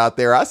looking out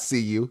there. I see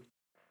you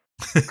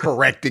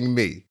correcting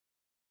me.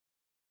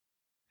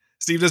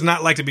 Steve does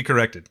not like to be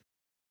corrected.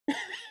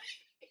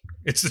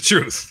 It's the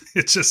truth.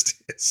 It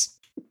just is.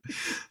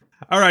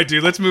 All right,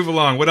 dude, let's move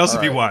along. What else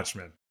have you watched,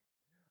 man?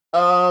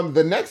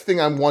 The next thing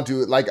I want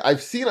to, like,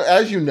 I've seen,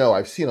 as you know,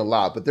 I've seen a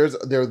lot, but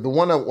the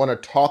one I want to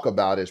talk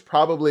about is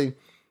probably,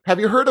 have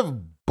you heard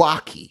of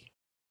Baki?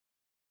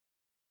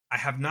 I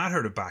have not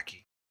heard of Baki.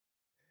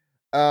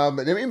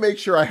 Let me make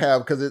sure I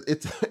have, because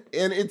it's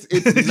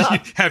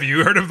not. Have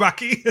you heard of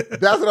Baki?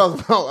 That's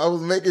what I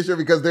was making sure,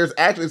 because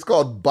it's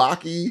called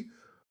Baki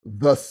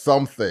the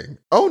something.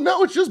 Oh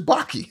no, it's just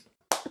Baki.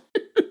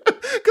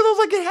 Because I was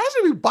like, it has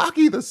to be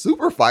Baki the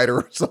Super Fighter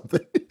or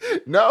something.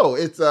 No,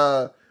 it's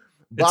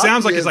it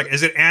sounds like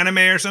is it anime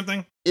or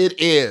something? It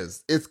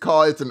is. It's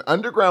an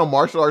underground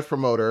martial arts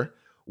promoter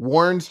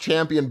warns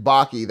champion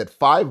Baki that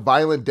 5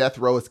 violent death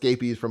row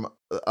escapees from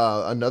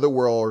another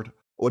world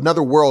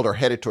are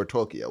headed toward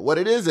Tokyo. What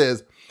it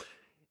is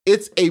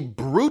it's a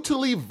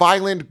brutally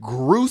violent,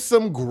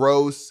 gruesome,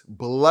 gross,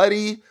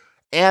 bloody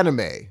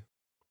anime.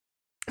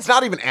 It's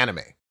not even anime.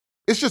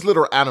 It's just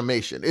literal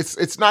animation.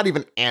 It's not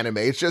even anime.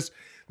 It's just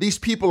these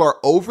people are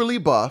overly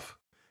buff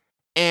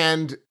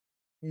and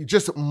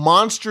just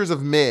monsters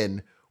of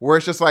men, where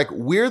it's just like,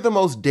 we're the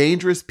most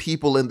dangerous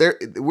people in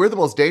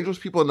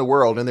the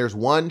world, and there's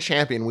one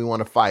champion we want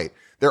to fight.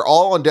 They're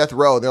all on death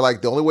row. They're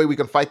like, the only way we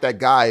can fight that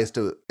guy is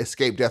to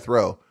escape death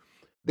row.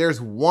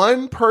 There's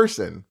one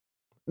person.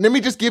 Let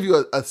me just give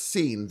you a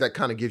scene that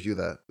kind of gives you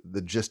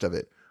the gist of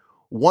it.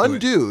 One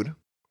dude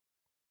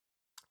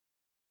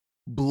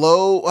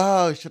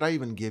should I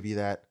even give you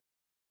that?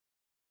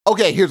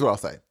 Okay, here's what I'll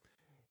say.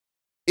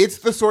 It's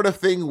the sort of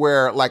thing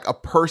where like a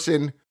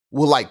person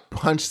will like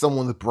punch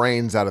someone's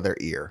brains out of their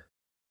ear.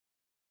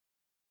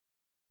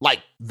 Like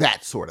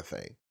that sort of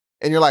thing.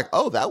 And you're like,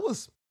 oh, that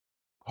was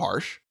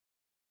harsh.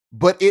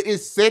 But it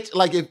is such,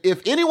 like,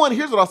 if anyone,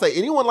 here's what I'll say,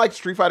 anyone likes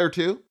Street Fighter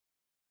 2,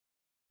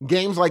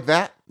 games like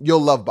that,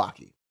 you'll love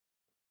Baki.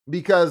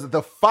 Because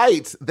the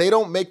fights, they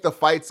don't make the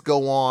fights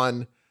go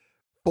on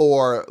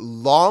for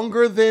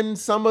longer than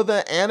some of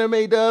the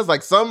anime does.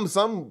 Like some of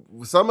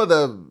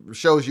the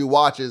shows you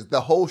watch is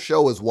the whole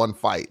show is one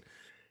fight.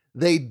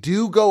 They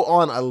do go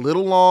on a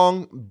little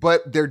long,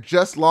 but they're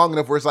just long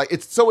enough where it's like,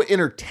 it's so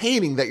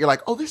entertaining that you're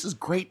like, oh, this is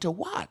great to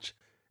watch.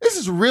 This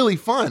is really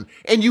fun.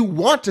 And you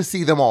want to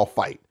see them all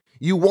fight.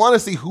 You want to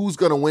see who's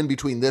going to win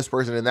between this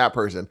person and that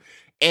person.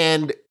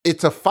 And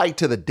it's a fight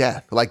to the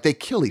death. Like they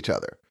kill each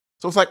other.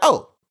 So it's like,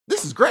 oh,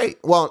 this is great.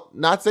 Well,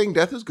 not saying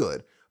death is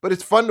good, but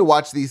it's fun to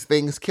watch these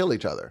things kill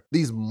each other.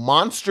 These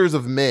monsters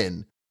of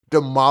men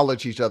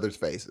demolish each other's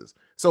faces.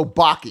 So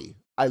Baki,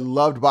 I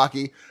loved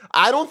Baki.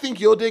 I don't think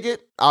you'll dig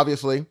it,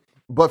 obviously.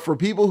 But for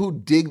people who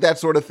dig that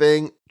sort of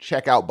thing,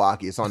 check out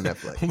Baki. It's on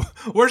Netflix.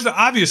 Where's the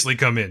obviously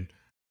come in?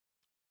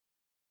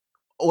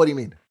 What do you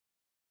mean?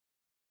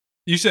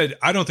 You said,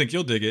 I don't think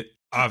you'll dig it.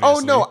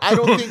 Obviously. Oh no, I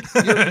don't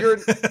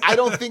think I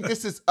don't think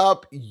this is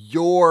up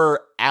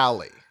your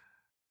alley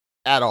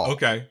at all.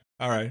 Okay.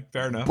 All right.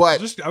 Fair enough. But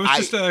I was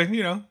just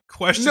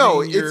questioning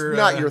no, it's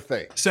not your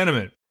thing.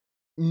 Sentiment.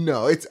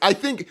 No, it's, I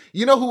think,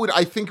 you know who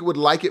I think would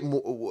like it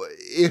more,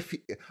 if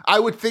I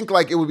would think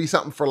like it would be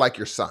something for like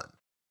your son.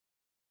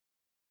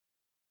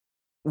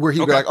 Where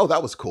he'd be like, oh,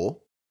 that was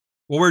cool.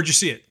 Well, where'd you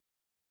see it?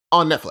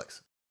 On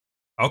Netflix.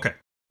 Okay.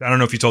 I don't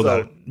know if you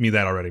told me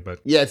that already, but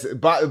yes,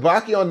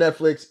 Baki on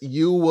Netflix.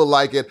 You will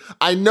like it.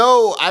 I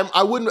know.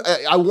 I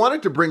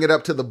wanted to bring it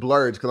up to the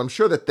Blurs because I'm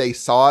sure that they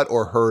saw it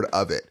or heard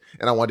of it,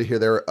 and I wanted to hear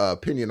their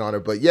opinion on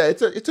it. But yeah,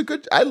 it's a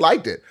good. I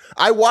liked it.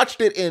 I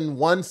watched it in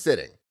one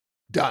sitting.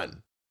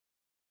 Done.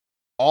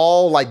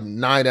 All like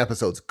 9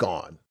 episodes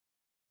gone.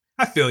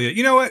 I feel you.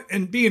 You know what?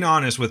 And being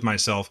honest with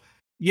myself,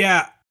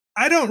 yeah,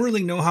 I don't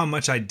really know how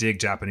much I dig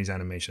Japanese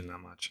animation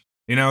that much.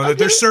 You know,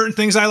 there's certain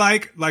things I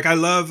like. Like I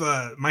love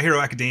My Hero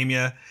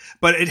Academia,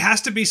 but it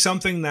has to be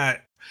something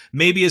that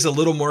maybe is a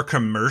little more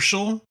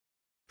commercial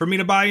for me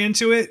to buy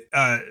into it.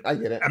 I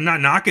get it. I'm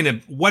not knocking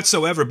it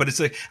whatsoever, but it's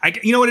like,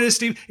 you know what it is,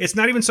 Steve? It's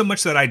not even so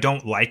much that I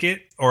don't like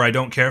it or I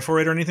don't care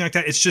for it or anything like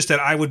that. It's just that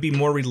I would be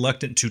more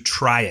reluctant to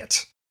try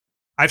it.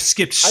 I've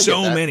skipped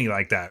so many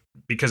like that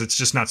because it's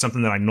just not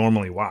something that I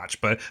normally watch,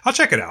 but I'll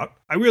check it out.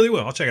 I really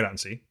will. I'll check it out and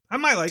see. I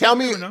might like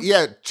it.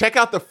 Yeah, check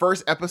out the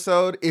first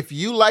episode. If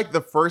you like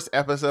the first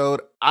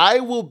episode, I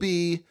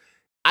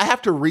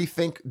have to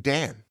rethink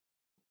Dan.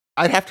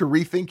 I'd have to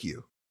rethink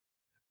you.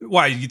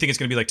 Why? You think it's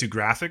going to be like too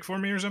graphic for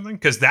me or something?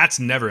 Because that's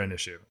never an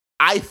issue.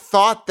 I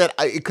thought that,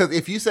 because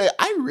if you say,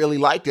 I really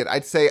liked it,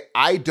 I'd say,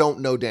 I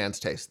don't know Dan's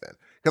taste then.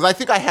 Because I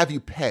think I have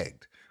you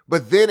pegged.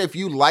 But then if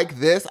you like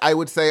this, I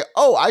would say,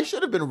 oh, I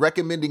should have been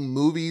recommending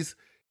movies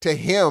to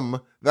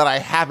him that I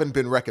haven't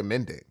been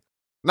recommending.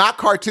 Not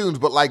cartoons,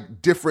 but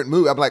like different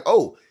movies. I'm like,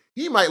 oh,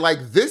 he might like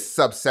this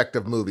subsect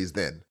of movies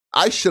then.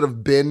 I should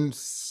have been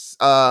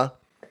sent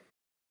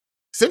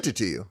it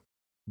to you.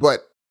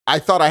 But I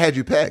thought I had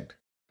you pegged.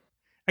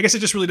 I guess it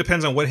just really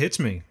depends on what hits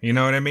me. You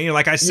know what I mean?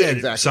 Like I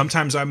said,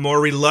 Sometimes I'm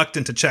more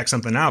reluctant to check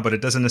something out, but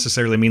it doesn't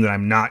necessarily mean that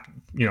I'm not,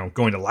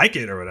 going to like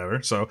it or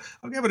whatever. So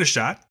I'll give it a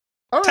shot.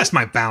 All Test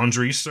my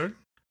boundaries, sir.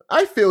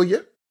 I feel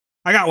you.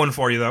 I got one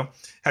for you, though.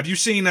 Have you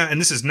seen, and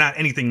this is not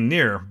anything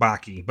near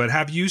Baki, but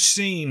have you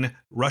seen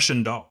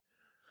Russian Doll?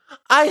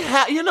 I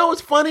have.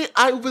 It's funny.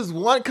 I was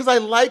because I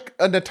like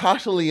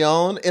Natasha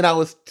Lyonne, and I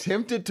was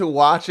tempted to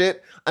watch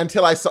it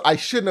until I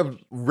shouldn't have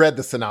read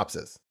the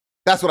synopsis.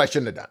 That's what I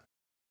shouldn't have done.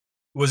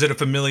 Was it a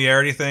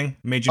familiarity thing?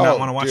 Made you not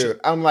want to watch it?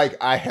 I'm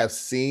like, I have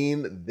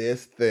seen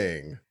this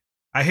thing.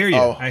 I hear you.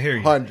 I hear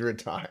you. 100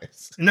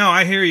 times. No,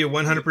 I hear you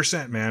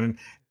 100%, man.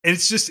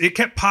 It's just, it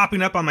kept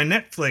popping up on my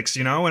Netflix,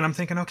 and I'm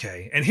thinking,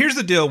 okay. And here's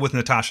the deal with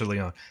Natasha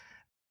Lyonne.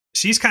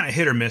 She's kind of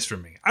hit or miss for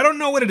me. I don't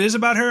know what it is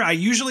about her. I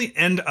usually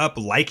end up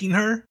liking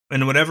her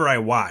in whatever I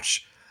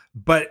watch.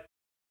 But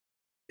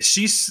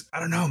I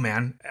don't know,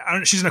 man.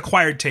 She's an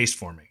acquired taste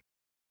for me.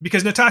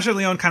 Because Natasha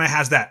Lyonne kind of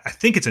has that, I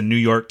think it's a New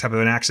York type of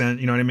an accent,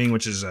 you know what I mean?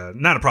 Which is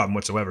not a problem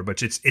whatsoever,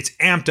 but it's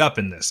amped up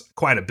in this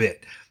quite a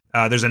bit.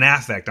 There's an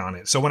affect on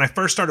it. So when I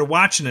first started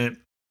watching it,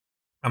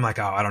 I'm like,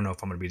 oh, I don't know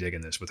if I'm going to be digging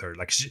this with her.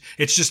 Like,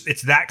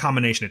 it's that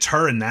combination. It's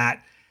her and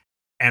that.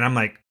 And I'm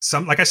like,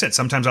 like I said,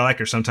 sometimes I like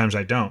her, sometimes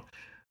I don't.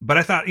 But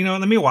I thought,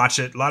 let me watch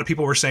it. A lot of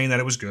people were saying that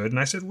it was good. And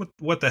I said,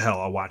 what the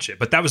hell? I'll watch it.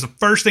 But that was the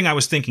first thing I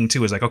was thinking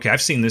too, is like, okay,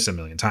 I've seen this a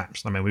million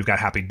times. I mean, we've got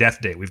Happy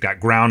Death Day. We've got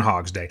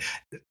Groundhog's Day.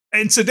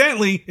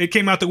 Incidentally, it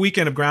came out the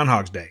weekend of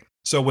Groundhog's Day.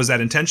 So was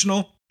that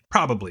intentional?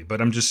 Probably.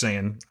 But I'm just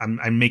saying,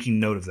 I'm making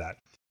note of that.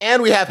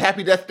 And we have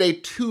Happy Death Day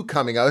 2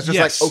 coming out. It's just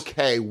Yes. like,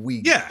 okay,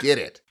 we get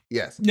it.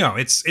 Yes. No,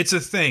 it's a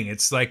thing.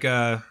 It's like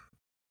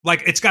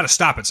it's got to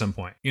stop at some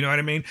point. You know what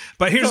I mean?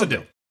 But here's the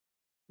deal.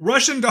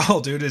 Russian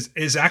Doll, dude,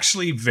 is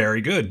actually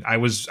very good. I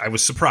was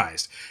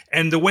surprised.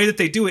 And the way that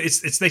they do it,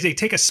 it's they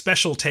take a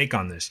special take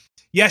on this.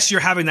 Yes, you're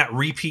having that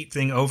repeat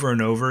thing over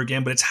and over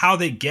again, but it's how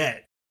they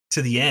get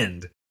to the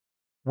end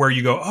where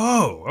you go,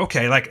 oh,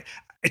 okay. Like,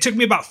 it took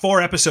me about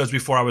 4 episodes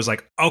before I was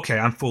like, okay,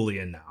 I'm fully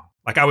in now.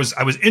 Like, I was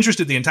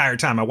interested the entire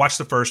time. I watched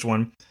the first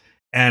one,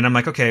 and I'm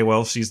like, okay,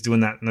 well, she's doing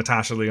that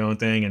Natasha Lyonne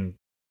thing, and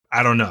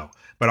I don't know,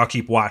 but I'll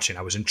keep watching.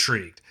 I was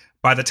intrigued.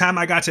 By the time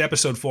I got to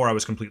episode 4, I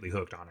was completely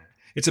hooked on it.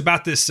 It's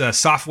about this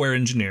software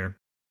engineer.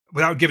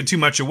 Without giving too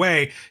much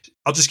away,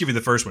 I'll just give you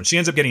the first one. She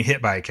ends up getting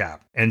hit by a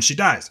cab, and she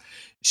dies.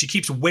 She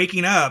keeps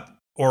waking up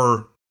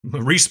or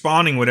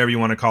respawning, whatever you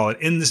want to call it,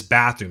 in this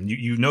bathroom.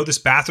 You know this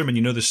bathroom, and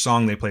you know this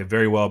song they play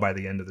very well by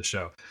the end of the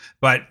show.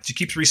 But she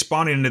keeps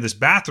respawning into this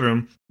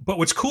bathroom. But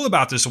what's cool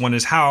about this one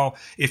is how,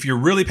 if you're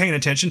really paying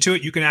attention to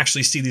it, you can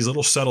actually see these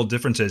little subtle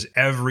differences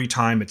every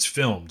time it's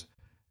filmed.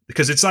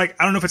 Because it's like,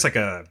 I don't know if it's like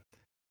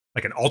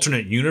an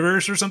alternate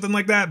universe or something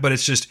like that, but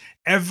it's just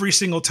every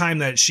single time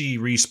that she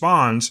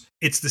respawns,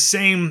 it's the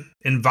same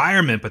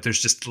environment, but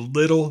there's just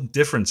little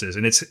differences.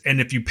 And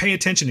if you pay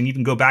attention and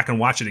even go back and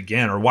watch it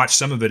again or watch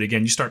some of it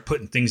again, you start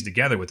putting things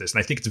together with this. And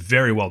I think it's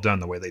very well done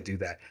the way they do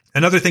that.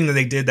 Another thing that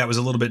they did that was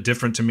a little bit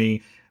different to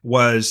me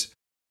was,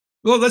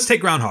 well, let's take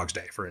Groundhog's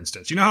Day, for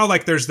instance. You know how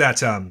like there's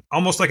that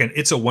almost like an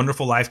It's a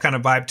Wonderful Life kind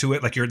of vibe to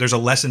it? Like there's a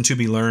lesson to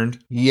be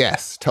learned.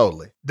 Yes,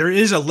 totally. There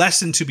is a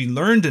lesson to be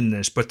learned in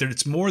this, but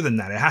it's more than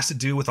that. It has to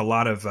do with a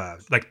lot of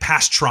like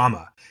past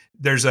trauma.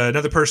 There's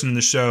another person in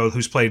the show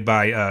who's played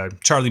by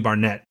Charlie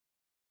Barnett.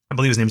 I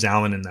believe his name's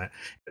Alan in that.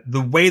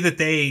 The way that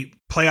they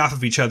play off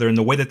of each other and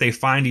the way that they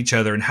find each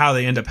other and how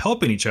they end up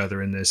helping each other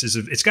in this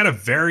it's got a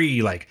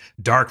very like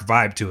dark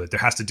vibe to it. There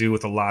has to do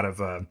with a lot of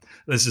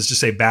let's just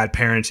say bad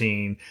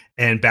parenting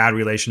and bad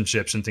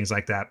relationships and things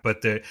like that.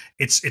 But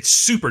it's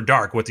super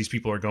dark what these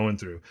people are going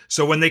through.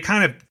 So when they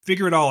kind of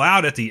figure it all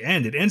out at the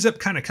end, it ends up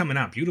kind of coming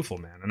out beautiful,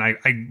 man. And I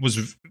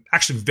was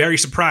actually very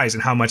surprised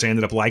in how much I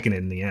ended up liking it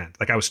in the end.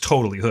 Like I was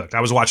totally hooked.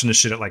 I was watching this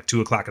shit at like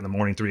 2 o'clock in the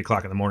morning, 3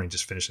 o'clock in the morning,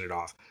 just finishing it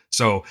off.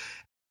 So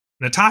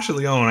Natasha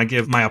Lyonne, I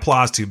give my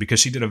applause to because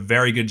she did a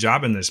very good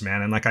job in this,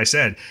 man. And like I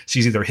said,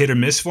 she's either hit or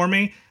miss for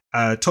me.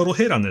 Total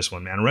hit on this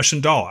one, man.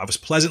 Russian Doll. I was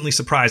pleasantly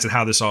surprised at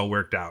how this all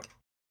worked out.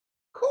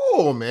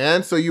 Cool,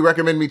 man. So you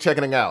recommend me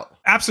checking it out?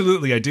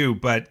 Absolutely, I do.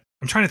 But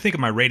I'm trying to think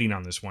of my rating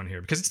on this one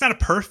here because it's not a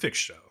perfect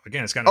show.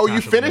 Again, it's got you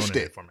Natasha finished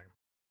Lyonne it for me.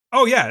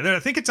 Oh yeah, I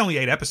think it's only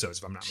 8 episodes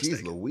if I'm not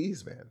mistaken. Jeez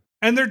Louise, man.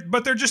 And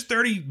they're just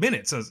 30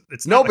 minutes. So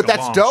it's no, not but like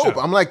that's a long dope.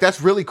 show. I'm like,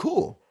 that's really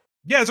cool.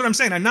 Yeah, that's what I'm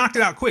saying. I knocked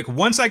it out quick.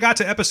 Once I got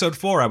to episode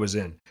 4, I was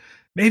in.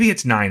 Maybe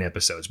it's 9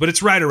 episodes, but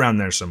it's right around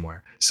there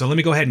somewhere. So let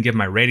me go ahead and give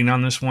my rating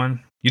on this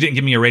one. You didn't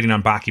give me a rating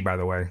on Baki, by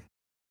the way.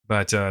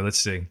 But let's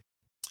see.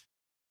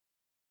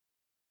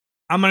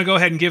 I'm going to go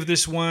ahead and give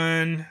this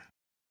one...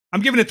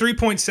 I'm giving it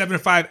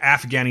 3.75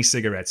 Afghani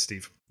cigarettes,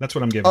 Steve. That's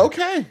what I'm giving.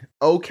 Okay.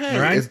 Okay.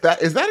 All right? Is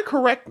that a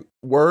correct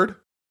word?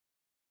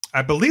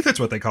 I believe that's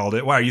what they called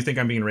it. Why, you think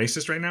I'm being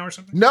racist right now or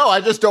something? No,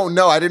 I just don't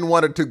know. I didn't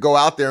want it to go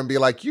out there and be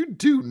like, you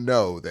do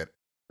know that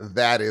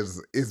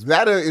is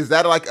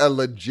that like a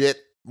legit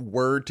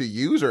word to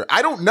use? Or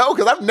I don't know,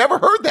 because I've never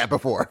heard that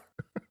before.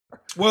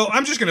 Well,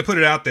 I'm just going to put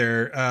it out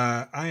there.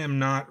 I am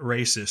not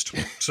racist.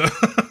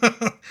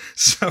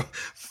 So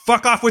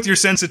fuck off with your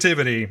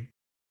sensitivity.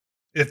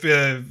 If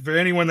for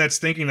anyone that's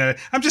thinking that,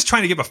 I'm just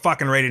trying to give a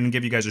fucking rating and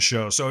give you guys a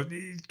show. So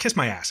kiss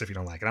my ass if you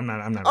don't like it. I'm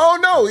not. Oh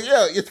no,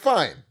 yeah, it's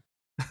fine.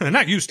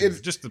 Not used to.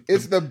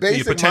 It's the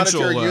basic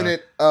monetary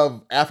unit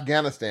of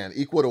Afghanistan,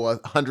 equal to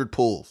 100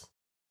 pools.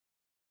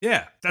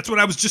 Yeah, that's what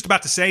I was just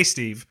about to say,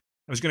 Steve.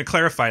 I was going to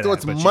clarify that. So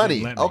it's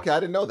money. Okay, I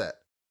didn't know that.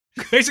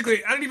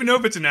 Basically, I don't even know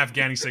if it's an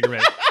Afghani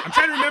cigarette. I'm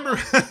trying to remember.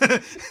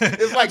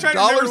 It's like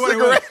dollar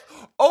cigarettes.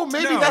 Oh,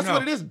 maybe that's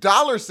what it is.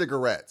 Dollar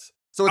cigarettes.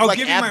 So it's I'll like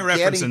give you my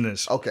reference in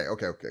this. Okay,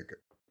 good.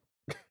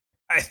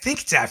 I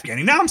think it's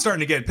Afghani. Now I'm starting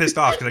to get pissed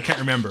off because I can't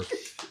remember.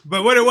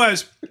 But what it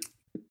was,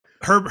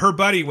 her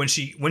buddy, when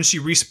she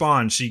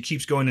respawns, she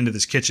keeps going into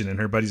this kitchen, and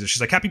her buddy's,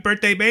 she's like, "Happy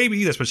birthday,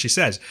 baby." That's what she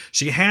says.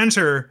 She hands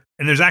her,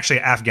 and there's actually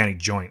an Afghani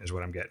joint is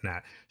what I'm getting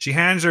at. She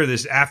hands her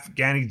this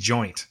Afghani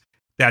joint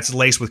that's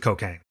laced with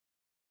cocaine.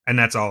 And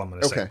that's all I'm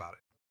going to say about it.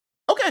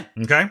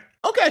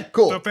 Okay,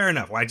 cool. So fair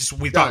enough.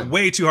 We thought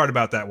way too hard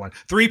about that one.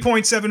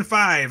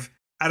 3.75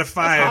 out of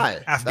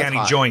 5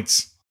 Afghani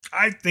joints.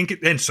 I think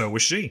it, and so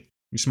was she.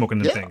 You smoking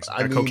them things.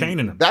 Got cocaine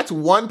in them. That's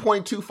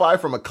 1.25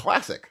 from a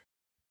classic.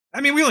 I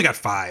mean, we only got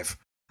 5.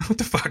 What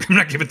the fuck? I'm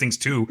not giving things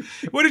 2.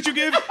 What did you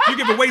give? You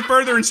give a way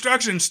further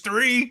instructions.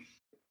 3.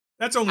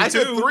 That's only 2. I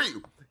said 3.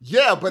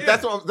 Yeah, but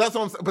that's what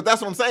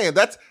I'm saying.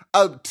 That's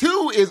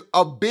 2 is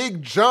a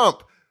big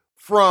jump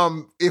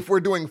from, if we're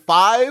doing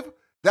 5,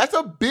 that's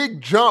a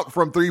big jump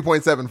from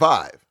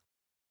 3.75.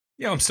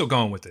 Yeah, I'm still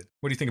going with it.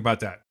 What do you think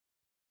about that?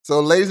 So,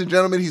 ladies and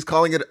gentlemen, he's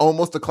calling it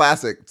almost a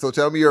classic. So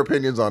tell me your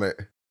opinions on it.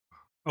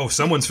 Oh,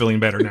 someone's feeling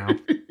better now.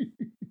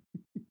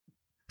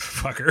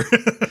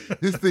 Fucker.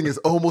 This thing is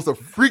almost a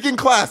freaking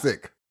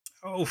classic.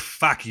 Oh,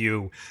 fuck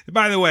you.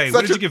 By the way,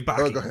 what did you give Baki?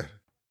 Oh, go ahead.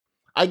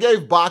 I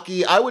gave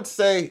Baki, I would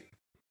say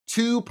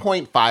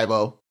 2.50.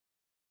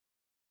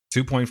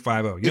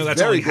 2.50. It's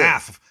That's very only good.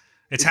 half.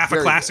 It's half a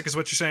very classic good. is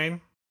what you're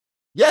saying?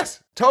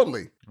 Yes,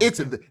 totally.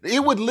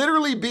 It would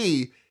literally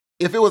be,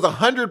 if it was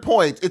 100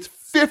 points, it's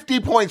 50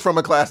 points from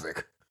a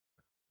classic.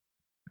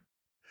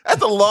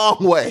 That's a long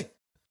way.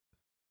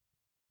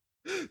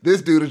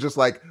 This dude is just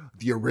like,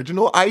 the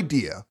original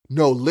idea.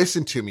 No,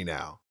 listen to me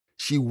now.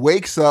 She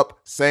wakes up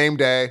same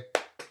day.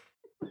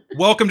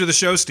 Welcome to the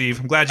show, Steve.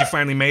 I'm glad you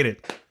finally made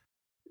it.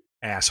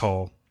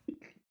 Asshole.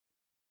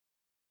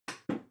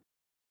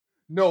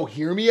 No,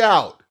 hear me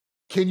out.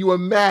 Can you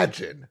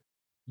imagine?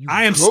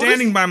 I am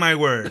standing by my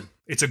word.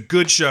 It's a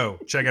good show.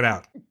 Check it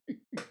out.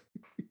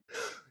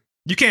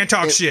 You can't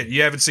talk shit.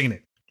 You haven't seen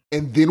it.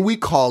 And then we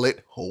call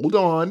it, hold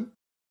on,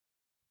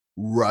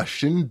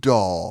 Russian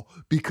Doll.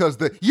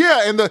 Because I feel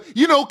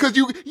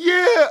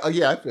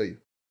you.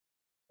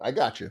 I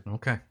got you.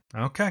 Okay.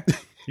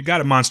 You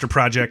got it, Monster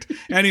Project.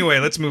 Anyway,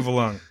 let's move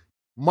along.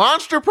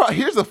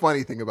 Here's the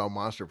funny thing about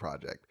Monster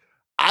Project.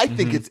 I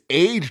think it's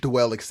aged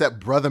well, except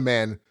Brother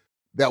Man,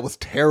 that was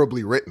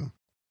terribly written.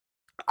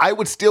 I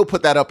would still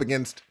put that up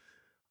against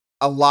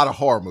a lot of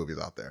horror movies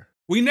out there.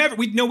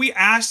 We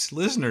asked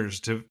listeners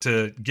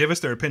to give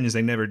us their opinions.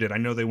 They never did. I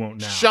know they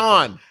won't now.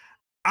 Sean.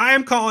 I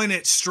am calling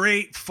it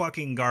straight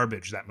fucking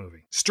garbage, that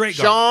movie. Straight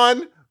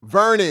garbage. Sean,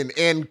 Vernon,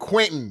 and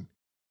Quentin.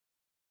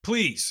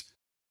 Please.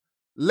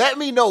 Let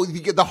me know,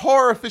 the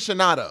horror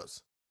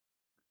aficionados.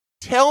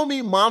 Tell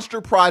me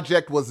Monster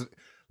Project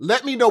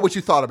let me know what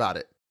you thought about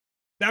it.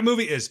 That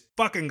movie is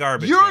fucking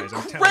garbage. You're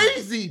guys,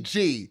 crazy,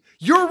 G.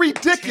 You're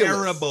ridiculous.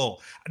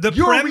 Terrible.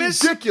 You're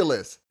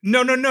ridiculous.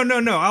 No. I'm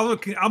going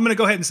to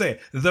go ahead and say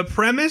it. The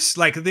premise,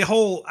 like the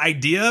whole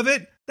idea of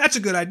it, that's a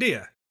good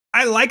idea.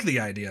 I like the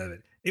idea of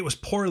it. It was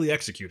poorly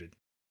executed.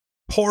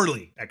 But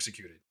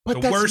the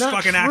that's worst not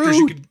fucking true. actors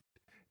you could.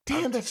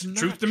 Damn, that's not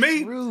truth to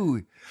me.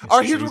 True. All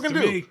right, here's what we're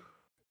going to do.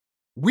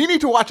 We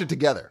need to watch it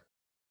together.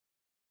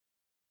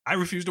 I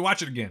refuse to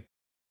watch it again.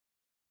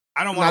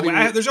 I don't want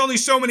to. There's only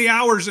so many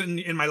hours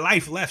in my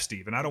life left,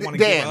 Steve, and I don't want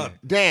to give up.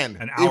 Dan,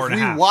 an hour and a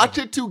half. If we watch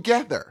it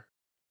together,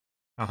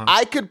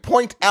 I could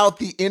point out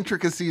the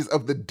intricacies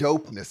of the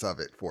dopeness of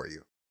it for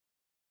you.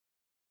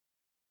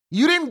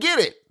 You didn't get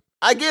it.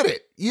 I get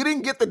it. You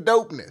didn't get the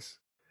dopeness.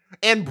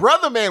 And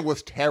Brother Man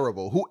was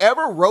terrible.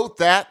 Whoever wrote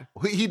that,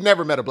 he'd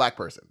never met a black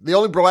person. The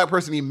only black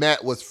person he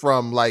met was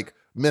from like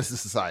Men's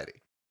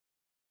Society.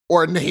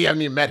 Or he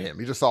hadn't even met him.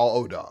 He just saw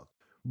O-Dog.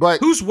 But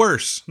who's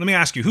worse? Let me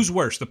ask you, who's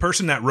worse? The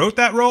person that wrote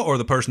that role or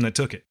the person that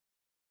took it?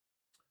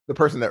 The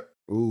person that,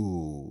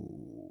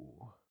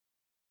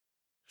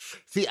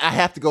 See, I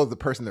have to go with the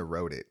person that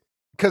wrote it.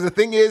 Because the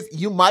thing is,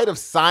 you might have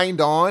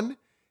signed on,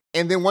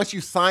 and then once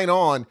you sign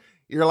on,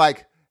 you're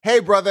like, hey,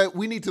 brother,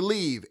 we need to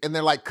leave. And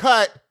they're like,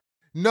 cut.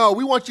 No,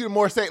 we want you to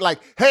more say like,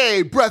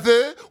 hey,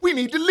 brother, we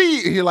need to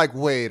leave. And you're like,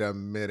 wait a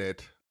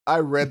minute. I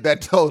read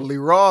that totally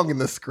wrong in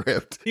the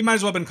script. He might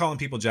as well have been calling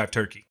people Jive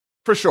Turkey.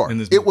 For sure.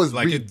 It was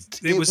like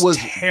it was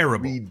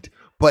terrible.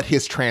 But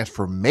his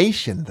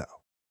transformation, though,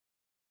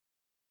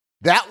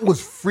 that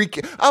was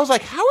freaking. I was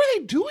like, how are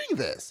they doing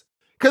this?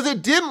 Because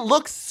it didn't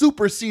look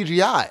super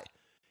CGI.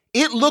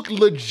 It looked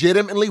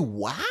legitimately,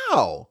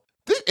 wow.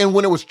 And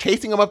when it was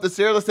chasing him up the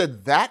stairs, I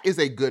said, that is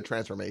a good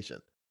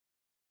transformation.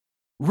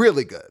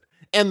 Really good.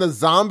 And the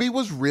zombie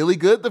was really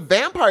good. The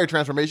vampire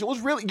transformation was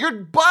really,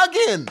 you're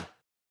bugging.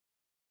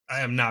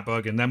 I am not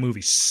bugging. That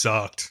movie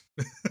sucked.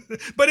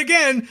 But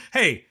again,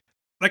 hey,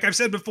 like I've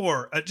said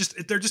before,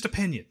 they're just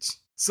opinions.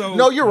 So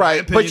no, you're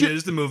right. My opinion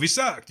is the movie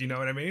sucked. You know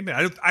what I mean?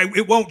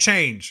 It won't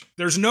change.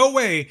 There's no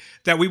way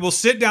that we will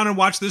sit down and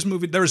watch this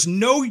movie. There's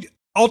no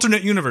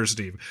alternate universe,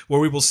 Steve, where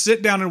we will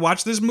sit down and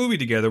watch this movie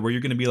together where you're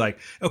going to be like,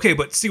 okay,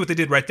 but see what they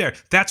did right there.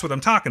 That's what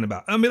I'm talking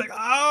about. And I'll be like,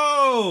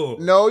 oh.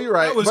 No, you're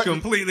right. That was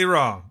completely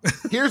wrong.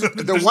 Here's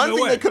the one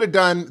thing they could have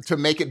done to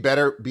make it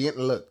better, being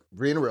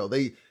real.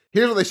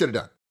 Here's what they should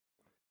have done.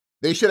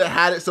 They should have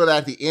had it so that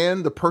at the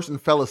end, the person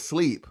fell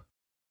asleep,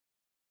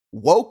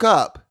 woke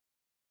up,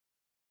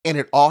 and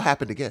it all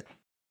happened again.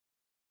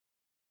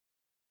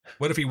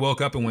 What if he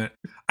woke up and went,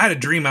 I had a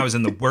dream I was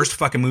in the worst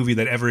fucking movie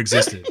that ever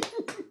existed.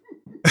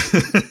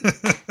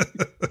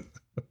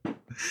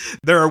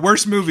 There are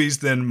worse movies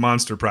than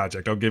Monster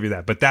Project, I'll give you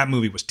that. But that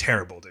movie was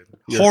terrible, dude.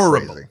 You're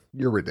horrible. Crazy.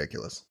 You're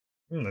ridiculous.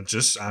 I'm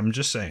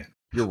just saying.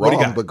 You're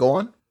wrong, but go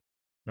on.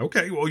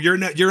 Okay, well,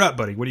 you're up,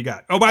 buddy. What do you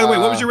got? Oh, by the way,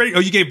 what was your rating? Oh,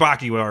 you gave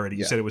Baki already.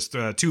 You said it was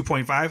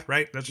 2.5,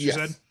 right? That's what you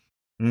said?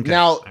 Okay.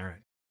 Now, all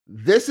right.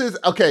 This is,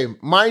 okay,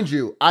 mind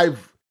you,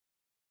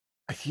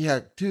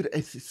 dude,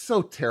 it's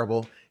so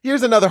terrible.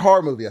 Here's another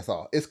horror movie I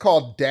saw. It's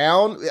called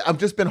Down. I've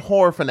just been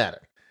horror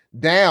fanatic.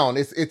 Down.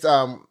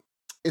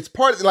 It's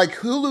part, like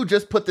Hulu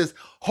just put this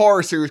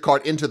horror series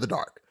called Into the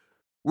Dark,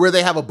 where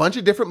they have a bunch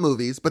of different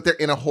movies, but they're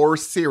in a horror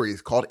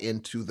series called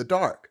Into the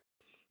Dark.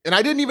 And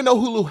I didn't even know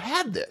Hulu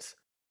had this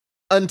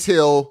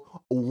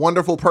until a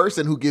wonderful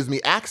person who gives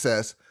me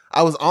access.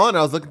 I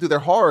was looking through their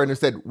horror, and it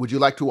said, "Would you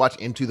like to watch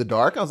Into the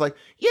Dark?" I was like,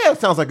 "Yeah, it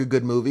sounds like a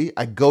good movie."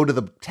 I go to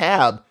the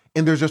tab,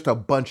 and there's just a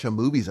bunch of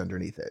movies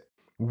underneath it.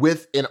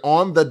 And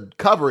on the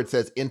cover, it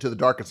says Into the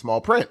Dark in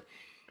small print.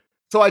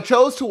 So I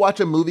chose to watch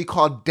a movie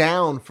called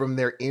Down from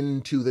their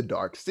Into the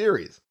Dark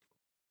series.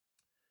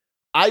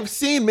 I've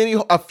seen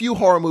a few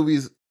horror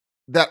movies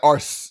that are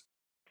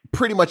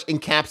pretty much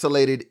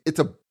encapsulated. It's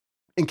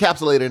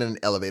encapsulated in an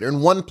elevator in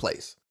one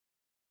place,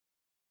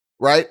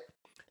 right?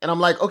 And I'm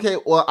like, okay,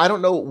 well, I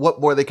don't know what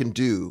more they can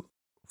do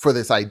for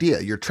this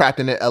idea. You're trapped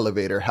in an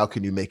elevator. How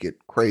can you make it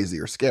crazy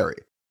or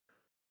scary?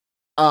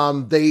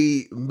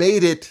 They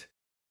made it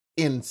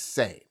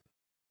insane.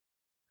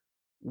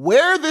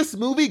 Where this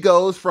movie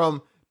goes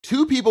from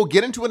two people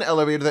get into an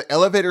elevator, the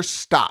elevator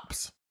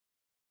stops.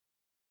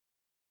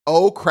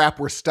 Oh crap,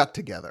 we're stuck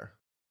together.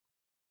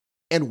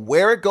 And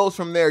where it goes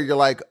from there, you're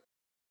like,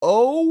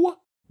 oh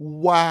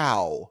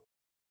wow.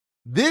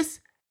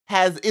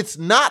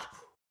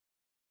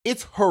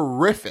 It's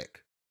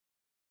horrific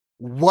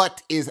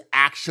what is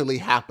actually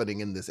happening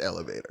in this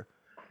elevator.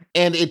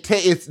 And it's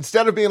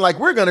instead of being like,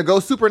 we're going to go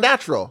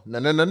supernatural.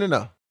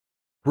 No.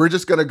 We're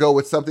just going to go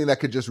with something that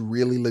could just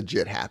really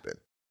legit happen.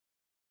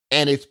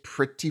 And it's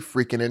pretty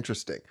freaking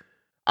interesting.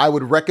 I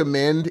would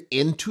recommend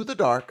Into the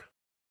Dark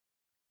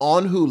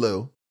on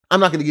Hulu. I'm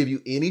not going to give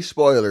you any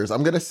spoilers.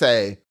 I'm going to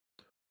say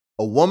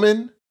a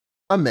woman,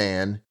 a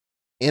man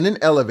in an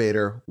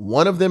elevator.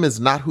 One of them is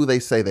not who they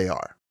say they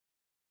are.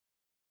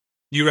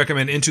 You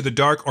recommend Into the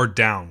Dark or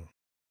Down?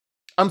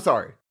 I'm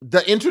sorry.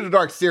 The Into the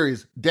Dark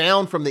series,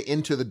 Down from the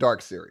Into the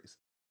Dark series.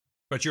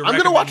 But I'm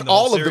going to watch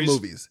all of the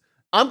movies.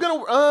 I'm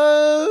going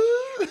to...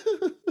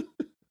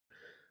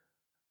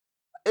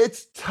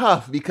 It's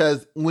tough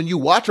because when you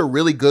watch a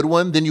really good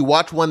one, then you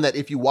watch one that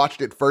if you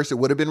watched it first, it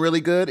would have been really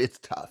good. It's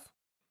tough.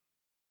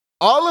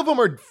 All of them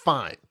are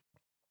fine.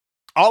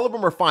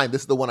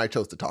 This is the one I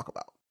chose to talk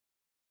about.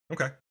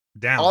 Okay.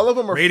 Down. All of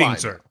them are rating, fine.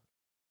 Sir.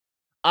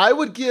 I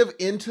would give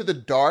Into the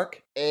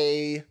Dark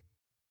a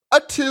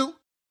 2.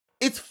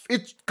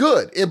 It's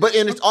good, but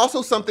it's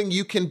also something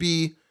you can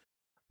be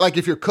like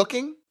if you're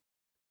cooking,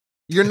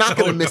 you're not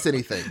going to miss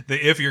anything.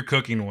 The if you're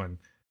cooking one.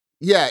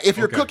 Yeah, if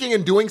you're cooking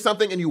and doing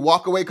something and you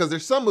walk away, because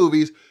there's some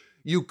movies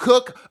you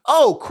cook,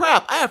 oh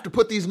crap, I have to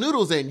put these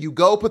noodles in. You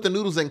go put the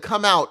noodles in,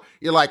 come out,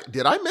 you're like,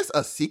 did I miss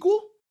a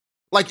sequel?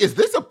 Like, is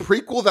this a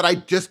prequel that I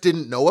just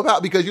didn't know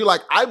about? Because you're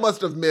like, I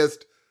must have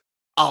missed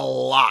a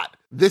lot.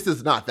 This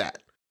is not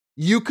that.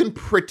 You can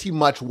pretty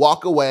much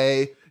walk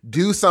away,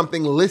 do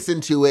something, listen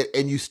to it,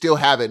 and you still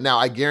have it. Now,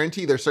 I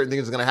guarantee there's certain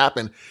things that are going to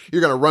happen.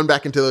 You're going to run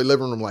back into the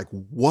living room like,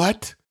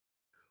 what?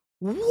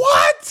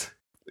 What?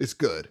 It's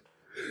good.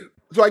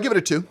 So I give it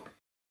a 2.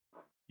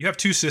 You have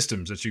 2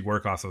 systems that you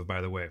work off of, by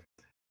the way.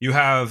 You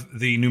have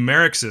the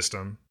numeric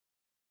system,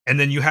 and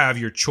then you have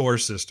your chore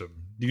system.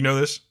 Do you know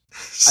this?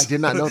 I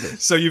did not know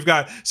this. So you've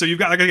got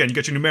like, again, you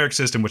got your numeric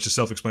system, which is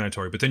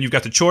self-explanatory, but then you've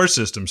got the chore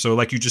system. So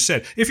like you just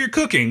said, if you're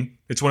cooking,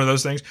 it's one of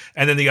those things.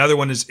 And then the other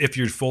one is if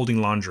you're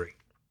folding laundry.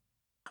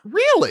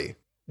 Really?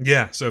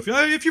 Yeah. So if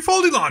you're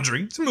folding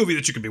laundry, it's a movie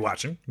that you could be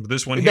watching. But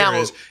this one here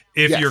is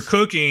if you're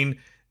cooking,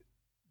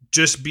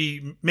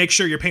 make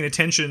sure you're paying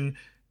attention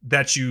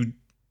that you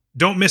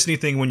don't miss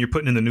anything when you're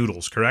putting in the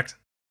noodles, correct?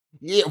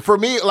 Yeah, for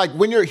me, like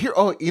when you're here,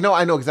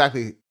 I know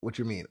exactly what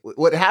you mean.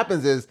 What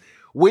happens is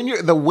when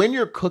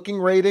you're cooking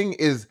rating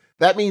is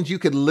that means you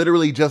could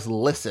literally just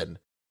listen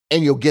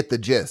and you'll get the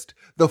gist.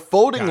 The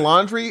folding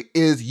laundry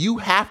is you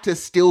have to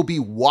still be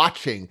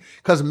watching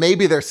because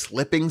maybe they're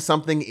slipping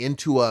something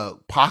into a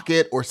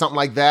pocket or something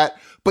like that,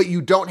 but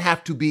you don't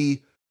have to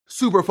be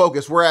super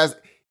focused. Whereas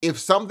if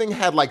something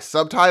had like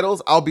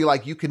subtitles, I'll be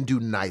like, you can do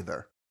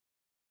neither.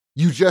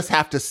 You just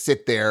have to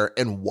sit there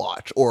and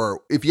watch,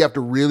 or if you have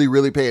to really,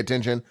 really pay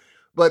attention.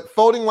 But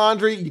folding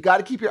laundry, you got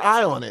to keep your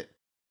eye on it.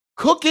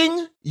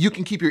 Cooking, you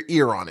can keep your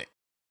ear on it.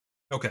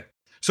 Okay.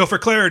 So for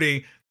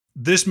clarity,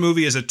 this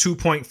movie is a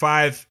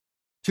 2.5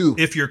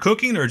 if you're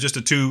cooking, or just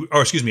a 2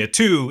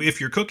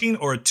 if you're cooking,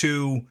 or a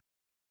 2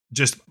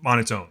 just on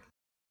its own.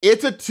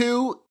 It's a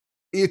 2.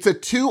 It's a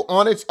 2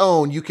 on its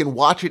own. You can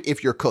watch it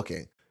if you're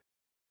cooking.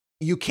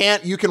 You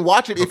can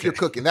watch it if you're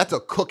cooking. That's a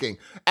cooking,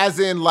 as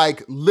in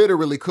like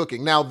literally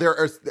cooking. Now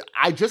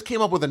I just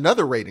came up with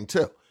another rating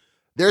too.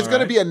 There's going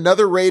to be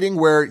another rating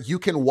where you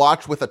can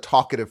watch with a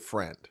talkative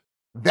friend.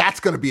 That's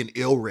going to be an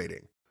ill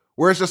rating.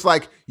 Where it's just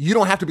like, you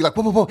don't have to be like,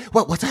 whoa,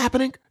 what's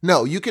happening?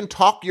 No, you can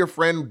talk to your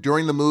friend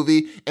during the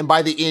movie, and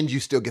by the end,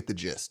 you still get the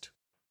gist.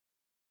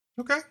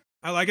 Okay,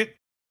 I like it.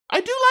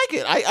 I do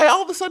like it. I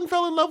all of a sudden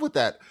fell in love with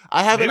that.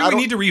 Maybe we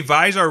need to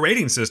revise our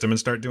rating system and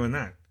start doing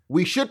that.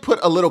 We should put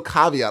a little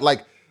caveat,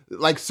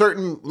 like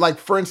certain, like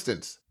for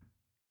instance,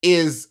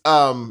 is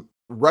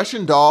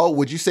Russian Doll,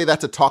 would you say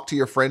that's a talk to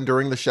your friend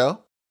during the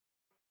show?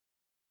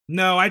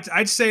 No,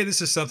 I'd say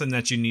this is something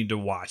that you need to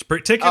watch,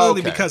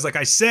 particularly because, like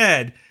I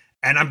said,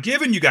 and I'm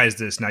giving you guys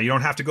this now, you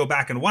don't have to go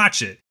back and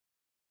watch it.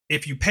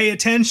 If you pay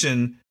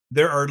attention,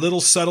 there are little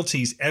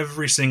subtleties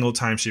every single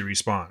time she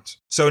responds.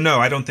 So no,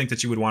 I don't think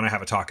that you would want to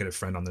have a talkative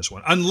friend on this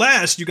one,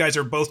 unless you guys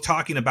are both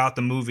talking about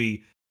the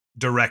movie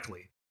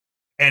directly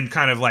and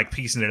kind of like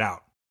piecing it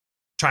out,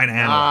 trying to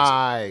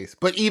analyze Nice.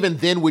 But even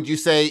then, would you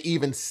say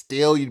even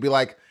still, you'd be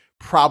like,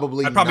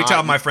 probably I'd probably not.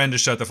 tell my friend to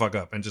shut the fuck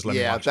up and just let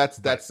me watch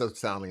that's so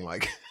sounding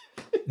like.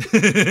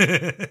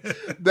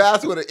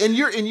 That's what it, and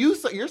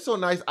you're so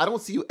nice. I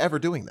don't see you ever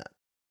doing that.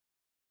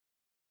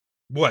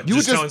 What? You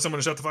Just would telling someone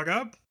to shut the fuck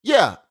up?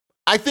 Yeah.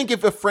 I think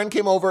if a friend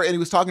came over and he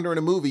was talking during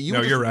a movie, you'd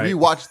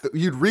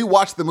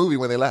rewatch the movie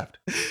when they left.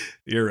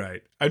 You're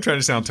right. I'm trying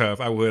to sound tough.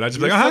 I would. I'd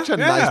just be You're like, such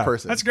a nice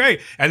person. That's great.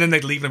 And then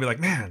they'd leave and I'd be like,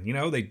 man,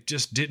 they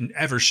just didn't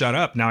ever shut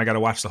up. Now I got to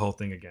watch the whole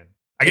thing again.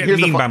 I get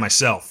mean by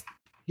myself.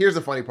 Here's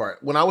the funny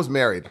part. When I was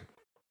married,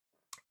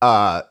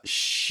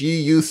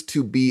 she used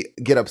to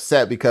get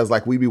upset because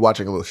like we'd be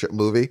watching a little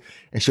movie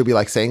and she'll be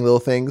like saying little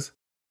things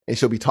and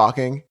she'll be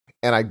talking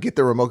and I'd get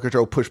the remote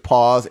control, push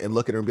pause and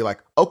look at her and be like,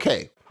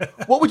 okay,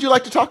 what would you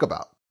like to talk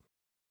about?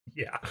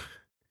 Yeah.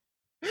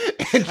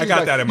 And I got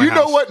like, that in my house.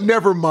 You know what?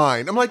 Never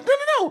mind. I'm like,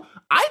 no.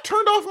 I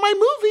turned off my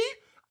movie.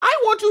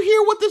 I want to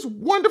hear what this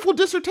wonderful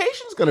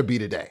dissertation is going to be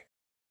today.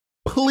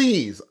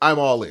 Please, I'm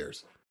all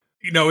ears.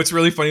 It's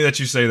really funny that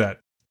you say that.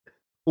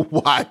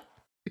 Why?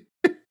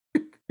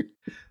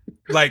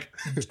 Like,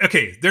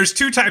 okay, there's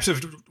two types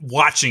of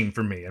watching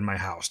for me in my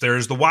house.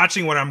 There's the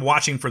watching when I'm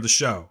watching for the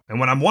show. And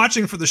when I'm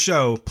watching for the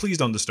show, please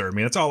don't disturb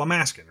me. That's all I'm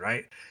asking,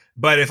 right?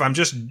 But if I'm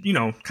just,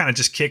 kind of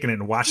just kicking it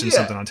and watching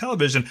something on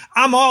television,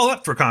 I'm all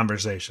up for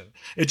conversation.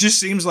 It just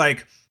seems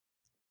like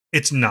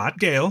it's not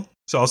Gail.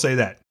 So I'll say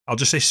that. I'll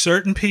just say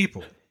certain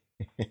people.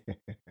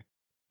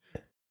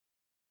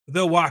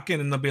 They'll walk in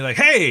and they'll be like,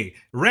 hey,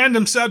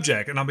 random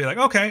subject. And I'll be like,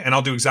 okay. And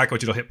I'll do exactly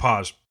what you do. I'll hit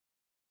pause.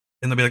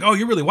 And they'll be like, oh,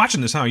 you're really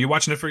watching this, huh? You're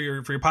watching it for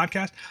your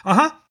podcast?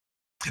 Uh-huh.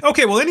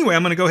 Okay, well, anyway,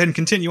 I'm going to go ahead and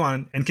continue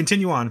on and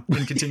continue on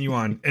and continue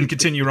on and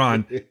continue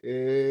on.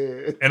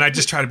 And I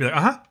just try to be like,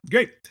 uh-huh,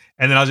 great.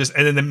 And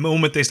then the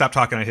moment they stop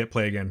talking, I hit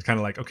play again. Kind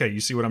of like, okay, you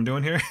see what I'm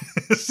doing here?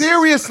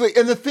 Seriously.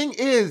 And the thing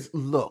is,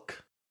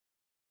 look,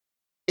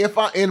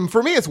 and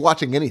for me, it's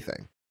watching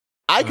anything.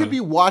 I could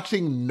be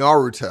watching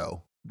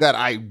Naruto that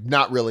I'm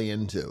not really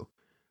into.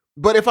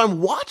 But if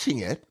I'm watching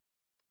it,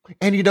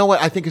 and you know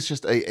what? I think it's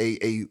just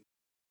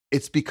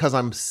it's because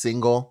I'm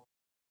single.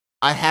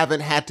 I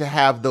haven't had to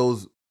have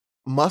those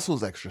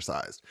muscles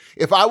exercised.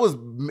 If I was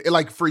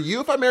like for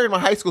you, if I married my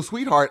high school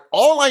sweetheart,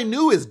 all I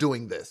knew is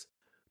doing this.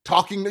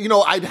 Talking,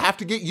 I'd have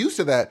to get used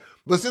to that.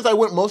 But since I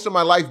went most of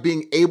my life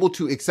being able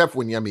to, except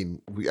when,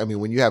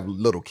 when you have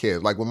little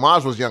kids, like when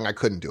Maj was young, I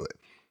couldn't do it.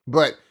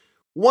 But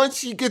once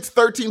he gets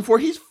 13,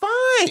 14, he's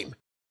fine.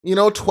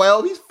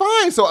 12, he's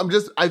fine. So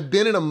I've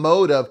been in a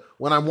mode of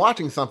when I'm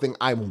watching something,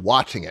 I'm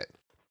watching it.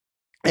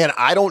 And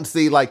I don't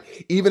see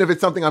like, even if it's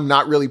something I'm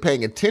not really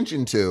paying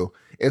attention to,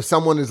 if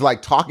someone is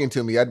like talking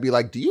to me, I'd be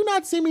like, do you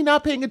not see me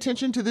not paying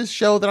attention to this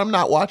show that I'm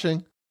not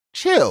watching?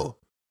 Chill.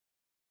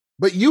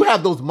 But you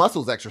have those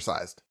muscles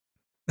exercised.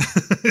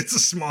 It's a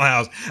small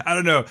house. I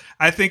don't know.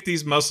 I think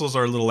these muscles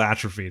are a little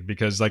atrophied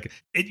because like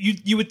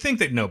you would think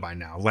they'd know by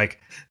now. Like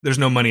there's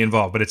no money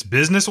involved, but it's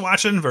business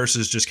watching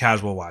versus just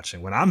casual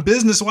watching. When I'm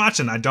business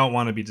watching, I don't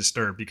want to be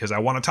disturbed because I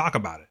want to talk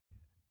about it.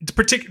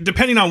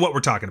 Depending on what we're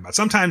talking about.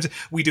 Sometimes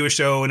we do a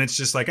show and it's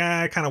just like,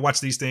 I kind of watch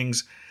these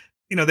things.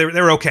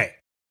 They're okay.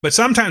 But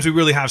sometimes we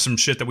really have some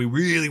shit that we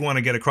really want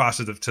to get across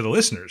to the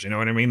listeners. You know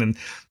what I mean? And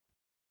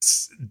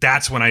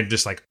that's when I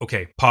just like,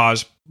 okay,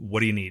 pause.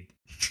 What do you need?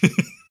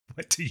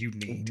 What do you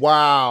need?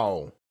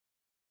 Wow.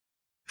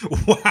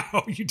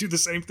 Wow. You do the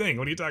same thing.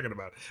 What are you talking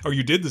about? Or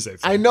you did the same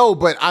thing. I know,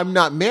 but I'm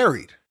not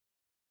married.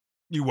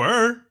 You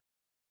were?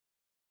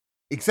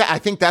 Exactly. I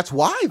think that's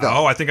why, though.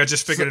 Oh, I think I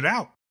just figured it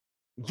out.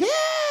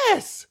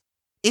 Yes.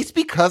 It's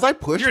because I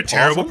push pause. You're a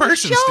terrible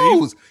person,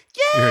 Steve.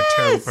 Yes. You're a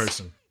terrible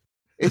person.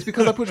 It's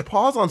because I push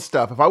pause on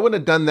stuff. If I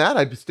wouldn't have done that,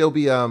 I'd still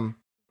be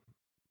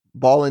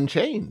ball and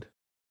chained.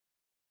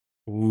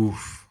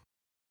 Oof.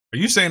 Are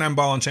you saying I'm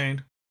ball and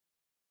chained?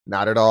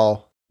 Not at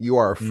all. You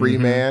are a free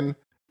man,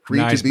 free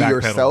to be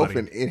yourself.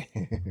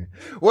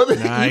 Well,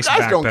 nice, you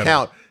guys don't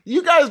count.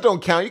 You guys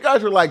don't count. You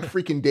guys are like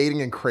freaking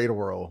dating in Cradle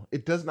Roll.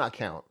 It does not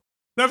count.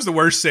 That was the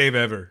worst save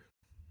ever.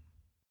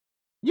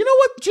 You know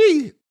what?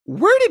 Gee,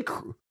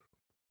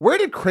 where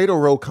did Cradle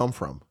Roll come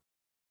from?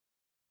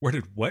 Where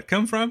did what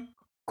come from?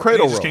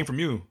 Cradle Roll. It just came from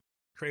you.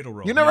 Cradle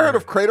Roll. You never heard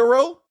of Cradle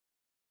Roll?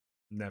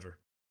 Never.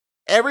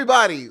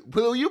 Everybody,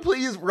 will you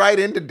please write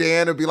into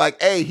Dan and be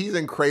like, hey, he's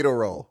in Cradle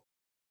Roll.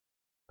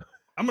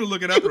 I'm going to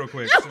look it up real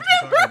quick. You've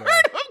never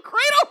heard of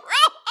Cradle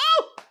Roll?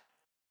 Oh!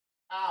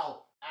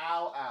 Ow,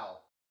 ow, ow.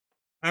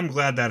 I'm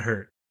glad that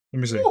hurt.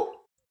 Let me see. Ooh.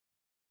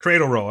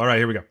 Cradle Roll. All right,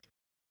 here we go.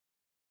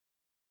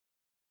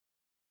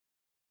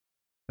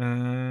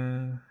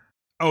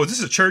 Oh, is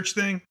this a church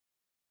thing?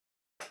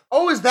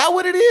 Oh, is that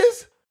what it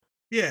is?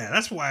 Yeah,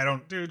 that's why I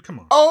don't, dude, come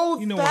on. Oh,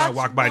 you know when I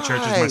walk by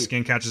churches, my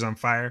skin catches on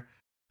fire.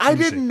 I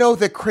didn't know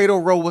that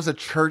Cradle Roll was a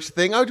church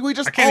thing. We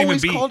just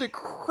always called it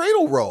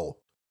Cradle Roll.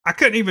 I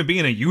couldn't even be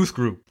in a youth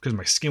group because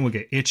my skin would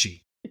get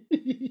itchy.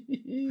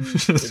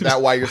 Is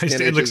that why your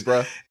skin itches,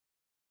 bro?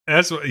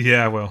 That's what,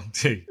 yeah, well,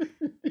 hey.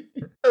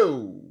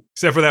 Oh.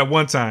 except for that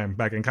one time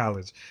back in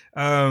college.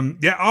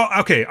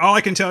 Okay. All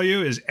I can tell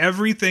you is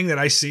everything that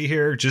I see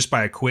here, just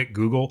by a quick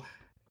Google,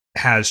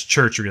 has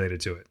church related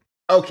to it.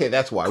 Okay,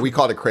 that's why we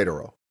called it cradle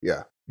roll.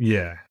 Yeah.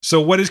 Yeah.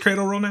 So what is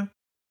cradle roll now?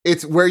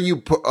 It's where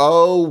you put.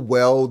 Oh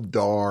well,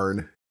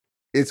 darn!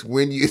 It's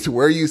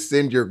where you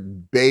send your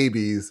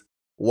babies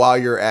while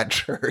you're at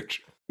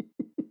church.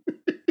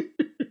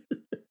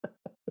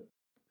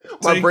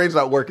 My brain's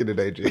not working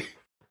today, G.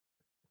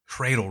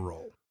 Cradle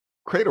roll.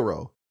 Cradle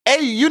roll.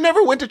 Hey, you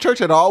never went to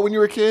church at all when you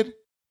were a kid?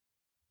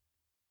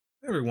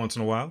 Every once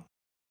in a while.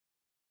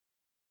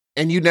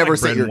 And you never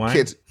sent your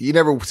kids. You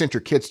never sent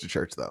your kids to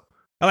church, though.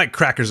 I like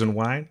crackers and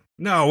wine.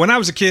 No, when I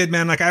was a kid,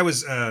 man, like I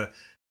was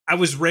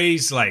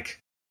raised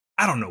like,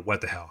 I don't know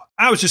what the hell.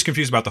 I was just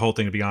confused about the whole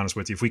thing, to be honest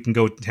with you. If we can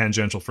go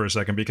tangential for a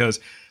second, because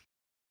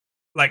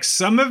like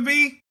some of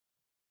me,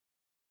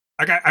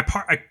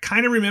 I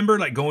kind of remember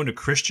like going to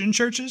Christian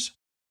churches.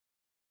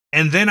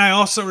 And then I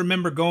also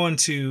remember going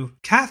to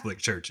Catholic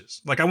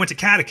churches. Like I went to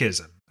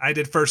catechism. I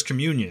did First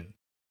Communion.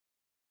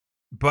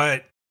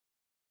 But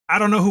I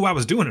don't know who I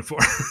was doing it for.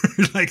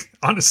 Like,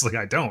 honestly,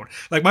 I don't.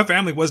 Like my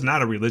family was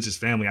not a religious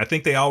family. I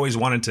think they always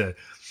wanted to,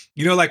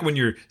 you know, like when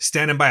you're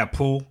standing by a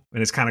pool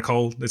and it's kind of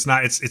cold.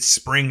 It's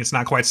spring. It's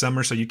not quite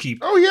summer. So you keep,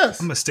 oh yes,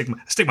 I'm going to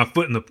stick my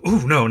foot in the,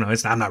 ooh, no,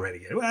 it's not, I'm not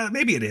ready yet. Well,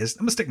 maybe it is. I'm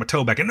going to stick my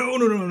toe back in. No,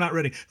 I'm not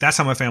ready. That's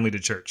how my family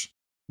did church.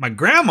 My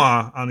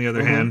grandma, on the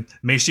other hand,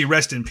 may she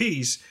rest in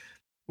peace,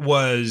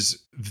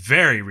 was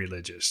very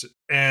religious.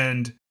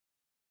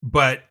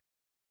 But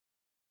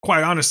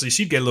quite honestly,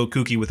 she'd get a little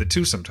kooky with it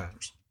too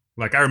sometimes.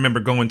 Like I remember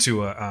going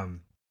to I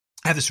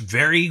have this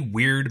very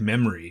weird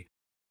memory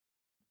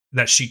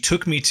that she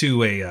took me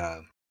to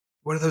a,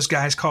 what are those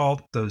guys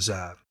called? Those,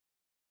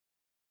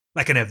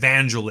 like an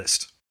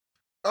evangelist.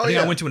 Oh, I think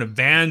I went to an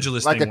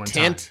evangelist like thing a one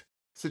tent time.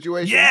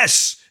 Situation?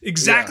 Yes,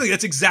 exactly. Yeah.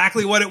 That's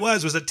exactly what it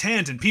was a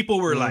tent. And people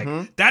were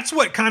like, that's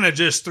what kind of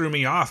just threw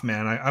me off,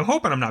 man. I'm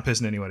hoping I'm not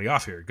pissing anybody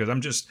off here because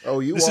I'm just,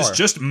 this is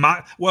just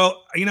my,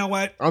 well, you know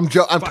what? I'm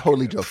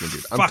totally joking,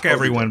 dude. Fuck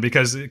everyone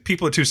because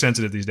people are too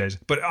sensitive these days.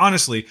 But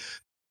honestly,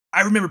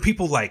 I remember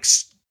people like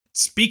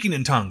speaking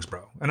in tongues,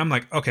 bro. And I'm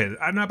like, okay,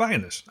 I'm not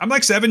buying this. I'm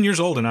like 7 years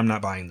old and I'm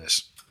not buying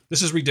this.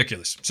 This is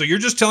ridiculous. So you're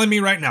just telling me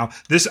right now,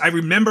 I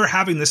remember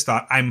having this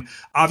thought. I'm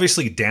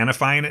obviously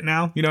danifying it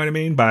now. You know what I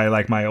mean? By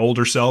like my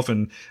older self.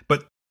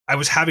 But I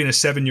was having a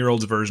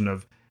 7-year-old's version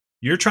of,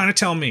 you're trying to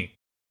tell me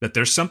that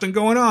there's something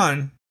going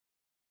on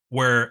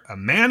where a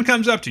man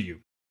comes up to you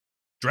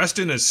dressed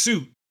in a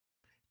suit,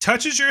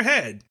 touches your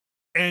head,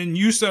 and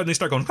you suddenly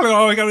start going,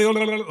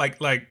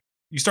 like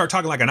you start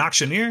talking like an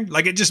auctioneer.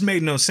 Like it just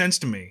made no sense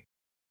to me.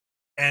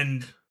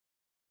 And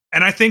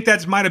I think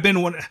that might have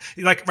been one.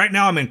 Like right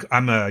now, I'm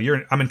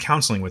in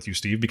counseling with you,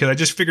 Steve, because I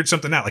just figured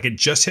something out. Like it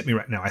just hit me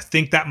right now. I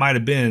think that might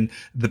have been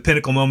the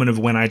pinnacle moment of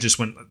when I just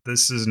went,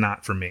 "This is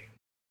not for me."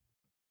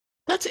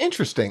 That's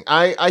interesting.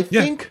 I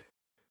think,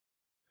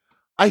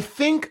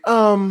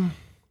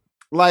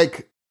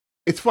 like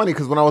it's funny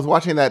because when I was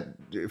watching that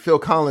Phil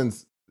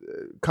Collins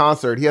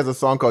concert, he has a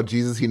song called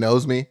 "Jesus He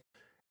Knows Me,"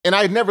 and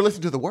I had never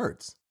listened to the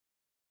words.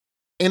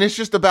 And it's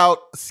just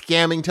about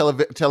scamming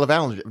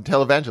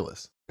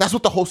televangelists. That's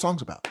what the whole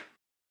song's about.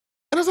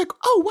 And I was like,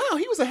 oh, wow,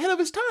 he was ahead of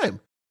his time.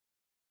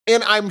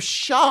 And I'm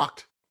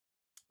shocked.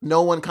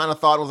 No one kind of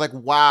thought, it was like,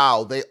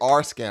 wow, they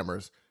are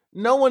scammers.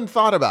 No one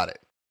thought about it.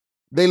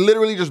 They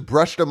literally just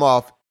brushed them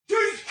off.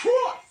 Jesus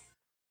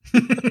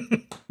Christ!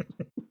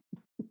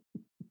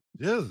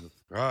 Jesus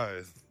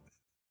Christ.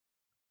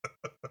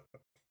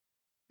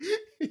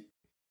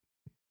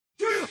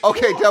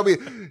 Okay, tell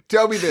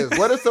me this.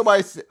 What if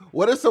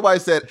somebody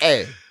said,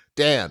 hey,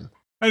 Dan,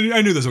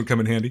 I knew this would come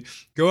in handy.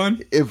 Go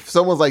on. If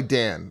someone's like,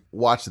 Dan,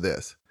 watch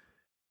this,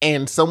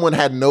 and someone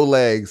had no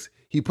legs,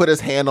 he put his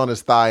hand on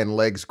his thigh and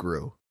legs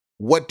grew.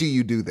 What do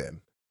you do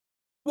then?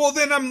 Well,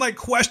 then I'm like,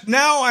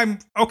 now I'm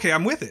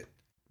with it.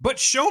 But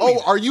show me.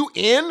 Oh, are you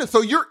in?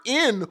 So you're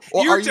in,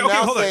 or are you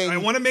now saying? I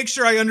want to make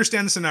sure I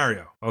understand the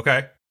scenario.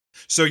 Okay.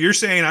 So you're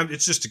saying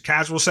it's just a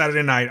casual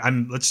Saturday night.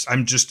 I'm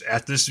just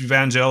at this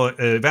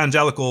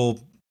evangelical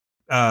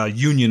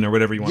union or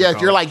whatever you want to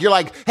call it. You're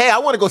like, hey, I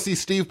want to go see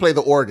Steve play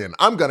the organ.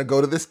 I'm going to go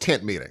to this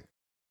tent meeting.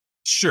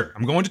 Sure.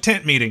 I'm going to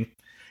tent meeting,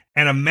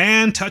 and a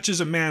man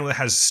touches a man that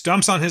has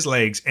stumps on his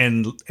legs,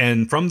 and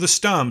from the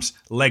stumps,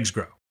 legs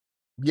grow.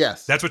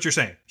 Yes. That's what you're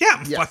saying. Yeah,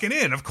 I'm fucking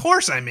in. Of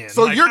course I'm in.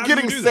 So you're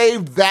getting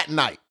saved that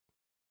night.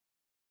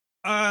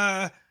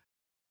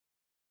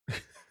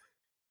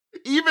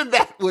 Even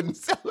that wouldn't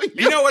sell you.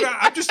 You know what?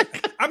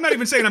 I'm not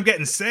even saying I'm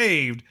getting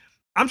saved.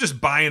 I'm just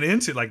buying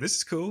into like, this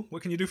is cool.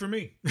 What can you do for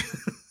me?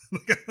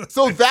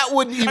 So that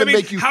wouldn't even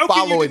make you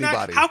follow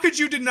anybody. How could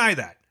you deny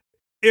that?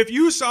 If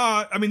you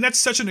saw, that's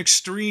such an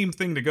extreme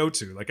thing to go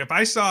to. Like if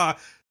I saw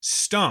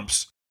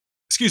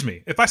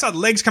if I saw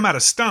legs come out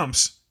of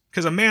stumps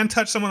because a man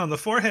touched someone on the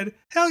forehead,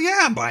 hell yeah,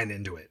 I'm buying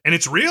into it. And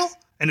it's real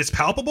and it's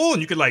palpable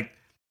and you could like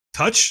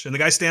touch and the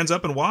guy stands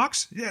up and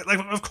walks. Yeah, like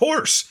of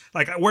course.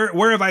 Like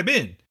where have I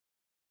been?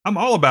 I'm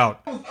all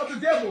about of the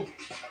devil.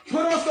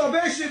 Put on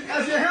salvation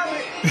as your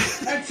helmet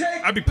and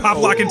take. I'd be pop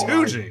locking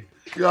too, G.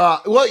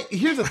 God. Well,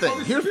 here's the thing.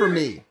 Here's for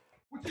me.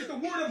 Which is the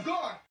word of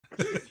God.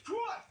 Jesus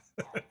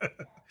Christ.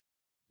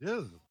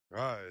 Jesus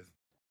Christ.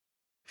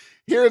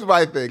 Here's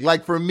my thing.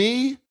 Like for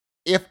me,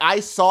 if I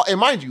saw, and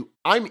mind you,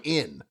 I'm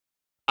in.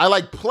 I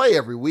like play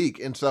every week.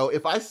 And so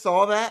if I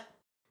saw that,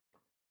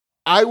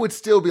 I would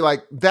still be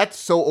like, that's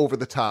so over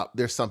the top.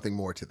 There's something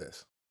more to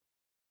this.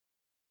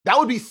 That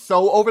would be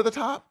so over the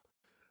top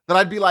that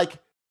I'd be like,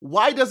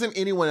 why doesn't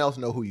anyone else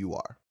know who you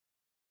are?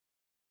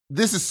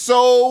 This is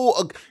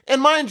so,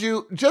 and mind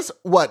you, just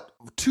what,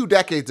 2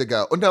 decades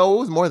ago? No, it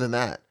was more than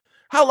that.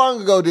 How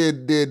long ago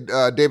did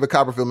David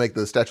Copperfield make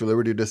the Statue of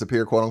Liberty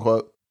disappear, quote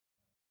unquote?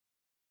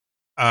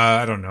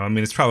 I don't know. I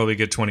mean, it's probably a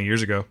good 20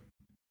 years ago.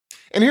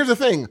 And here's the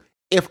thing.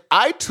 If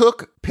I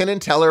took Penn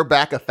and Teller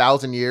back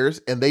 1,000 years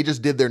and they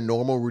just did their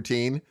normal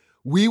routine,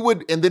 we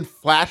would, and then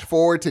flash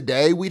forward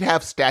today, we'd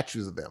have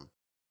statues of them.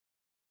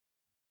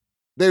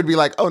 They would be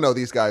like, oh no,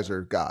 these guys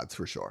are gods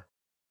for sure.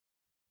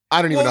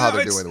 I don't even know how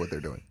they're doing what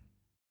they're doing.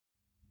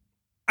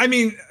 I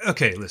mean,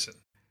 okay, listen.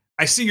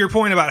 I see your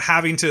point about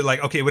having to,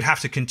 like, okay, it would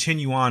have to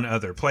continue on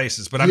other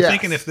places. But I'm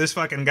thinking if this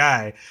fucking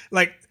guy,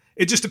 like,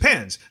 it just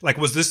depends. Like,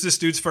 was this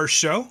dude's first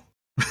show?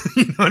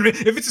 You know what I mean?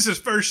 If it's just his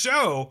first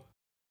show,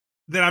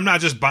 then I'm not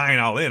just buying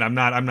all in. I'm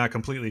not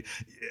completely,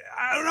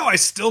 I don't know. I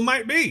still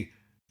might be,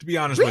 to be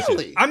honest with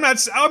you. I'm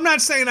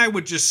not saying I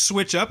would just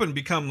switch up and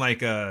become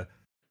like a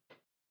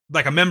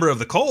member of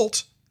the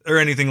cult or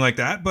anything like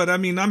that. But I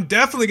mean, I'm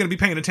definitely going to be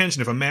paying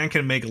attention if a man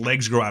can make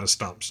legs grow out of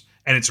stumps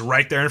and it's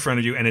right there in front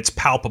of you and it's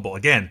palpable.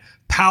 Again,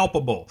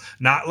 palpable,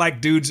 not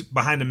like dudes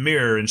behind a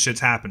mirror and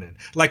shit's happening.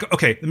 Like,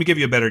 okay, let me give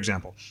you a better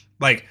example.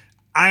 Like,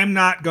 I'm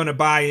not going to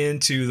buy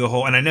into the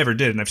whole, and I never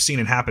did, and I've seen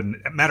it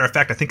happen. Matter of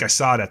fact, I think I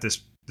saw it at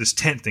this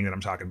tent thing that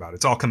I'm talking about.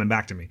 It's all coming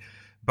back to me.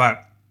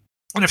 But,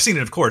 and I've seen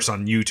it, of course,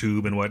 on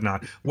YouTube and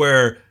whatnot,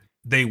 where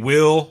they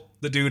wheel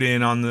the dude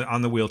in on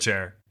the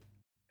wheelchair,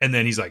 and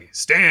then he's like,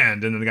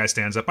 stand, and then the guy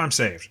stands up, I'm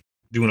saved,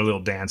 doing a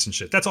little dance and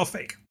shit. That's all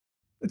fake.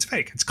 It's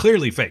fake. It's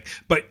clearly fake.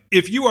 But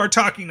if you are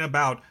talking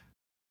about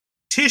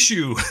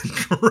tissue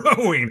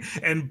growing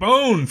and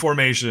bone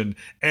formation,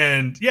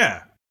 and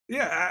yeah,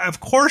 of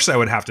course I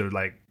would have to,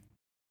 like,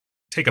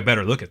 take a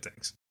better look at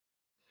things.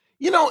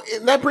 You know,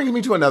 that brings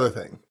me to another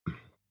thing.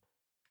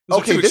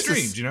 Okay, this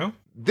extremes, you know?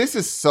 This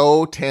is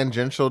so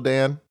tangential,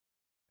 Dan.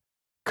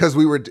 Because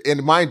we were,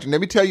 and mind you, let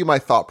me tell you my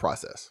thought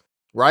process,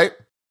 right?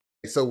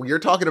 So you're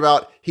talking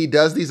about he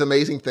does these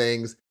amazing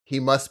things, he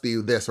must be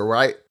this, all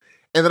right?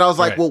 And then I was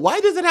like, well, why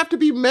does it have to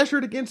be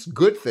measured against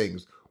good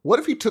things? What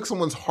if he took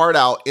someone's heart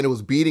out and it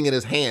was beating in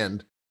his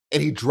hand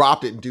and he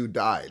dropped it and dude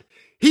died?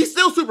 He's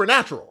still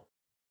supernatural.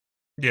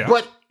 Yeah.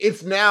 But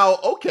it's now,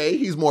 okay,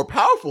 he's more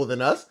powerful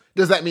than us.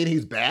 Does that mean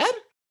he's bad?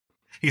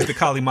 He's the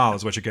Kali Ma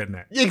is what you're getting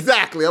at.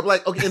 Exactly. I'm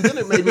like, okay. And then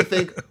it made me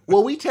think,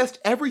 well, we test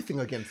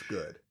everything against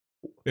good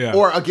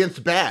or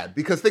against bad.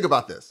 Because think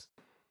about this.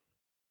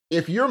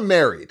 If you're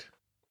married,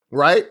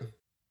 right?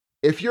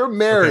 If you're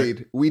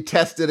married, we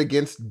test it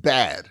against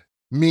bad.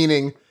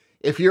 Meaning,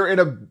 if you're in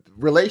a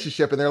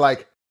relationship and they're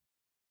like,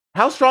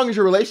 how strong is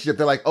your relationship?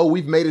 They're like, oh,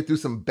 we've made it through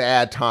some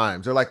bad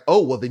times. They're like,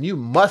 oh, well, then you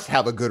must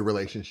have a good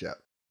relationship.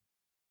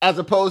 As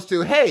opposed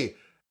to, hey,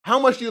 how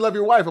much do you love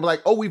your wife? I'm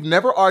like, oh, we've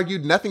never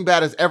argued. Nothing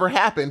bad has ever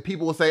happened.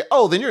 People will say,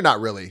 oh, then you're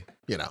not really,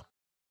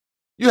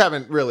 you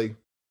haven't really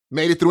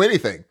made it through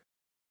anything.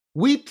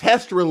 We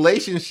test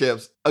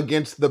relationships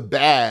against the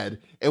bad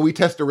and we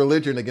test a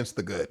religion against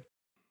the good.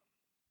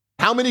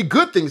 How many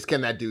good things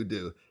can that dude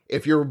do?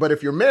 But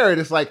if you're married,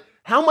 it's like,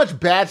 how much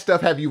bad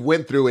stuff have you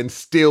went through and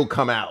still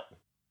come out?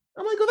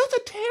 I'm like, oh,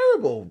 that's a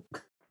terrible.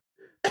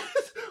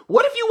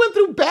 What if you went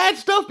through bad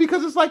stuff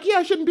because it's like, yeah,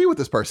 I shouldn't be with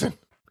this person?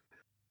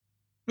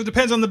 It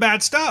depends on the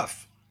bad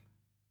stuff.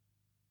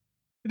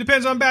 It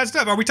depends on bad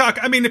stuff. Are we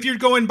talking? I mean, if you're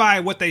going by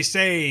what they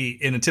say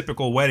in a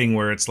typical wedding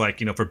where it's like,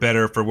 for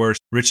better, for worse,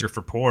 richer,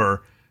 for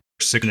poorer,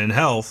 sick and in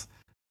health,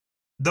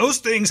 those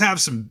things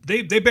have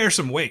they bear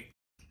some weight.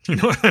 You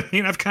know what I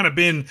mean? I've kind of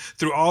been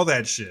through all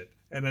that shit.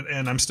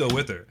 And I'm still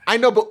with her. I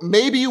know, but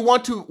maybe you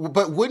want to,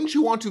 but wouldn't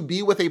you want to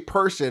be with a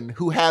person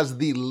who has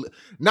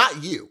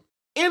not you,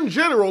 in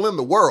general in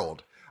the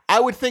world? I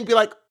would think be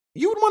like,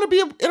 you would want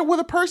to be with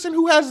a person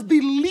who has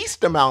the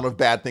least amount of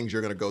bad things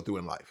you're going to go through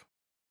in life.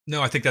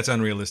 No, I think that's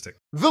unrealistic.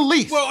 The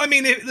least. Well, I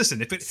mean, listen,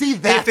 if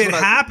it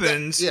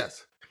happens,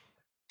 yes,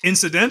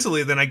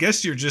 incidentally, then I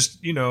guess you're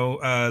just,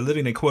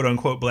 living a quote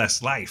unquote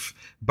blessed life.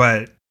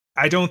 But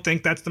I don't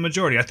think that's the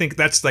majority. I think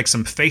that's like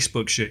some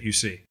Facebook shit you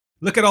see.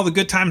 Look at all the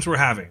good times we're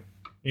having.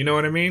 You know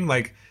what I mean?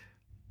 Like,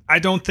 I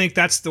don't think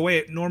that's the way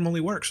it normally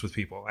works with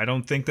people. I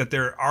don't think that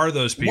there are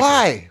those people.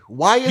 Why?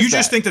 Why is that? You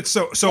just think that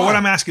so what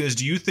I'm asking is,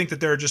 do you think that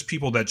there are just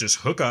people that just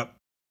hook up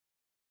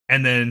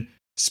and then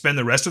spend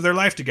the rest of their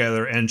life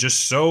together and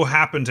just so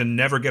happen to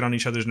never get on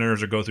each other's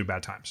nerves or go through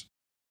bad times?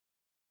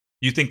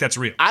 You think that's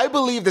real? I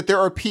believe that there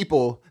are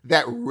people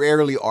that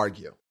rarely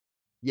argue.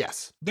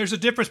 Yes. There's a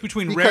difference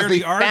between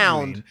rarely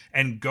arguing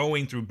and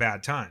going through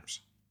bad times.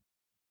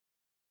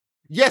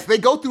 Yes, they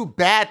go through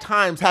bad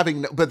times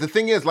but the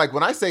thing is, like,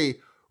 when I say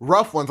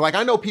rough ones, like,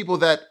 I know people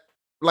that,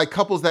 like,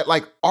 couples that,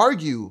 like,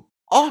 argue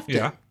often.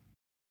 Yeah.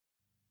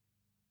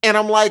 And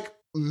I'm like,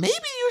 maybe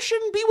you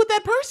shouldn't be with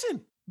that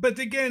person. But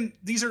again,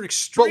 these are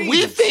extremes.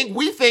 But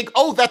we think,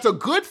 oh, that's a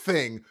good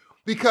thing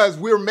because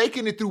we're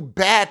making it through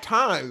bad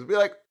times. Be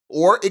like,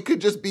 or it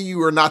could just be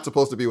you are not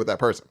supposed to be with that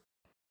person.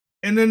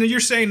 And then you're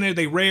saying that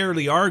they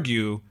rarely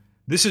argue.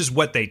 This is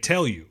what they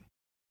tell you.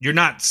 You're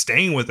not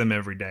staying with them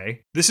every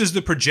day. This is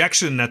the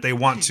projection that they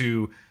want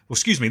to,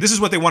 this is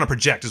what they want to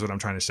project is what I'm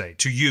trying to say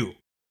to you.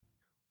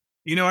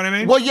 You know what I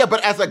mean? Well, yeah,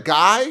 but as a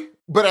guy,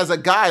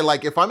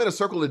 like if I'm in a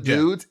circle of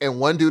dudes and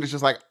one dude is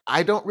just like,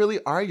 I don't really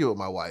argue with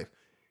my wife.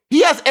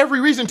 He has every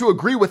reason to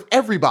agree with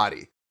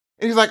everybody.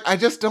 And he's like, I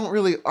just don't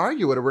really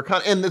argue with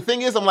her. And the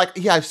thing is, I'm like,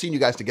 yeah, I've seen you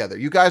guys together.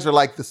 You guys are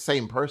like the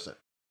same person.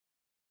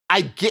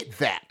 I get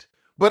that.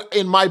 But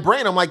in my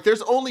brain, I'm like,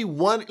 there's only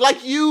one,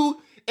 like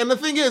you. And the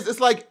thing is, it's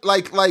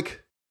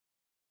like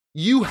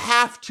you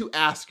have to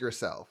ask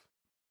yourself,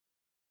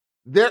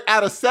 there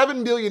out of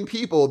 7 billion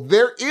people,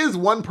 there is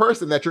one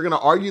person that you're going to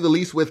argue the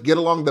least with, get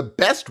along the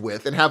best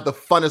with, and have the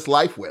funnest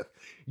life with.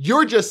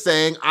 You're just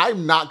saying,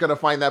 I'm not going to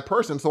find that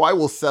person, so I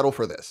will settle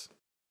for this.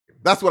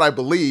 That's what I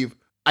believe,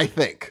 I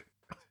think.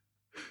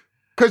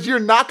 Because you're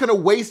not going to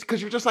waste,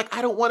 because you're just like,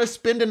 I don't want to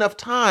spend enough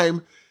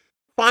time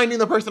finding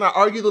the person I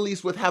argue the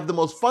least with, have the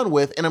most fun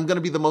with, and I'm going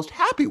to be the most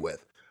happy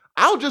with.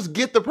 I'll just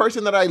get the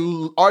person that I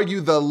argue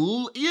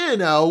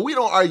we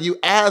don't argue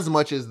as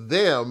much as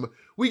them.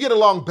 We get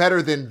along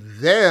better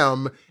than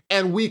them,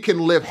 and we can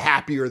live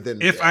happier than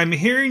them. If I'm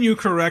hearing you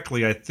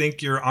correctly, I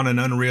think you're on an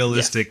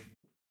unrealistic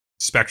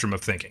spectrum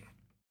of thinking.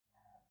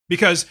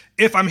 Because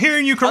if I'm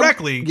hearing you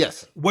correctly,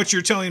 what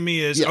you're telling me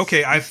is,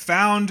 okay, I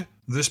found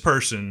this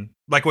person,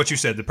 like what you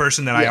said, the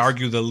person that I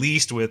argue the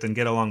least with and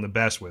get along the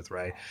best with,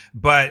 right?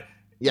 But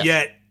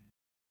yet,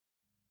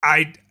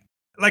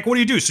 like, what do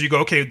you do? So you go,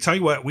 okay, tell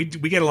you what, we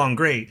get along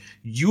great.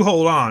 You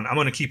hold on. I'm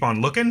going to keep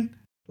on looking.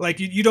 Like,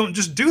 you don't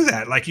just do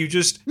that. Like, you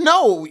just...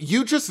 No,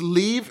 you just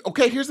leave.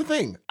 Okay, here's the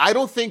thing. I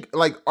don't think,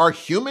 like, are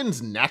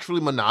humans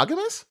naturally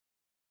monogamous?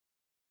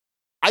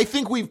 I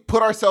think we've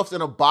put ourselves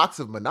in a box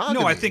of monogamy.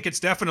 No, I think it's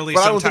definitely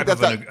some type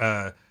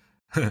of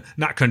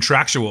not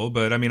contractual,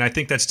 but I mean, I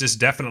think that's just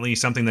definitely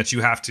something that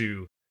you got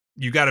to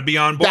be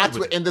on board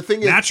with. And the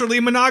thing is, naturally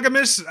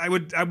monogamous, I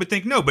would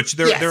think no, but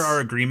there are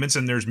agreements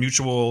and there's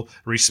mutual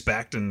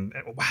respect. And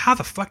how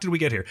the fuck did we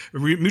get here?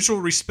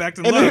 Mutual respect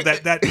and love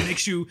that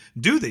makes you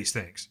do these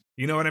things.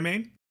 You know what I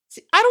mean?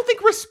 See, I don't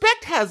think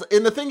respect has.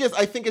 And the thing is,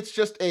 I think it's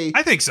just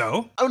I think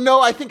so. Oh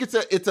no, I think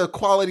it's a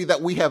quality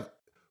that we have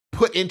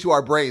put into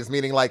our brains.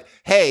 Meaning, like,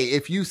 hey,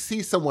 if you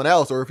see someone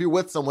else or if you're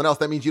with someone else,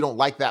 that means you don't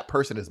like that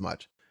person as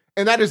much,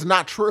 and that is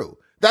not true.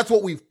 That's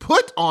what we've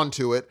put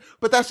onto it,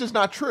 but that's just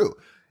not true.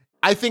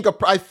 I think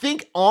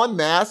en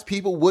masse,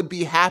 people would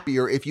be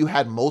happier if you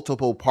had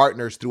multiple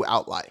partners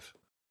throughout life.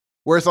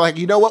 Where it's like,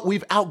 you know what?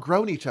 We've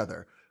outgrown each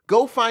other.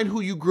 Go find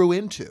who you grew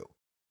into.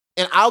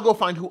 And I'll go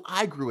find who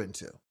I grew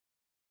into.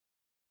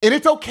 And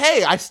it's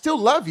okay. I still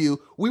love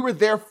you. We were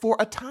there for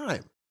a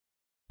time.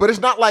 But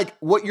it's not like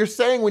what you're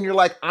saying when you're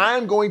like,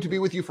 I'm going to be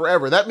with you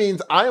forever. That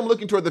means I am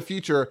looking toward the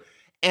future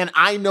and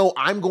I know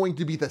I'm going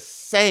to be the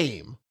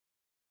same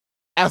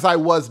as I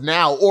was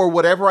now, or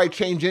whatever I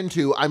change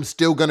into, I'm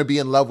still going to be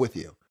in love with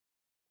you.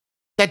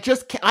 That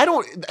just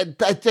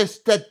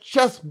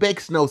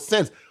makes no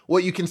sense.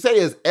 What you can say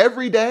is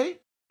every day,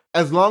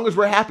 as long as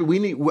we're happy,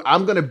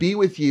 I'm going to be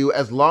with you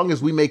as long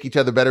as we make each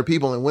other better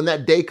people. And when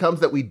that day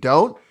comes that we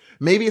don't,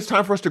 maybe it's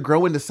time for us to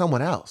grow into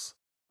someone else.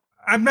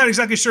 I'm not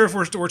exactly sure if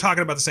we're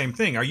talking about the same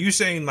thing. Are you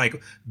saying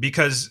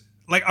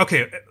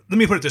okay, let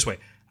me put it this way.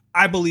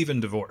 I believe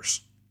in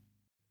divorce.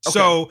 Okay.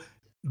 So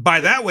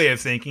by that way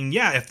of thinking,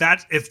 if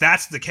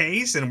that's the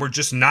case and we're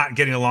just not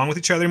getting along with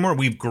each other anymore,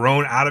 we've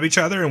grown out of each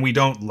other and we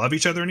don't love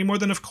each other anymore,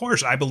 then of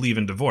course I believe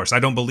in divorce. I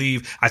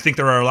think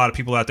there are a lot of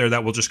people out there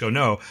that will just go,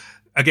 no.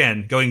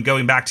 Again,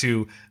 going back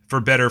to for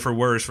better, for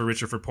worse, for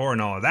richer, for poor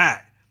and all of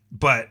that.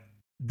 But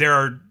there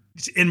are,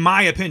 in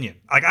my opinion,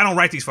 like I don't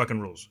write these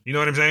fucking rules. You know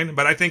what I'm saying?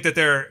 But I think that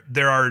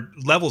there are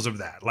levels of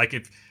that. Like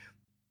if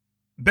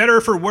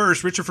better for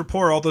worse, richer for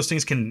poor, all those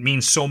things can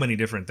mean so many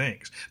different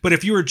things. But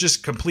if you are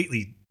just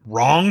completely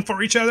wrong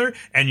for each other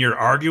and you're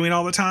arguing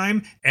all the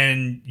time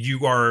and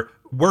you are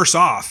worse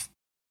off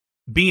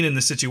being in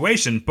the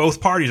situation,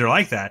 both parties are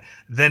like that,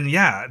 then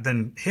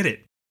hit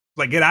it.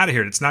 Like get out of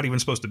here. It's not even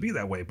supposed to be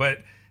that way. But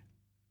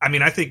I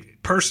mean, I think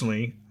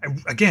personally,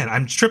 again,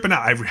 I'm tripping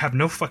out. I have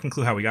no fucking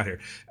clue how we got here.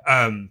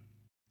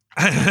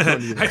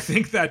 I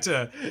think that,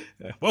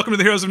 welcome to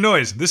the Heroes of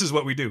Noise. This is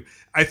what we do.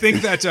 I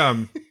think that,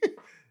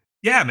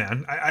 yeah,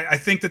 man, I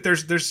think that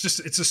there's just,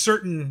 it's a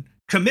certain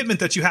commitment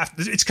that you have.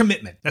 It's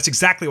commitment. That's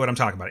exactly what I'm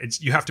talking about.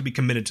 You have to be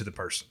committed to the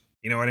person.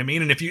 You know what I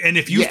mean? And if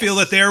you feel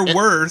that they're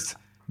worth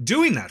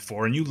doing that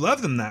for, and you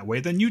love them that way,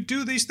 then you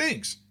do these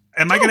things.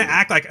 Am I going to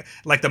act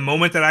like the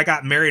moment that I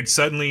got married,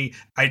 suddenly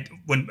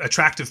when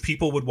attractive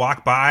people would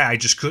walk by, I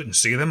just couldn't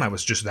see them? I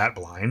was just that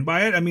blind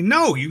by it. I mean,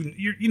 no,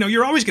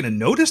 you're always going to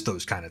notice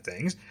those kind of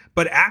things,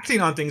 but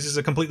acting on things is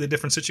a completely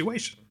different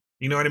situation.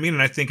 You know what I mean?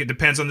 And I think it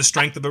depends on the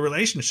strength of the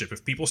relationship.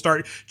 If people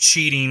start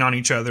cheating on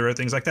each other or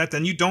things like that,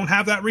 then you don't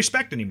have that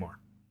respect anymore.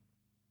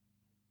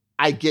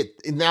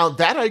 Now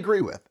that I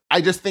agree with.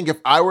 I just think if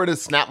I were to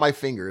snap my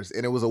fingers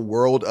and it was a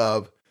world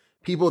of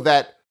people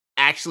that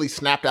actually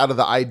snapped out of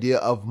the idea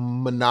of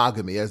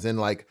monogamy, as in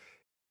like,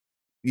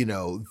 you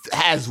know,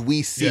 as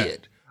we see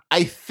it,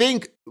 I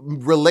think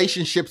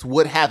relationships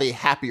would have a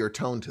happier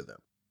tone to them.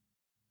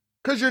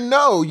 Because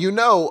you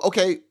know,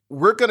 okay,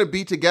 we're going to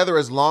be together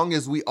as long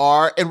as we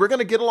are, and we're going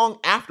to get along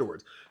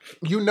afterwards.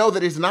 You know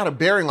that it's not a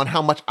bearing on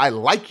how much I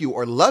like you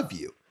or love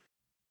you.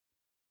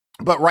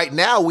 But right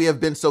now, we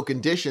have been so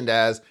conditioned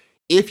as,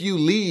 if you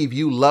leave,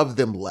 you love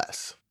them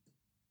less.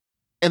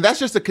 And that's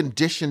just a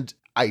conditioned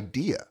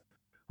idea,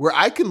 where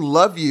I can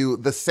love you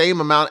the same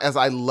amount as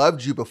I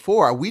loved you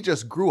before. We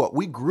just grew up.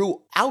 We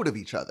grew out of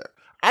each other.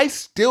 I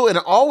still and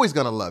always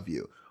going to love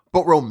you.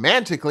 But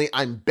romantically,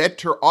 I'm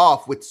better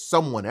off with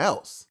someone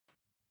else.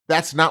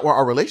 That's not where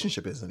our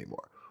relationship is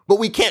anymore. But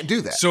we can't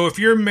do that. So if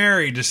you're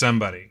married to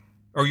somebody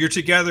or you're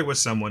together with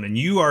someone and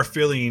you are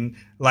feeling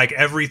like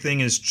everything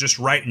is just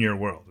right in your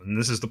world, and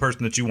this is the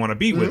person that you want to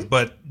be with,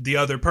 but the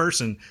other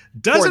person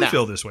doesn't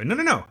feel this way.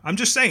 No. I'm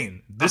just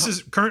saying this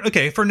is current.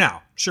 Okay, for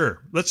now.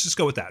 Sure. Let's just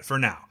go with that for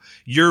now.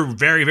 You're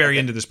very, very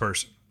into this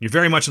person. You're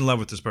very much in love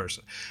with this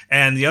person.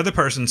 And the other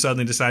person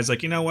suddenly decides,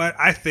 like, you know what?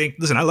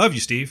 Listen, I love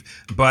you, Steve,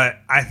 but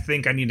I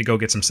think I need to go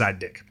get some side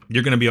dick.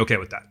 You're going to be okay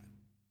with that.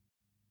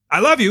 I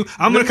love you.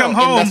 I'm going to come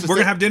home. We're going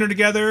to have dinner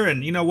together.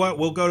 And you know what?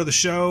 We'll go to the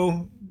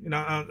show. You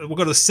know, we'll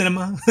go to the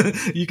cinema.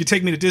 You could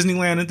take me to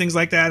Disneyland and things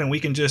like that. And we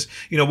can just,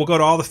 you know, we'll go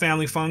to all the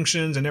family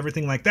functions and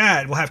everything like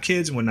that. We'll have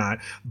kids and whatnot.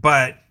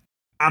 But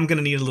I'm going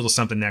to need a little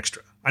something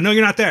extra. I know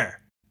you're not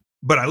there,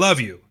 but I love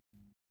you.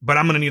 But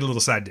I'm going to need a little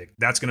side dick.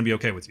 That's going to be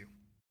okay with you.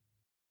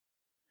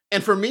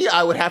 And for me,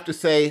 I would have to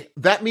say,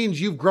 that means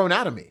you've grown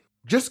out of me.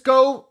 Just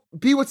go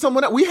be with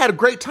someone else. We had a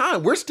great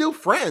time. We're still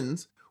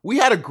friends. We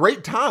had a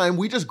great time.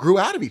 We just grew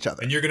out of each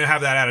other. And you're going to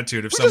have that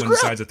attitude if someone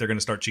decides that they're going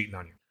to start cheating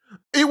on you.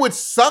 It would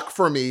suck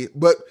for me,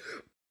 but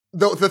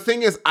the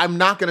thing is, I'm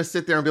not going to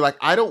sit there and be like,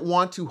 I don't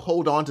want to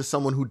hold on to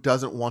someone who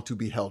doesn't want to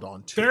be held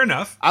on to. Fair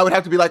enough. I would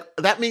have to be like,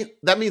 that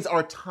means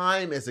our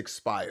time is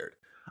expired.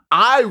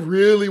 I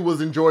really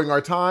was enjoying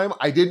our time.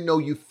 I didn't know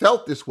you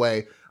felt this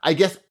way. I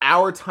guess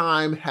our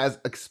time has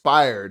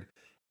expired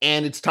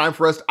and it's time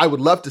for us. I would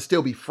love to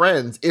still be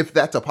friends if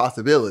that's a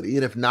possibility.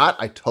 And if not,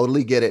 I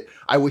totally get it.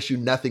 I wish you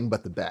nothing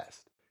but the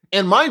best.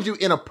 And mind you,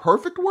 in a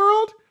perfect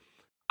world,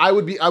 I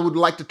would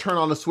like to turn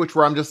on a switch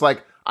where I'm just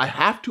like, I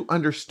have to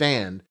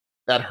understand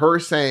that her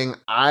saying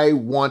I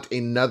want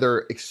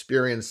another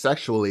experience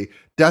sexually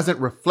doesn't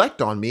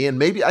reflect on me. And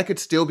maybe I could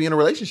still be in a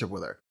relationship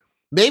with her.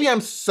 Maybe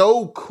I'm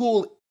so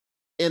cool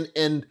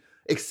and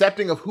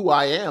accepting of who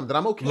I am that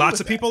I'm okay.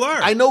 Lots of people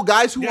are. I know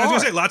guys who are. I was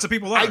going to say, lots of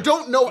people are. I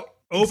don't know.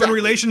 Open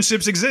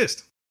relationships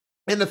exist.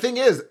 And the thing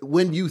is,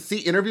 when you see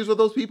interviews with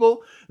those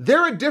people,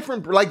 they're a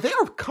different, like, they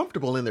are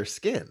comfortable in their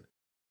skin.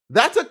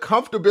 That's a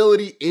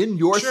comfortability in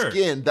your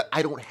skin that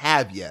I don't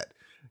have yet.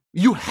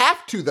 You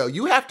have to, though.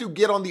 You have to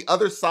get on the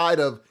other side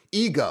of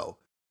ego.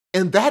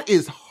 And that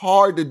is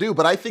hard to do.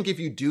 But I think if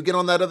you do get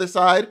on that other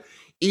side,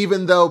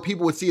 even though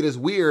people would see it as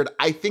weird,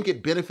 I think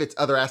it benefits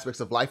other aspects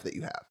of life that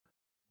you have.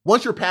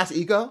 Once you're past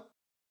ego,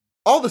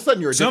 all of a sudden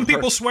you're a different Some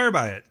people person. swear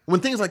by it. When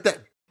things like that.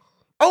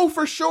 Oh,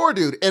 for sure,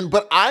 dude.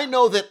 But I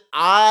know that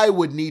I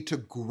would need to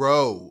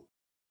grow.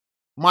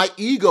 My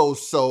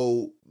ego's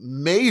so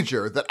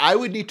major that I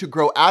would need to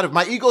grow out of.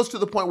 My ego's to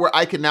the point where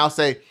I can now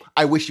say,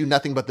 I wish you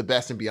nothing but the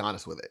best and be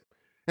honest with it.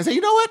 And say,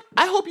 you know what?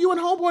 I hope you and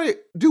homeboy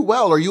do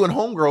well, or you and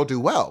homegirl do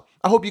well.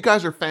 I hope you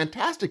guys are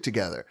fantastic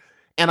together.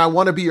 And I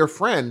want to be your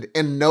friend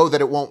and know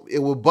that it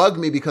will bug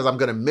me because I'm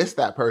going to miss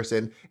that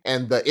person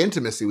and the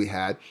intimacy we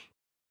had.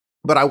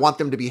 But I want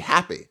them to be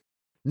happy.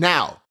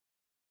 Now,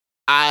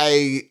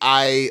 I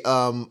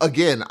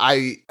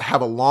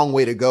have a long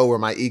way to go where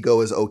my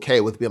ego is okay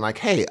with being like,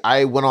 hey,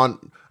 I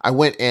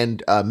went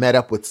and met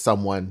up with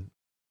someone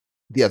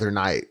the other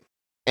night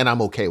and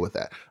I'm okay with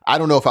that. I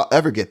don't know if I'll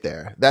ever get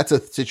there. That's a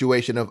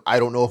situation of, I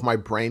don't know if my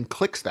brain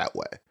clicks that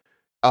way.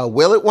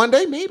 Will it one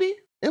day? Maybe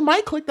it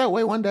might click that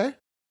way one day.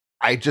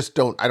 I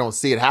don't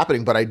see it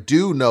happening, but I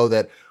do know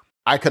that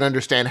I could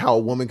understand how a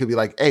woman could be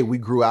like, hey, we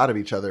grew out of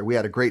each other. We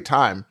had a great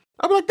time.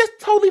 I'll be like, that's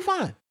totally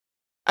fine.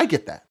 I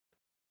get that.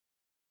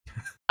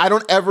 I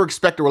don't ever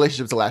expect a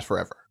relationship to last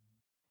forever.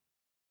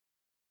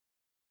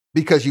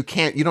 Because you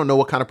don't know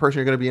what kind of person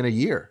you're going to be in a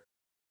year.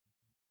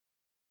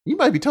 You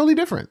might be totally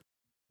different.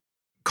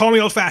 Call me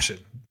old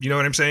fashioned. You know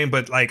what I'm saying?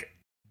 But like,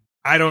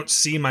 I don't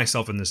see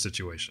myself in this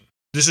situation.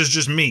 This is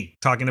just me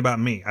talking about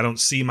me. I don't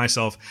see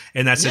myself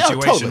in that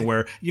situation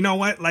where, you know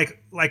what? Like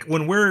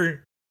when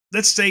we're,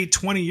 let's say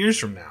 20 years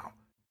from now,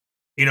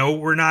 you know,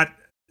 we're not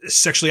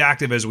sexually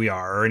active as we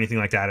are or anything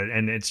like that.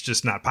 And it's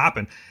just not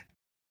popping.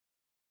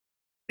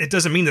 It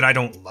doesn't mean that I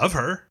don't love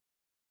her.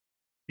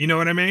 You know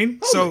what I mean?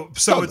 Totally.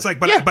 So it's like,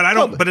 but I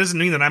don't, but it doesn't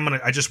mean that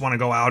I just want to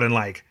go out and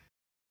like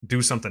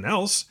do something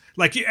else.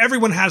 Like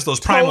everyone has those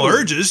primal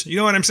urges, you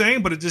know what I'm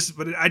saying? But it just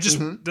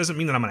doesn't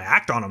mean that I'm going to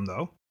act on them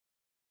though.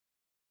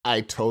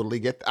 I totally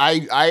get.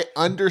 I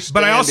understand.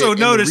 But I also it,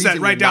 noticed that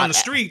reason right you're down not the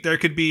street there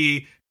could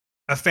be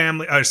a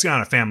family. It's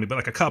not a family, but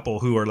like a couple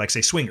who are like,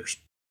 say, swingers,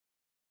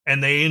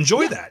 and they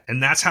enjoy that,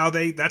 and that's how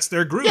that's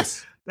their group.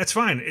 Yes. That's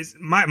fine. It's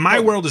my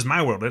world is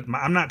my world.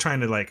 I'm not trying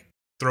to like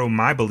throw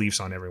my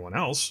beliefs on everyone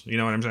else. You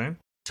know what I'm saying?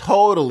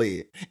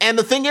 Totally. And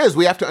the thing is,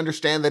 we have to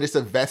understand that it's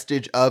a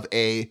vestige of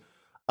it's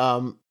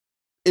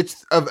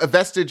a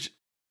vestige,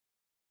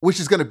 which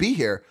is going to be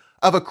here,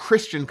 of a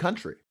Christian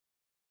country.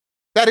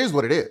 That is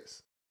what it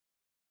is.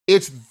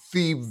 It's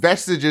the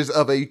vestiges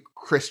of a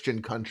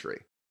Christian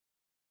country.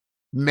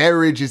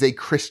 Marriage is a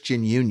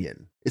Christian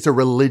union. It's a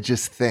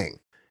religious thing.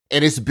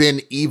 And it's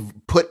been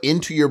put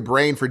into your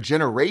brain for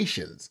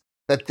generations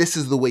that this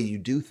is the way you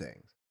do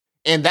things.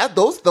 And that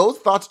those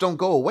thoughts don't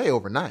go away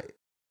overnight.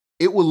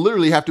 It will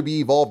literally have to be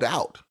evolved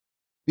out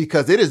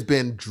because it has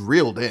been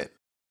drilled in.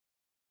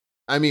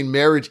 I mean,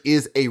 marriage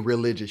is a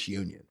religious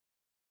union.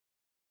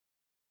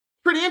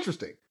 Pretty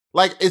interesting.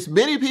 Like, as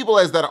many people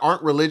as that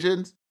aren't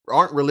religious,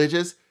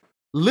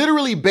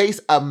 literally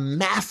base a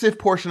massive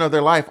portion of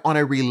their life on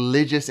a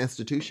religious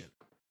institution.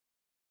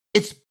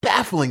 It's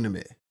baffling to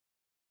me.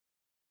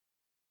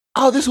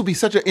 Oh, this will be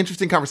such an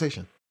interesting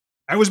conversation.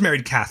 I was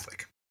married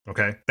Catholic.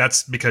 Okay.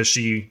 That's because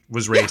she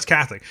was raised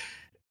Catholic,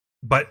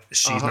 but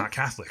she's not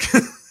Catholic.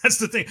 That's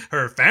the thing.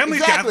 Her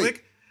family's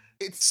Catholic.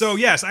 So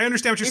yes, I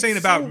understand what you're saying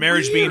about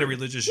marriage being a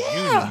religious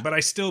union, but I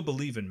still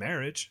believe in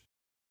marriage.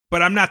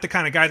 But I'm not the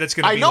kind of guy that's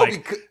going to be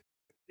like,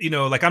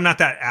 like I'm not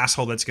that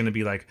asshole that's going to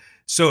be like,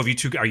 so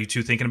are you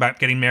two thinking about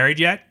getting married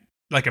yet?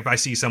 Like if I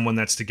see someone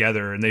that's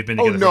together and they've been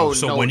together,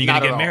 when are you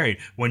going to get married?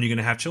 When are you going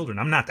to have children?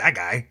 I'm not that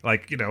guy.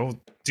 Like,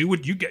 do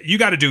what you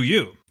got to do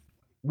you.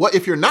 What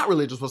if you're not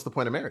religious? What's the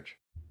point of marriage?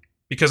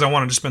 Because I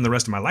wanted to spend the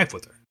rest of my life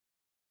with her.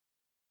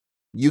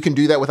 You can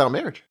do that without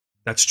marriage.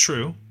 That's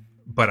true,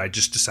 but I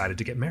just decided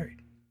to get married.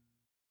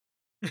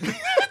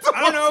 I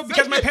don't know,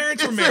 because my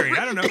parents were married.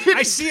 I don't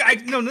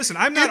know. Listen,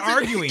 I'm not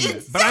arguing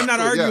you, but I'm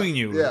not arguing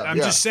you. I'm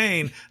just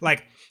saying,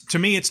 like, to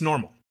me, it's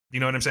normal. You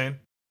know what I'm saying?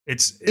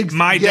 It's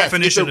my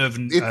definition of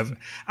I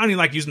don't even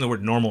like using the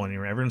word normal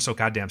anymore. Everyone's so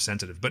goddamn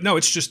sensitive. But no,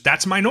 it's just,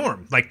 that's my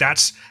norm. Like,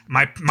 that's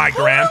my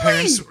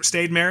grandparents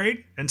stayed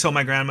married until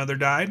my grandmother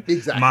died.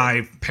 Exactly.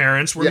 My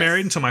parents were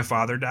married until my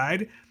father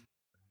died.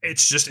 It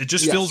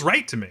just feels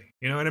right to me.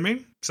 You know what I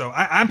mean? So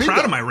I'm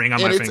proud of my ring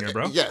on my finger,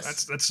 bro.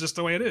 Yes. That's just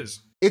the way it is.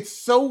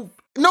 That's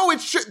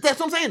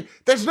what I'm saying.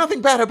 There's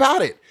nothing bad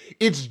about it.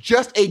 It's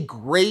just a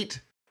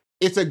great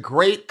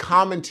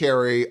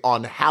commentary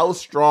on how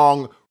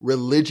strong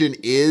religion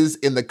is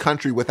in the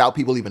country without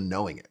people even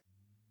knowing it.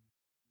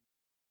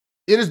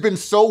 It has been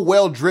so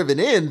well driven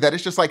in that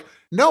it's just like,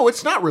 no,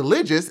 it's not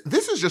religious.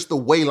 This is just the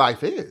way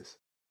life is.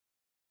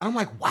 And I'm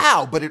like,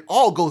 wow, but it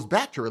all goes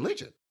back to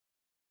religion.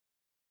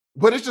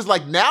 But it's just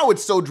like, now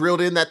it's so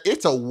drilled in that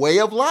it's a way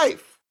of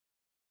life.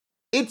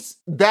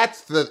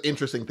 That's the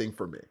interesting thing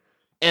for me.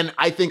 And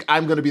I think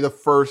I'm going to be the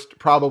first,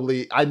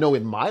 probably, I know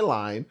in my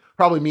line,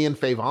 probably me and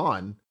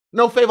Favon.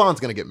 No, Favon's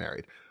going to get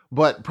married,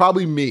 but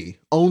probably me,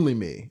 only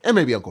me, and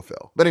maybe Uncle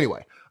Phil. But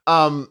anyway,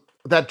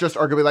 that just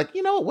are going to be like,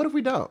 what if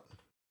we don't?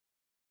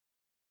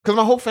 Because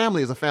my whole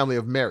family is a family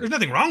of marriage. There's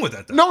nothing wrong with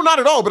that, though. No, not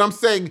at all. But I'm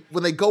saying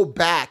when they go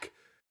back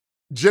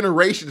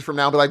generations from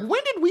now, be like,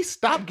 when did we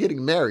stop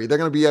getting married? They're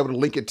going to be able to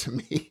link it to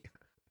me.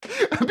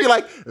 I'd be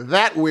like,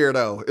 that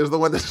weirdo is the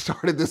one that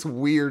started this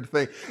weird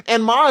thing.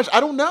 And Maj, I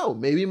don't know.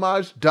 Maybe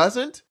Maj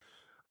doesn't.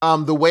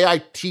 The way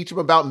I teach him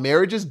about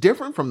marriage is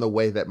different from the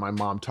way that my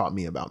mom taught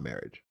me about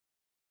marriage.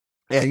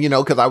 And,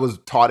 because I was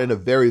taught in a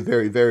very,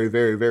 very, very,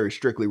 very, very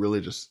strictly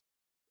religious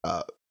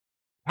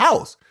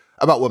house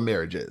about what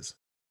marriage is.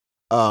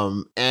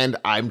 And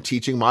I'm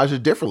teaching Maja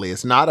differently.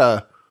 It's not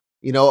a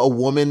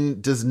woman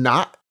does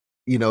not,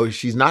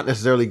 she's not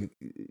necessarily,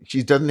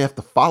 she doesn't have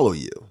to follow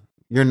you.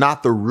 You're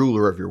not the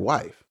ruler of your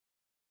wife.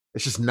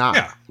 It's just not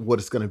what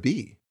it's going to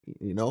be.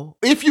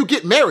 If you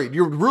get married,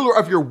 you're the ruler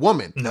of your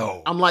woman.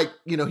 No. I'm like,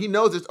 he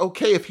knows it's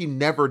okay if he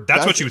never does.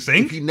 That's what you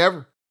think? If he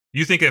never.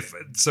 You think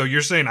so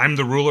you're saying I'm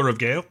the ruler of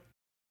Gail?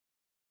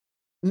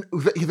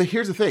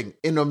 Here's the thing.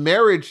 In a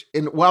marriage,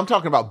 I'm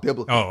talking about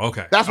biblically. Oh,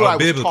 okay. That's what I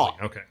was taught.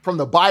 Okay. From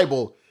the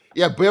Bible.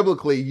 Yeah,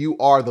 biblically, you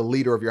are the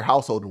leader of your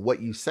household, and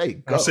what you say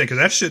goes. I was saying, because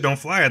that shit don't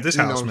fly at this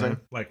house, man.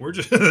 Like, we're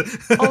just...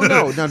 Oh,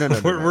 no.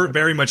 We're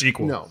very much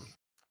equal. No.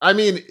 I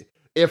mean,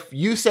 if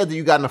you said that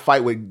you got in a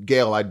fight with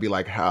Gail, I'd be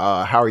like,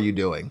 how are you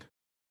doing?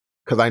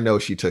 Because I know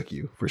she took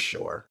you, for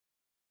sure.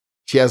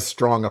 She has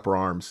strong upper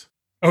arms.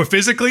 Oh,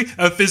 physically?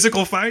 A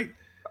physical fight?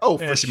 Oh,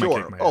 for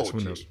sure.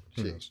 Who knows?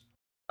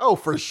 Oh,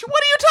 for sure.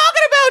 What are you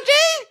talking about,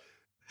 Jay?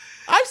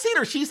 I've seen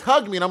her. She's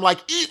hugged me, and I'm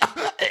like,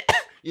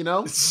 You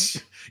know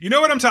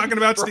what I'm talking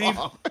about, Steve?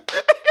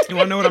 You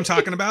want to know what I'm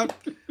talking about?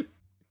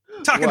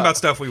 Talking about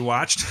stuff we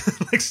watched.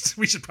 Like,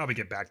 we should probably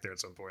get back there at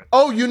some point.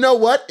 Oh, you know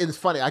what? It's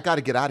funny. I got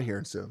to get out of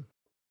here soon.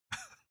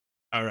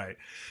 All right.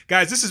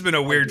 Guys, this has been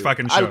a weird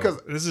fucking show.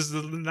 This is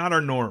not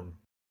our norm.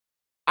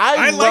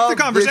 I like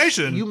the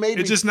conversation.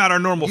 It's just not our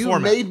normal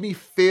format.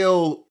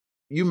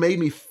 You made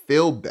me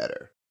feel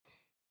better.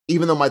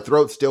 even though my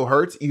throat still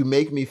hurts, you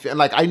make me feel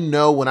like I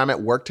know when I'm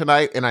at work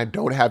tonight and I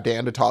don't have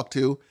Dan to talk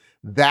to,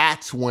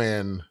 that's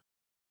when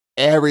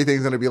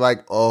everything's going to be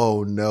like,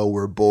 oh no,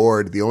 we're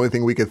bored. The only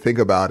thing we can think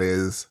about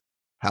is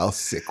how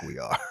sick we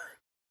are.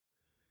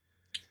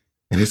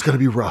 And it's going to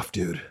be rough,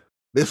 dude.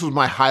 This was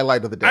my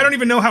highlight of the day. I don't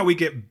even know how we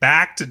get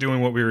back to doing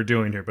what we were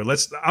doing here, but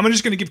I'm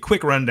just going to give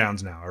quick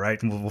rundowns now, all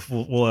right? And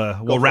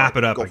we'll wrap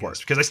it up, I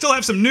guess, because I still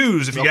have some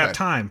news if you have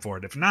time for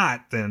it. If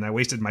not, then I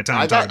wasted my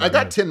time. I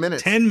got 10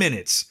 minutes. 10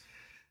 minutes.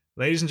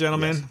 Ladies and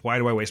gentlemen, yes. Why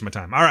do I waste my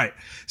time? All right.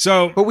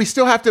 So, but we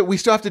still have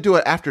to do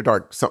it after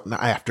dark. Something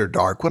after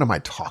dark. What am I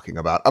talking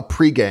about? A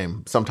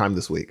pregame sometime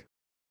this week.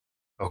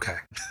 Okay.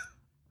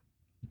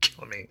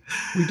 Killing me.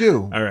 We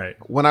do. All right.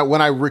 When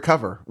I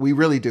recover, we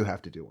really do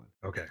have to do one.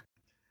 Okay.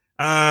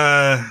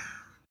 I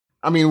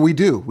mean, we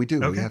do. Okay.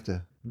 We have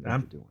to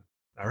do one.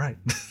 All right.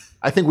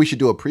 I think we should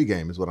do a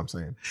pregame is what I'm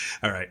saying.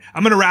 All right.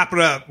 I'm going to wrap it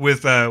up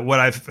with what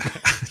I've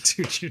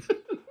dude, you're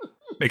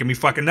making me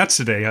fucking nuts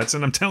today,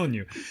 Hudson. I'm telling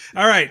you.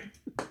 All right.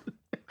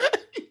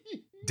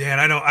 Dan,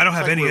 I don't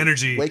have any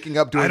energy. Waking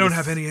up doing I don't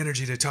have any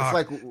energy to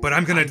talk, but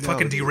I'm going to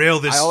fucking derail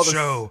this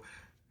show.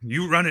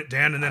 You run it,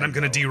 Dan, and then I'm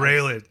going to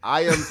derail it.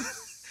 I am.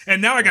 And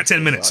now I got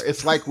 10 minutes.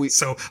 It's like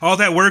So all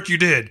that work you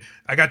did,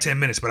 I got 10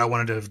 minutes, but I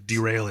wanted to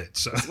derail it.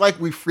 So it's like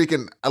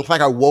it's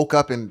like I woke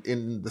up and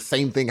the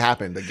same thing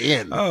happened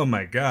again. Oh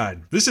my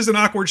God. This is an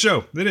awkward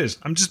show. It is.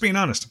 I'm just being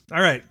honest.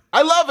 All right.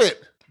 I love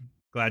it.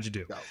 Glad you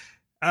do. Go.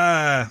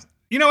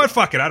 You know what?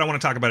 Fuck it. I don't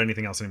want to talk about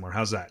anything else anymore.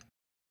 How's that?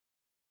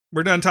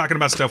 We're done talking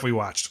about stuff we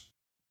watched.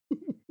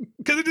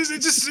 Because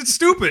it's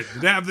stupid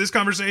to have this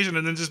conversation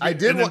and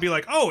then be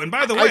like, oh, and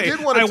by the way,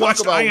 I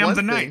watched I Am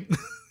the Night.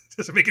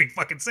 Doesn't make any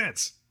fucking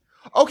sense.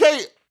 Okay,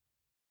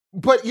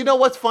 but you know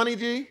what's funny,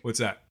 G? What's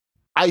that?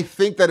 I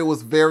think that it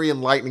was very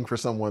enlightening for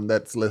someone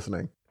that's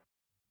listening.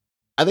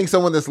 I think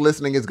someone that's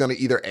listening is going to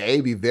either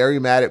A, be very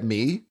mad at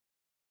me,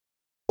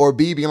 or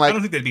B, being like... I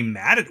don't think they'd be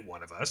mad at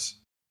one of us.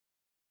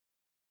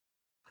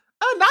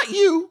 Not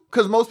you,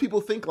 because most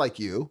people think like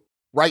you,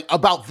 right,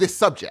 about this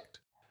subject.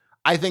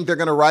 I think they're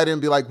going to write in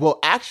and be like, well,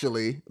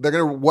 actually,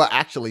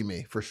 actually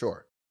me, for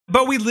sure.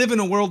 But we live in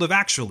a world of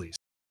actuallys.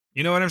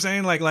 You know what I'm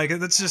saying? Like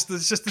that's just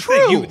the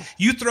True. thing.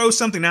 You throw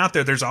something out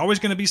there, there's always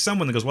going to be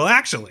someone that goes, well,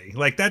 actually,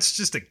 like that's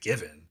just a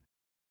given.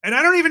 And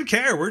I don't even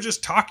care. We're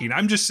just talking.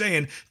 I'm just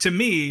saying, to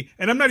me,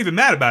 and I'm not even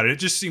mad about it, it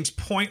just seems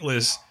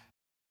pointless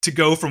to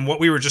go from what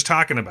we were just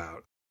talking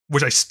about,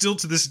 which I still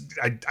to this,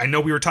 I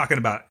know we were talking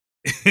about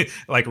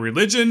like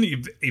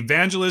religion,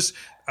 evangelists,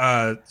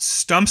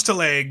 stumps to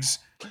legs,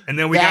 and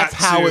then that's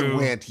how it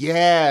went.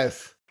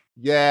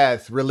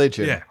 Yes,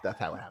 religion. Yeah, that's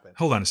how it happened.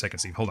 Hold on a second,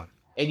 Steve. Hold on.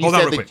 And you hold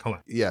said on real quick. Hold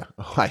on. Yeah,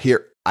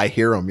 I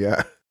hear him.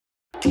 Yeah.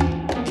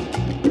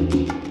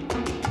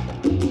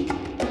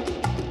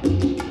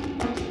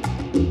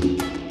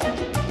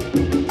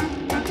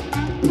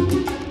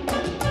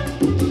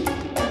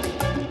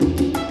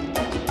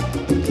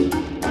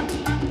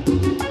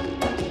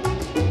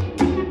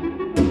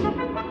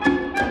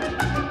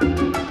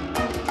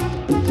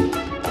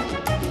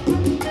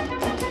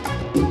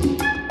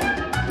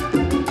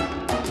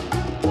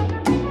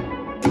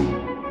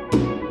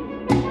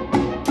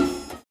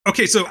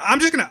 Okay, so I'm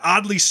just going to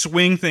oddly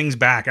swing things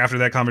back after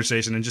that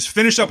conversation and just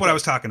finish up what I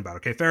was talking about.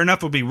 Okay, fair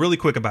enough. We'll be really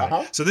quick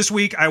about it. So this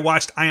week I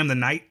watched I Am the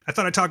Night. I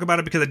thought I'd talk about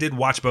it because I did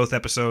watch both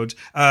episodes.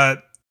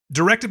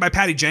 Directed by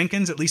Patty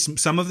Jenkins, at least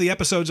some of the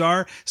episodes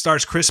are.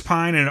 Stars Chris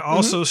Pine, and it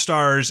also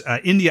stars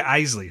India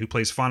Isley, who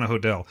plays Fauna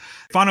Hodel.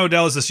 Fauna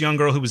Hodel is this young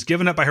girl who was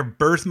given up by her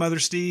birth mother,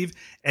 Steve,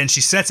 and she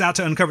sets out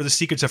to uncover the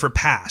secrets of her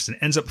past and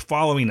ends up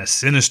following a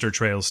sinister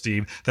trail,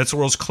 Steve, that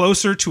swirls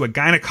closer to a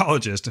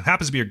gynecologist who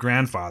happens to be her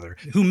grandfather,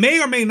 who may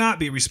or may not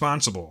be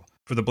responsible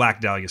for the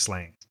Black Dahlia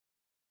slaying.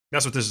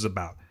 That's what this is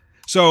about.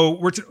 So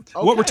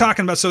what we're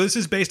talking about, so this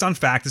is based on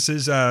fact. This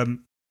is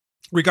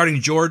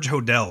regarding George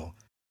Hodel,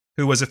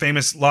 who was a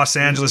famous Los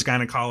Angeles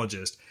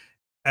gynecologist.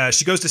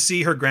 She goes to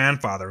see her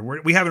grandfather.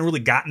 We haven't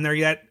really gotten there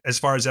yet as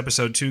far as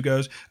episode 2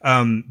 goes.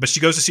 But she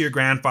goes to see her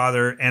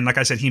grandfather. And like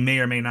I said, he may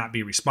or may not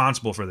be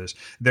responsible for this.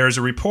 There's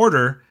a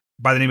reporter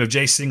by the name of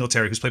Jay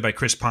Singletary, who's played by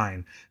Chris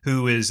Pine,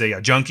 who is a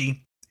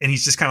junkie. And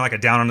he's just kind of like a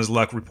down on his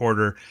luck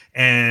reporter.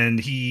 And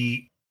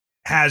he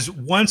has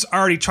once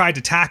already tried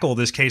to tackle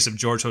this case of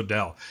George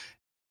Hodel.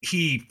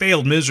 He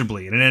failed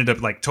miserably, and it ended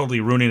up like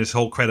totally ruining his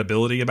whole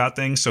credibility about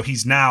things. So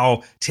he's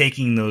now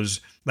taking those,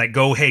 like,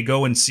 go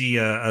and see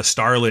a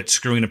starlet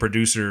screwing a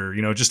producer,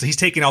 you know, just he's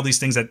taking all these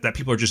things that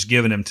people are just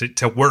giving him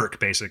to work,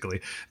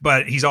 basically.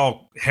 But he's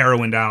all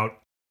heroined out.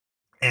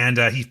 And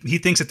he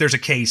thinks that there's a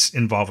case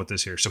involved with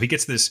this here. So he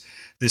gets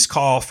this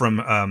call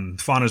from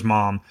Fauna's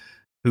mom,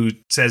 who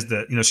says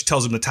that, you know, she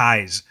tells him the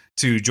ties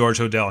to George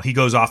Hodel. He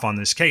goes off on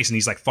this case, and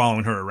he's like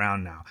following her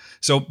around now.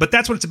 So, but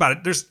that's what it's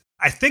about.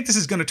 I think this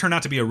is going to turn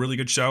out to be a really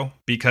good show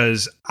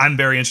because I'm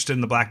very interested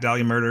in the Black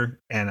Dahlia murder,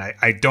 and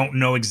I don't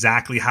know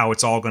exactly how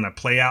it's all going to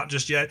play out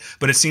just yet.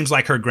 But it seems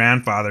like her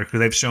grandfather, who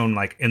they've shown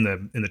like in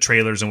the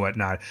trailers and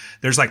whatnot,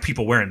 there's like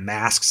people wearing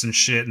masks and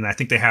shit, and I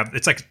think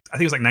it's like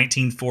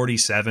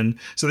 1947.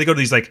 So they go to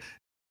these like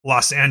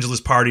Los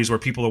Angeles parties where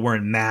people are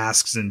wearing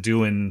masks and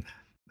doing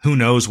who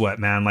knows what,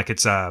 man. Like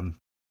it's that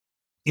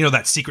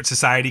secret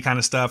society kind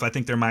of stuff. I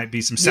think there might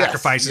be some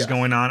sacrifices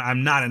going on.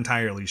 I'm not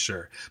entirely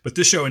sure, but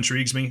this show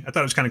intrigues me. I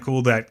thought it was kind of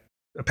cool that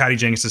Patty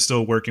Jenkins is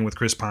still working with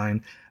Chris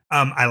Pine.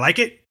 I like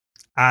it.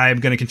 I'm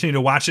going to continue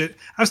to watch it.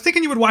 I was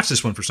thinking you would watch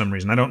this one for some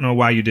reason. I don't know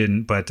why you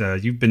didn't, but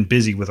you've been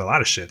busy with a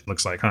lot of shit,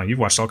 looks like, huh? You've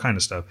watched all kind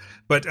of stuff.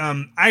 But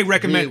I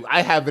recommend...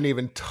 I haven't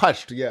even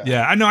touched yet.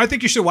 Yeah, I know. I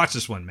think you should watch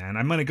this one, man.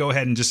 I'm going to go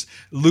ahead and just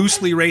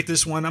loosely rate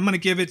this one. I'm going to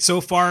give it, so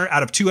far,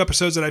 out of 2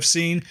 episodes that I've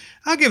seen,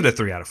 I'll give it a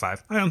 3 out of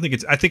 5. I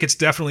think it's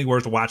definitely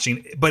worth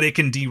watching, but it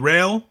can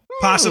derail,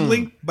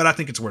 possibly, but I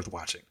think it's worth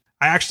watching.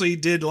 I actually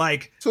did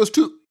like... So it's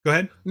 2... Go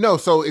ahead. No,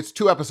 so it's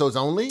 2 episodes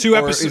only? 2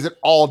 episodes. Or is it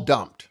all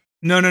dumped?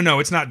 No,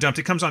 it's not dumped.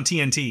 It comes on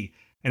TNT,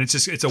 and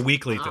it's a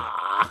weekly thing.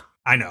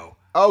 I know.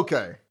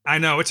 Okay. I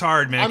know, it's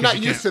hard, man. I'm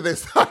not used to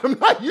this. I'm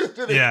not used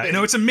to this. Yeah, thing.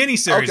 No, it's a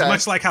mini-series, okay.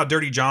 Much like how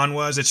Dirty John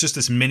was. It's just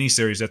this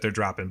mini-series that they're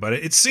dropping, but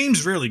it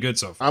seems really good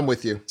so far. I'm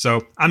with you.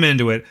 So I'm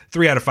into it.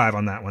 3 out of 5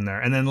 on that one there.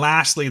 And then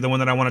lastly, the one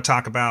that I want to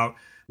talk about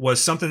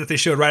was something that they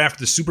showed right after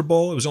the Super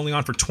Bowl. It was only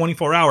on for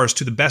 24 hours,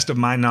 to the best of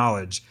my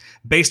knowledge.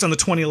 Based on the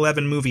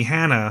 2011 movie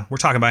Hannah, we're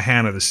talking about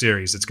Hannah, the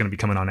series that's going to be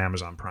coming on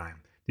Amazon Prime.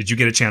 Did you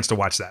get a chance to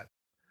watch that?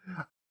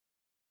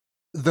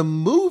 The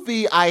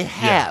movie I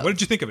have. Yeah. What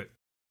did you think of it?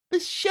 The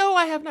show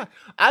I have not.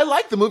 I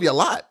like the movie a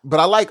lot, but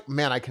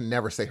I can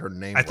never say her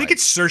name. I think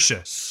it's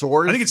Saoirse.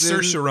 Saoirse. I think it's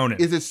Saoirse Ronan.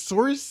 Is it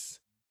Saoirse?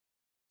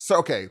 So,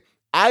 okay.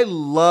 I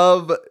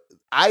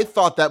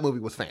thought that movie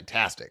was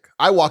fantastic.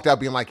 I walked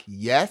out being like,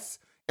 yes.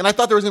 And I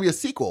thought there was going to be a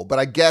sequel, but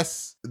I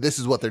guess this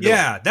is what they're doing.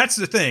 Yeah, that's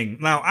the thing.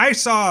 Now, I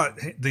saw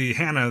the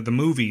Hannah, the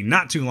movie,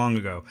 not too long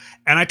ago,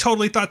 and I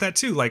totally thought that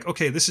too. Like,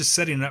 okay, this is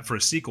setting it up for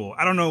a sequel.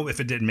 I don't know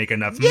if it didn't make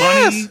enough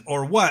money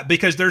or what,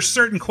 because there's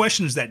certain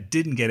questions that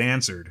didn't get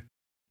answered.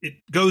 It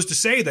goes to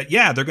say that,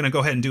 yeah, they're going to go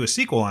ahead and do a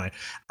sequel on it.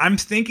 I'm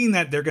thinking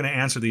that they're going to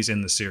answer these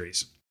in the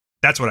series.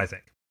 That's what I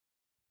think.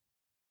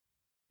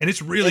 And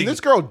it's really... And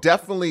this girl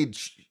definitely,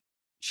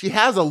 she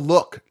has a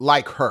look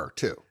like her,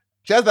 too.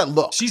 She has that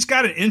look. She's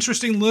got an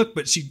interesting look,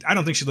 but I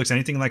don't think she looks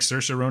anything like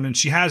Saoirse Ronan.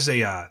 She has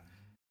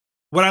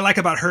what I like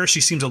about her, she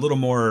seems a little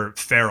more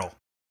feral,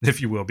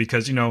 if you will,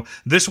 because,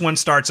 this one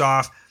starts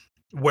off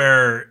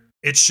where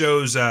it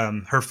shows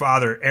her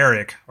father,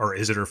 Eric, or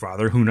is it her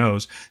father? Who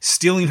knows?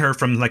 Stealing her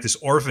from like this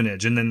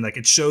orphanage. And then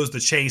it shows the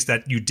chase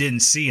that you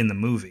didn't see in the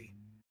movie.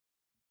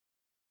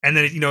 And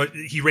then,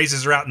 he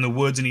raises her out in the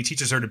woods and he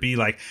teaches her to be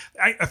like,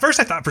 at first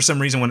I thought for some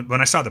reason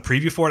when I saw the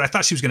preview for it, I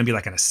thought she was going to be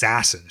like an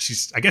assassin.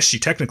 I guess she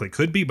technically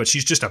could be, but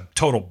she's just a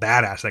total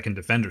badass that can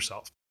defend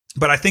herself.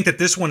 But I think that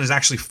this one is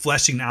actually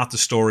fleshing out the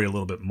story a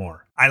little bit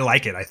more. I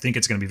like it. I think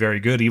it's going to be very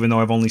good, even though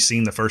I've only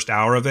seen the first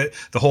hour of it.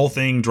 The whole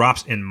thing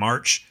drops in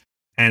March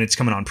and it's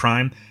coming on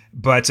Prime.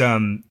 But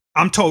I'm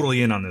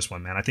totally in on this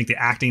one, man. I think the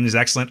acting is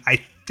excellent.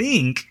 I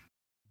think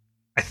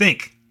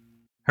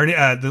her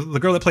the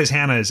girl that plays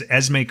Hannah is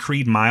Esme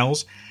Creed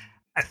Miles.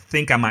 I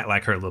think I might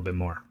like her a little bit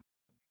more.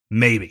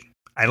 Maybe.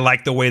 I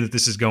like the way that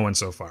this is going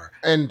so far.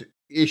 And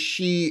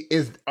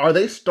are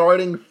they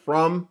starting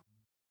from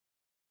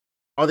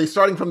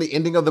the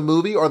ending of the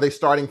movie, or are they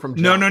starting from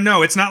Jump?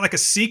 No. It's not like a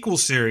sequel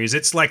series.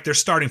 It's like they're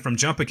starting from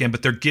Jump again,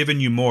 but they're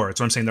giving you more. That's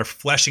what I'm saying. They're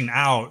fleshing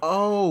out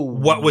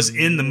what was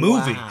in the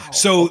movie. Wow.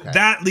 So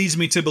that leads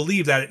me to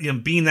believe that,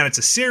 being that it's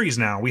a series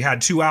now, we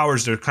had 2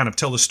 hours to kind of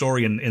tell the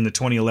story in the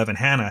 2011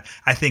 Hannah.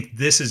 I think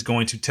this is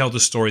going to tell the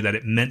story that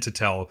it meant to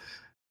tell.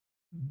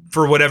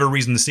 For whatever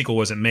reason the sequel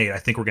wasn't made, I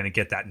think we're going to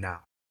get that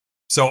now.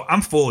 So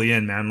I'm fully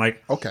in, man.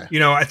 Like, okay.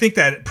 I think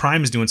that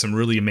Prime is doing some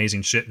really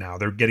amazing shit now.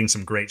 They're getting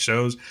some great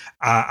shows.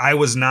 I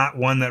was not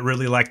one that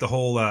really liked the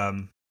whole, I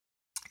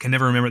can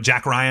never remember,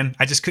 Jack Ryan.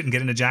 I just couldn't get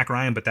into Jack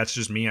Ryan, but that's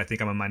just me. I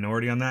think I'm a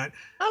minority on that.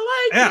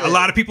 Yeah, a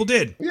lot of people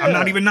did. Yeah. I'm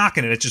not even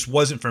knocking it. It just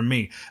wasn't for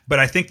me. But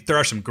I think there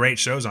are some great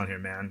shows on here,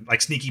 man.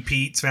 Like Sneaky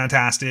Pete's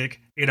fantastic.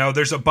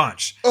 There's a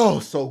bunch. Oh,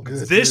 so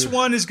good. This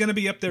one is going to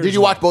be up there. Did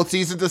you watch both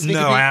seasons of Sneaky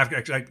Pete? No,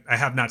 I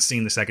have not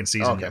seen the second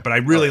season yet, but I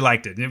really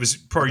liked it. And it was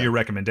per your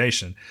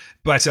recommendation.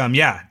 But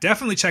yeah,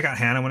 definitely check out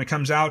Hannah when it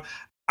comes out.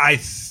 I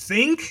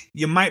think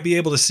you might be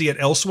able to see it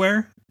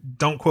elsewhere.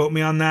 Don't quote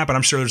me on that, but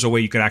I'm sure there's a way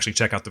you could actually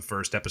check out the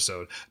first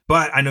episode.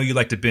 But I know you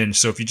like to binge,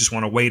 so if you just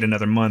want to wait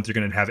another month, you're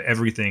going to have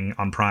everything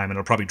on Prime, and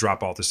it'll probably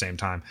drop all at the same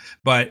time.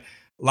 But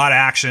a lot of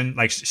action.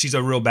 Like, she's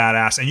a real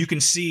badass, and you can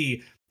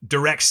see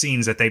direct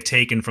scenes that they've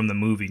taken from the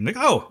movie. Like,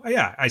 oh,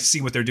 yeah, I see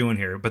what they're doing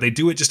here. But they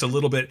do it just a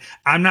little bit.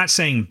 I'm not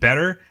saying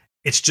better.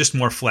 It's just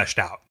more fleshed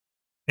out,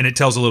 and it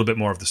tells a little bit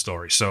more of the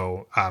story.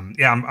 So,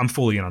 yeah, I'm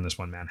fully in on this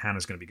one, man.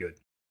 Hannah's going to be good.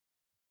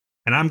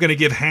 And I'm going to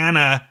give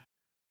Hannah...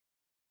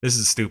 This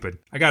is stupid.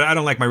 I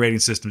don't like my rating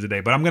system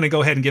today, but I'm going to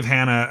go ahead and give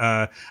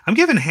Hannah... I'm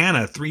giving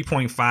Hannah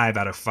 3.5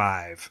 out of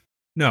 5.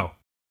 No.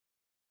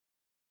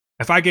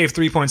 If I gave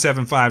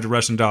 3.75 to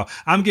Russian Doll,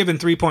 I'm giving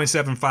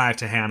 3.75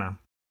 to Hannah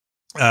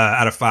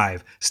out of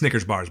 5.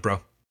 Snickers bars,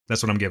 bro.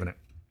 That's what I'm giving it.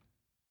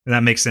 And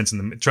that makes sense.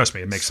 Trust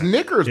me, it makes sense.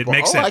 Snickers bars? It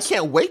makes sense. I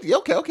can't wait.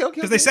 Okay.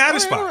 Because they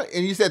satisfy. All right.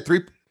 And you said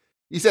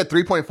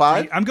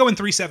 3.5? I'm going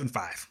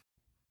 3.75.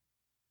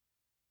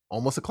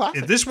 almost a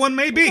classic. This one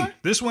may be. Okay.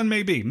 This one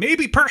may be.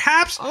 Maybe,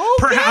 perhaps.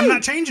 Okay. I'm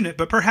not changing it,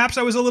 but perhaps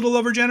I was a little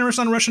overgenerous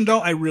on Russian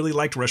Doll. I really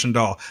liked Russian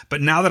Doll.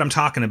 But now that I'm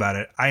talking about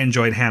it, I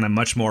enjoyed Hannah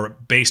much more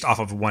based off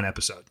of one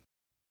episode.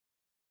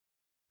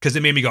 Because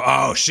it made me go,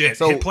 oh, shit,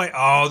 hit play.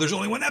 Oh, there's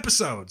only one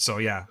episode. So,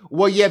 yeah.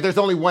 Well, yeah, there's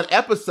only one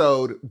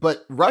episode,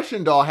 but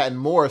Russian Doll had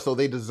more, so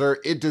it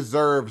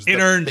deserves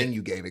the thing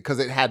you gave it, because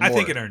it had more. I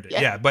think it earned it,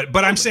 yeah.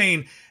 But I'm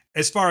saying,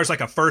 as far as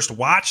like a first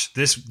watch,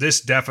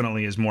 this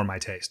definitely is more my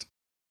taste.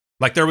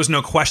 Like, there was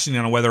no questioning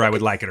on whether I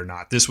would like it or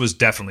not. This was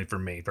definitely for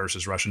me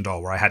versus Russian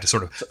Doll, where I had to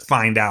sort of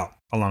find out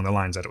along the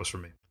lines that it was for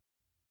me.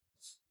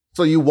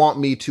 So you want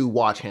me to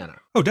watch Hannah?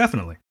 Oh,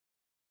 definitely.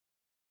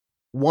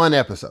 One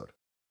episode.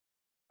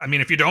 I mean,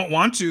 if you don't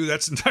want to,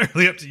 that's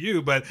entirely up to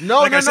you. But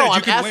no. I'm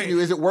asking wait. you: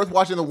 is it worth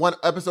watching the one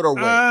episode or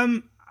wait?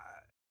 I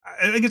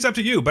think it's up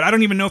to you. But I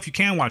don't even know if you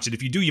can watch it.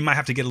 If you do, you might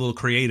have to get a little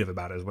creative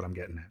about it. Is what I'm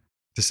getting at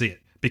to see it,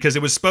 because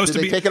it was supposed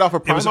to be. Take it off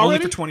of Prime. It was only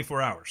for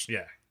 24 hours.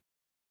 Yeah.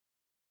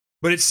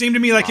 But it seemed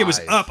to me like it was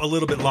up a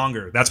little bit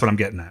longer. That's what I'm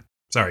getting at.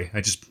 Sorry, I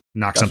just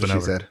knocked something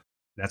over. Said.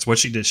 That's what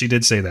she did. She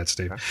did say that,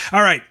 Steve. Okay.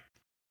 All right.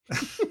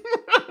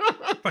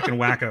 Fucking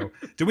wacko.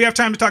 Do we have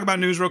time to talk about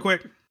news real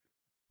quick?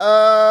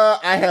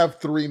 I have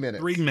 3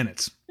 minutes. 3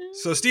 minutes.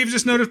 So Steve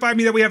just notified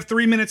me that we have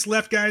 3 minutes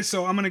left, guys.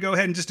 So I'm going to go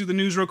ahead and just do the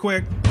news real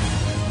quick.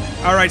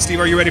 All right, Steve,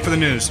 are you ready for the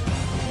news?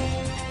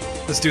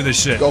 Let's do this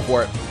shit. Go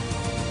for it.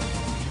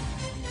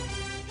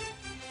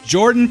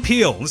 Jordan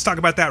Peele. Let's talk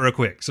about that real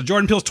quick. So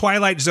Jordan Peele's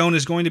Twilight Zone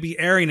is going to be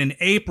airing in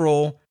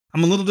April.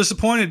 I'm a little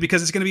disappointed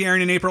because it's going to be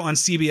airing in April on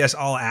CBS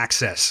All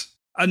Access.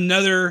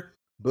 Another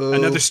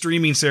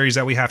streaming series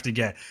that we have to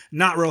get.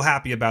 Not real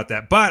happy about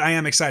that, but I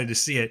am excited to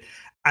see it.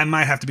 I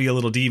might have to be a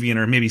little deviant,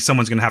 or maybe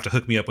someone's going to have to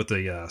hook me up with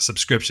the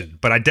subscription.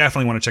 But I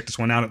definitely want to check this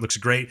one out. It looks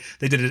great.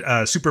 They did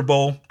a Super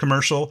Bowl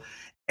commercial,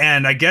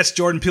 and I guess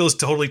Jordan Peele's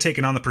totally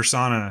taken on the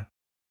persona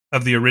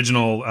of the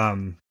original.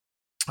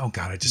 Oh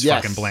God, I just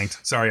fucking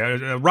blanked. Sorry,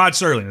 Rod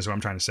Serling is what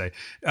I'm trying to say.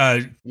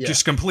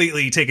 Just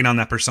completely taking on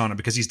that persona,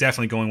 because he's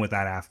definitely going with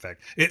that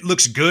affect. It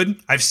looks good.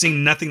 I've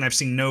seen nothing. I've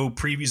seen no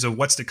previews of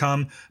what's to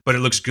come, but it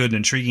looks good and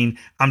intriguing.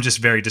 I'm just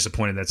very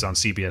disappointed that's on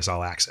CBS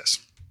All Access.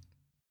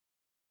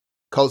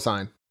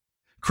 Cosign.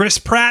 Chris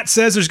Pratt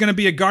says there's going to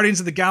be a Guardians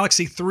of the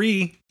Galaxy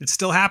 3. It's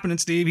still happening,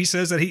 Steve. He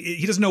says that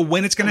he doesn't know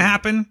when it's going to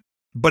happen,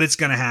 but it's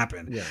going to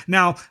happen. Yeah.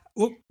 Now,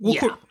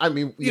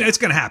 it's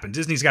going to happen.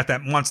 Disney's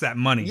wants that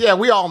money. Yeah,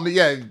 we all,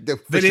 they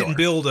didn't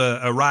build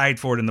a ride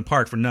for it in the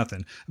park for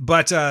nothing.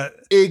 But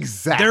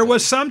exactly, there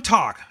was some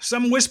talk,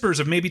 some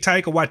whispers of maybe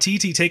Taika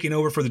Waititi taking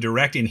over for the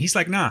directing. He's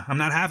like, nah, I'm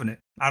not having it.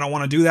 I don't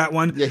want to do that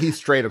one. Yeah, he's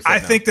straight up. I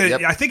think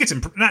it's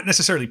not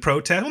necessarily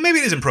protest. Well, maybe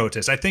it is in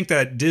protest. I think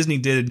that Disney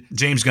did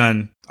James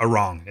Gunn a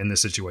wrong in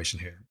this situation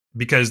here,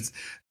 because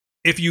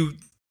if you.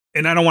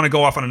 And I don't want to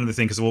go off on another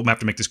thing because we'll have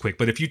to make this quick.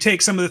 But if you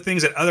take some of the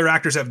things that other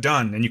actors have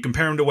done and you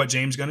compare them to what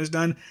James Gunn has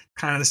done,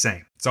 kind of the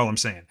same. That's all I'm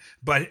saying.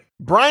 But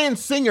Bryan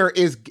Singer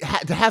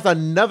has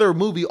another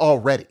movie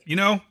already.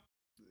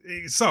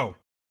 So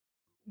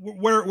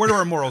where do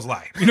our morals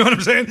lie? You know what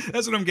I'm saying?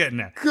 That's what I'm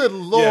getting at. Good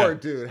Lord,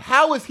 dude.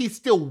 How is he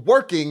still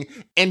working?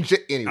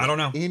 Anyway, I don't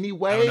know.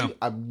 Anyway,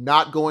 I'm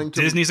not going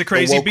to. Disney's a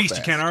crazy beast.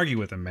 You can't argue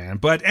with him, man.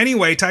 But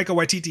anyway, Taika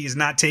Waititi is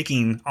not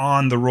taking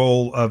on the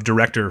role of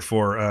director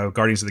for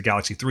Guardians of the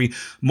Galaxy 3.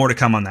 More to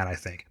come on that, I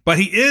think. But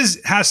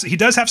he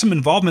does have some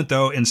involvement,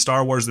 though, in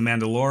Star Wars The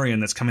Mandalorian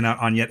that's coming out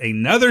on yet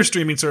another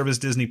streaming service,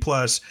 Disney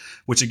Plus,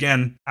 which,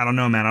 again, I don't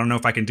know, man. I don't know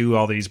if I can do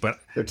all these, but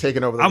they're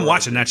taking over the I'm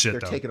watching that shit,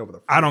 they're though. Taking over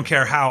the I don't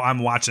care how I'm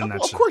watching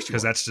that shit. Of course you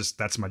because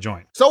that's my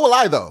joint. So will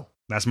I, though.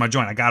 That's my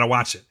joint. I gotta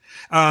watch it.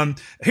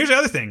 Here's the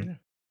other thing.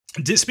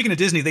 Speaking of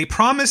Disney, they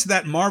promise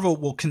that Marvel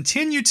will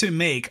continue to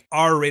make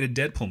R-rated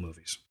Deadpool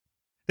movies.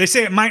 They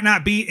say it might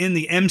not be in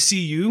the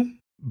MCU,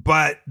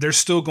 but they're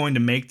still going to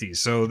make these.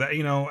 So that,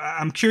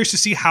 I'm curious to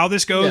see how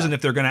this goes and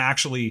if they're going to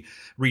actually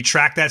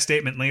retract that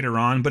statement later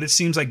on. But it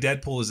seems like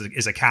Deadpool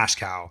is a cash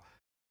cow,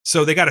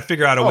 so they got to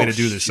figure out a way to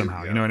do this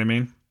somehow. Yeah. You know what I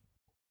mean?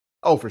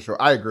 Oh, for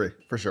sure. I agree.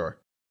 For sure.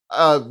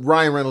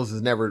 Ryan Reynolds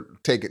is never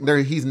taken.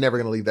 He's never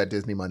going to leave that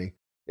Disney money.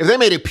 If they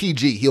made it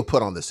PG, he'll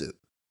put on the suit.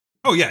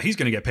 Oh yeah, he's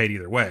going to get paid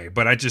either way.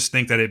 But I just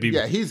think that it'd be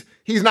he's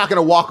not going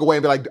to walk away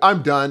and be like,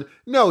 I'm done.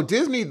 No,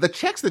 Disney, the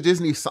checks that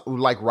Disney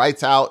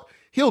writes out,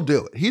 he'll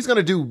do it.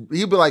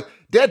 He'll be like,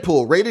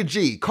 Deadpool, rated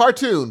G,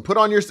 cartoon,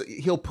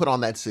 he'll put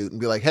on that suit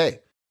and be like, hey,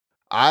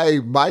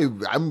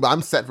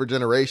 I'm set for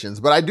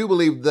generations. But I do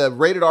believe the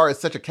rated R is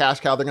such a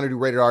cash cow. They're going to do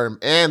rated R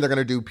and they're going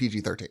to do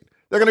PG-13.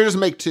 They're going to just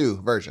make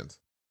 2 versions.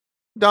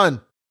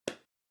 Done. Do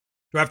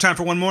I have time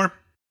for one more?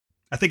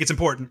 I think it's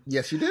important.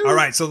 Yes, you do. All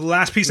right. So the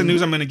last piece of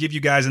news I'm going to give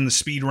you guys in the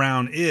speed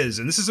round is,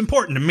 and this is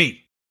important to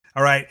me.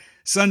 All right.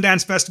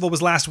 Sundance Festival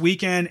was last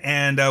weekend,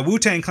 and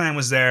Wu-Tang Clan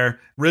was there.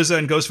 RZA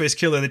and Ghostface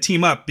Killah, they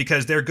team up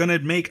because they're going to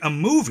make a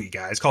movie,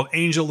 guys, called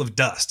Angel of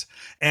Dust.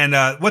 And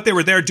what they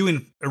were there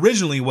doing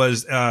originally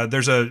was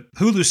there's a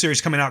Hulu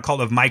series coming out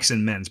called Of Mics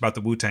and Men's about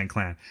the Wu-Tang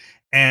Clan.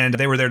 And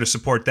they were there to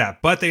support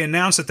that. But they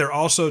announced that they're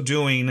also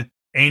doing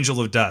Angel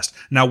of Dust.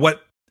 Now,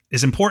 what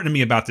is important to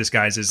me about this,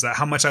 guys, is that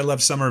how much I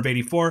love Summer of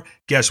 '84.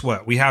 Guess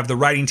what? We have the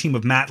writing team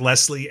of Matt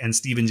Leslie and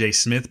Stephen J.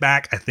 Smith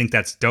back. I think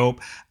that's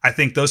dope. I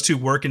think those two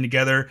working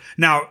together.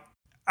 Now,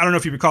 I don't know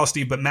if you recall,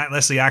 Steve, but Matt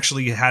Leslie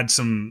actually had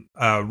some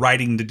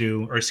writing to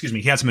do, or excuse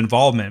me, he had some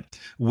involvement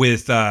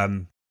with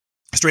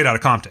Straight Outta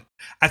Compton.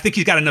 I think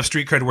he's got enough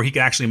street cred where he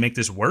could actually make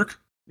this work.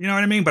 You know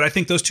what I mean? But I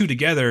think those two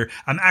together,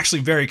 I'm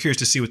actually very curious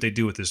to see what they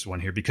do with this one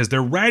here, because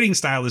their writing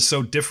style is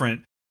so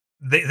different.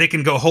 They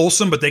can go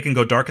wholesome, but they can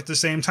go dark at the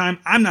same time.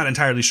 I'm not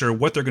entirely sure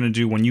what they're going to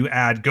do when you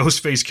add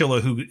Ghostface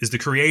Killah, who is the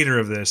creator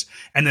of this,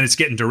 and then it's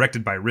getting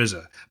directed by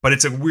RZA. But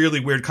it's a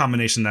really weird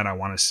combination that I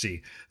want to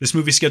see. This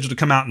movie's scheduled to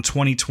come out in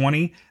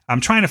 2020.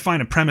 I'm trying to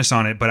find a premise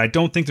on it, but I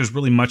don't think there's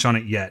really much on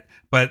it yet.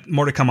 But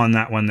more to come on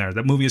that one there.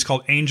 That movie is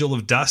called Angel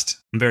of Dust.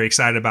 I'm very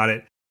excited about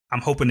it.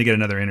 I'm hoping to get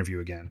another interview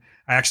again.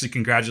 I actually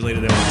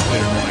congratulated them on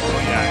Twitter, and they're like, oh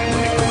yeah, and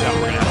when it comes out,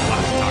 we're going to have a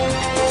lot to talk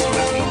about. So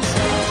that means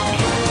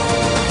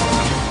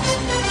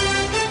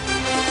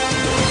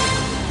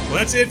well,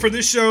 that's it for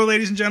this show,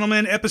 ladies and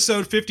gentlemen.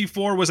 Episode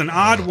 54 was an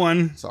odd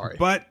one. Sorry.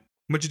 But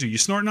what'd you do? You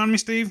snorting on me,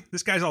 Steve?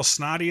 This guy's all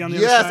snotty on the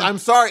other side? Yes, I'm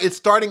sorry. It's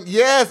starting.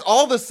 Yes,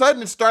 all of a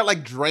sudden it started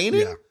like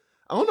draining. Yeah.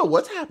 I don't know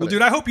what's happening. Well,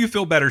 dude, I hope you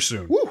feel better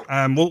soon.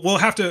 We'll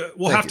have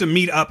to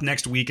meet up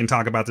next week and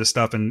talk about this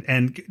stuff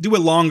and do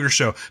a longer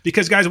show,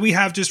 because guys, we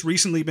have just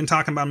recently been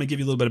talking about. I'm gonna give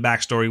you a little bit of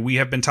backstory. We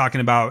have been talking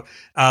about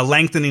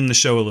lengthening the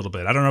show a little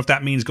bit. I don't know if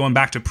that means going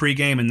back to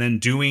pregame and then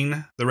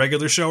doing the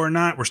regular show or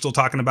not. We're still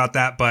talking about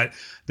that, but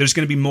there's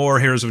going to be more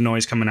Heroes of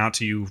Noise coming out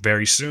to you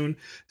very soon.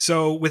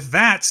 So with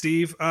that,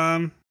 Steve,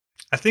 I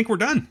think we're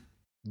done.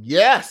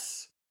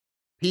 Yes,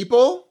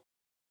 people.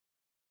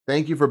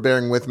 Thank you for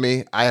bearing with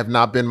me. I have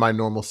not been my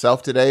normal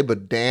self today,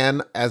 but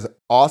Dan, as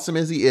awesome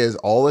as he is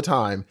all the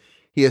time,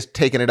 he has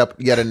taken it up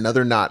yet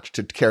another notch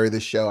to carry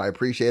this show. I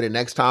appreciate it.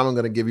 Next time, I'm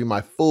going to give you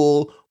my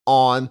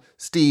full-on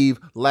Steve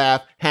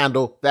laugh,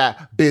 handle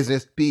that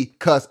business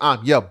because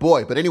I'm your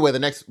boy. But anyway, the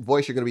next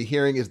voice you're going to be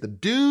hearing is the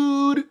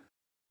dude,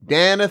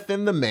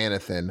 Danathan the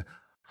Manathan.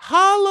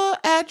 Holla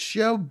at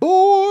your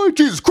boy,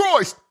 Jesus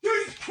Christ!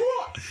 Jesus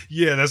Christ!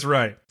 Yeah, that's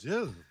right.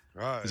 Jesus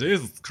Christ.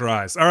 Jesus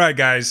Christ. All right,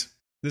 guys.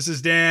 This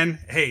is Dan.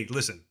 Hey,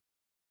 listen.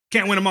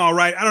 Can't win them all,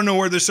 right? I don't know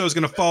where this show's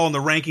going to fall in the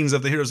rankings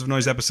of the Heroes of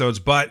Noise episodes,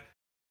 but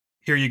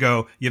here you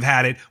go. You've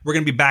had it. We're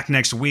going to be back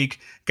next week.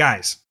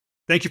 Guys,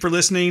 thank you for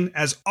listening.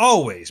 As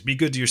always, be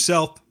good to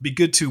yourself. Be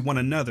good to one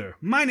another.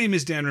 My name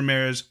is Dan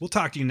Ramirez. We'll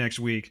talk to you next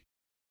week.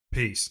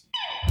 Peace.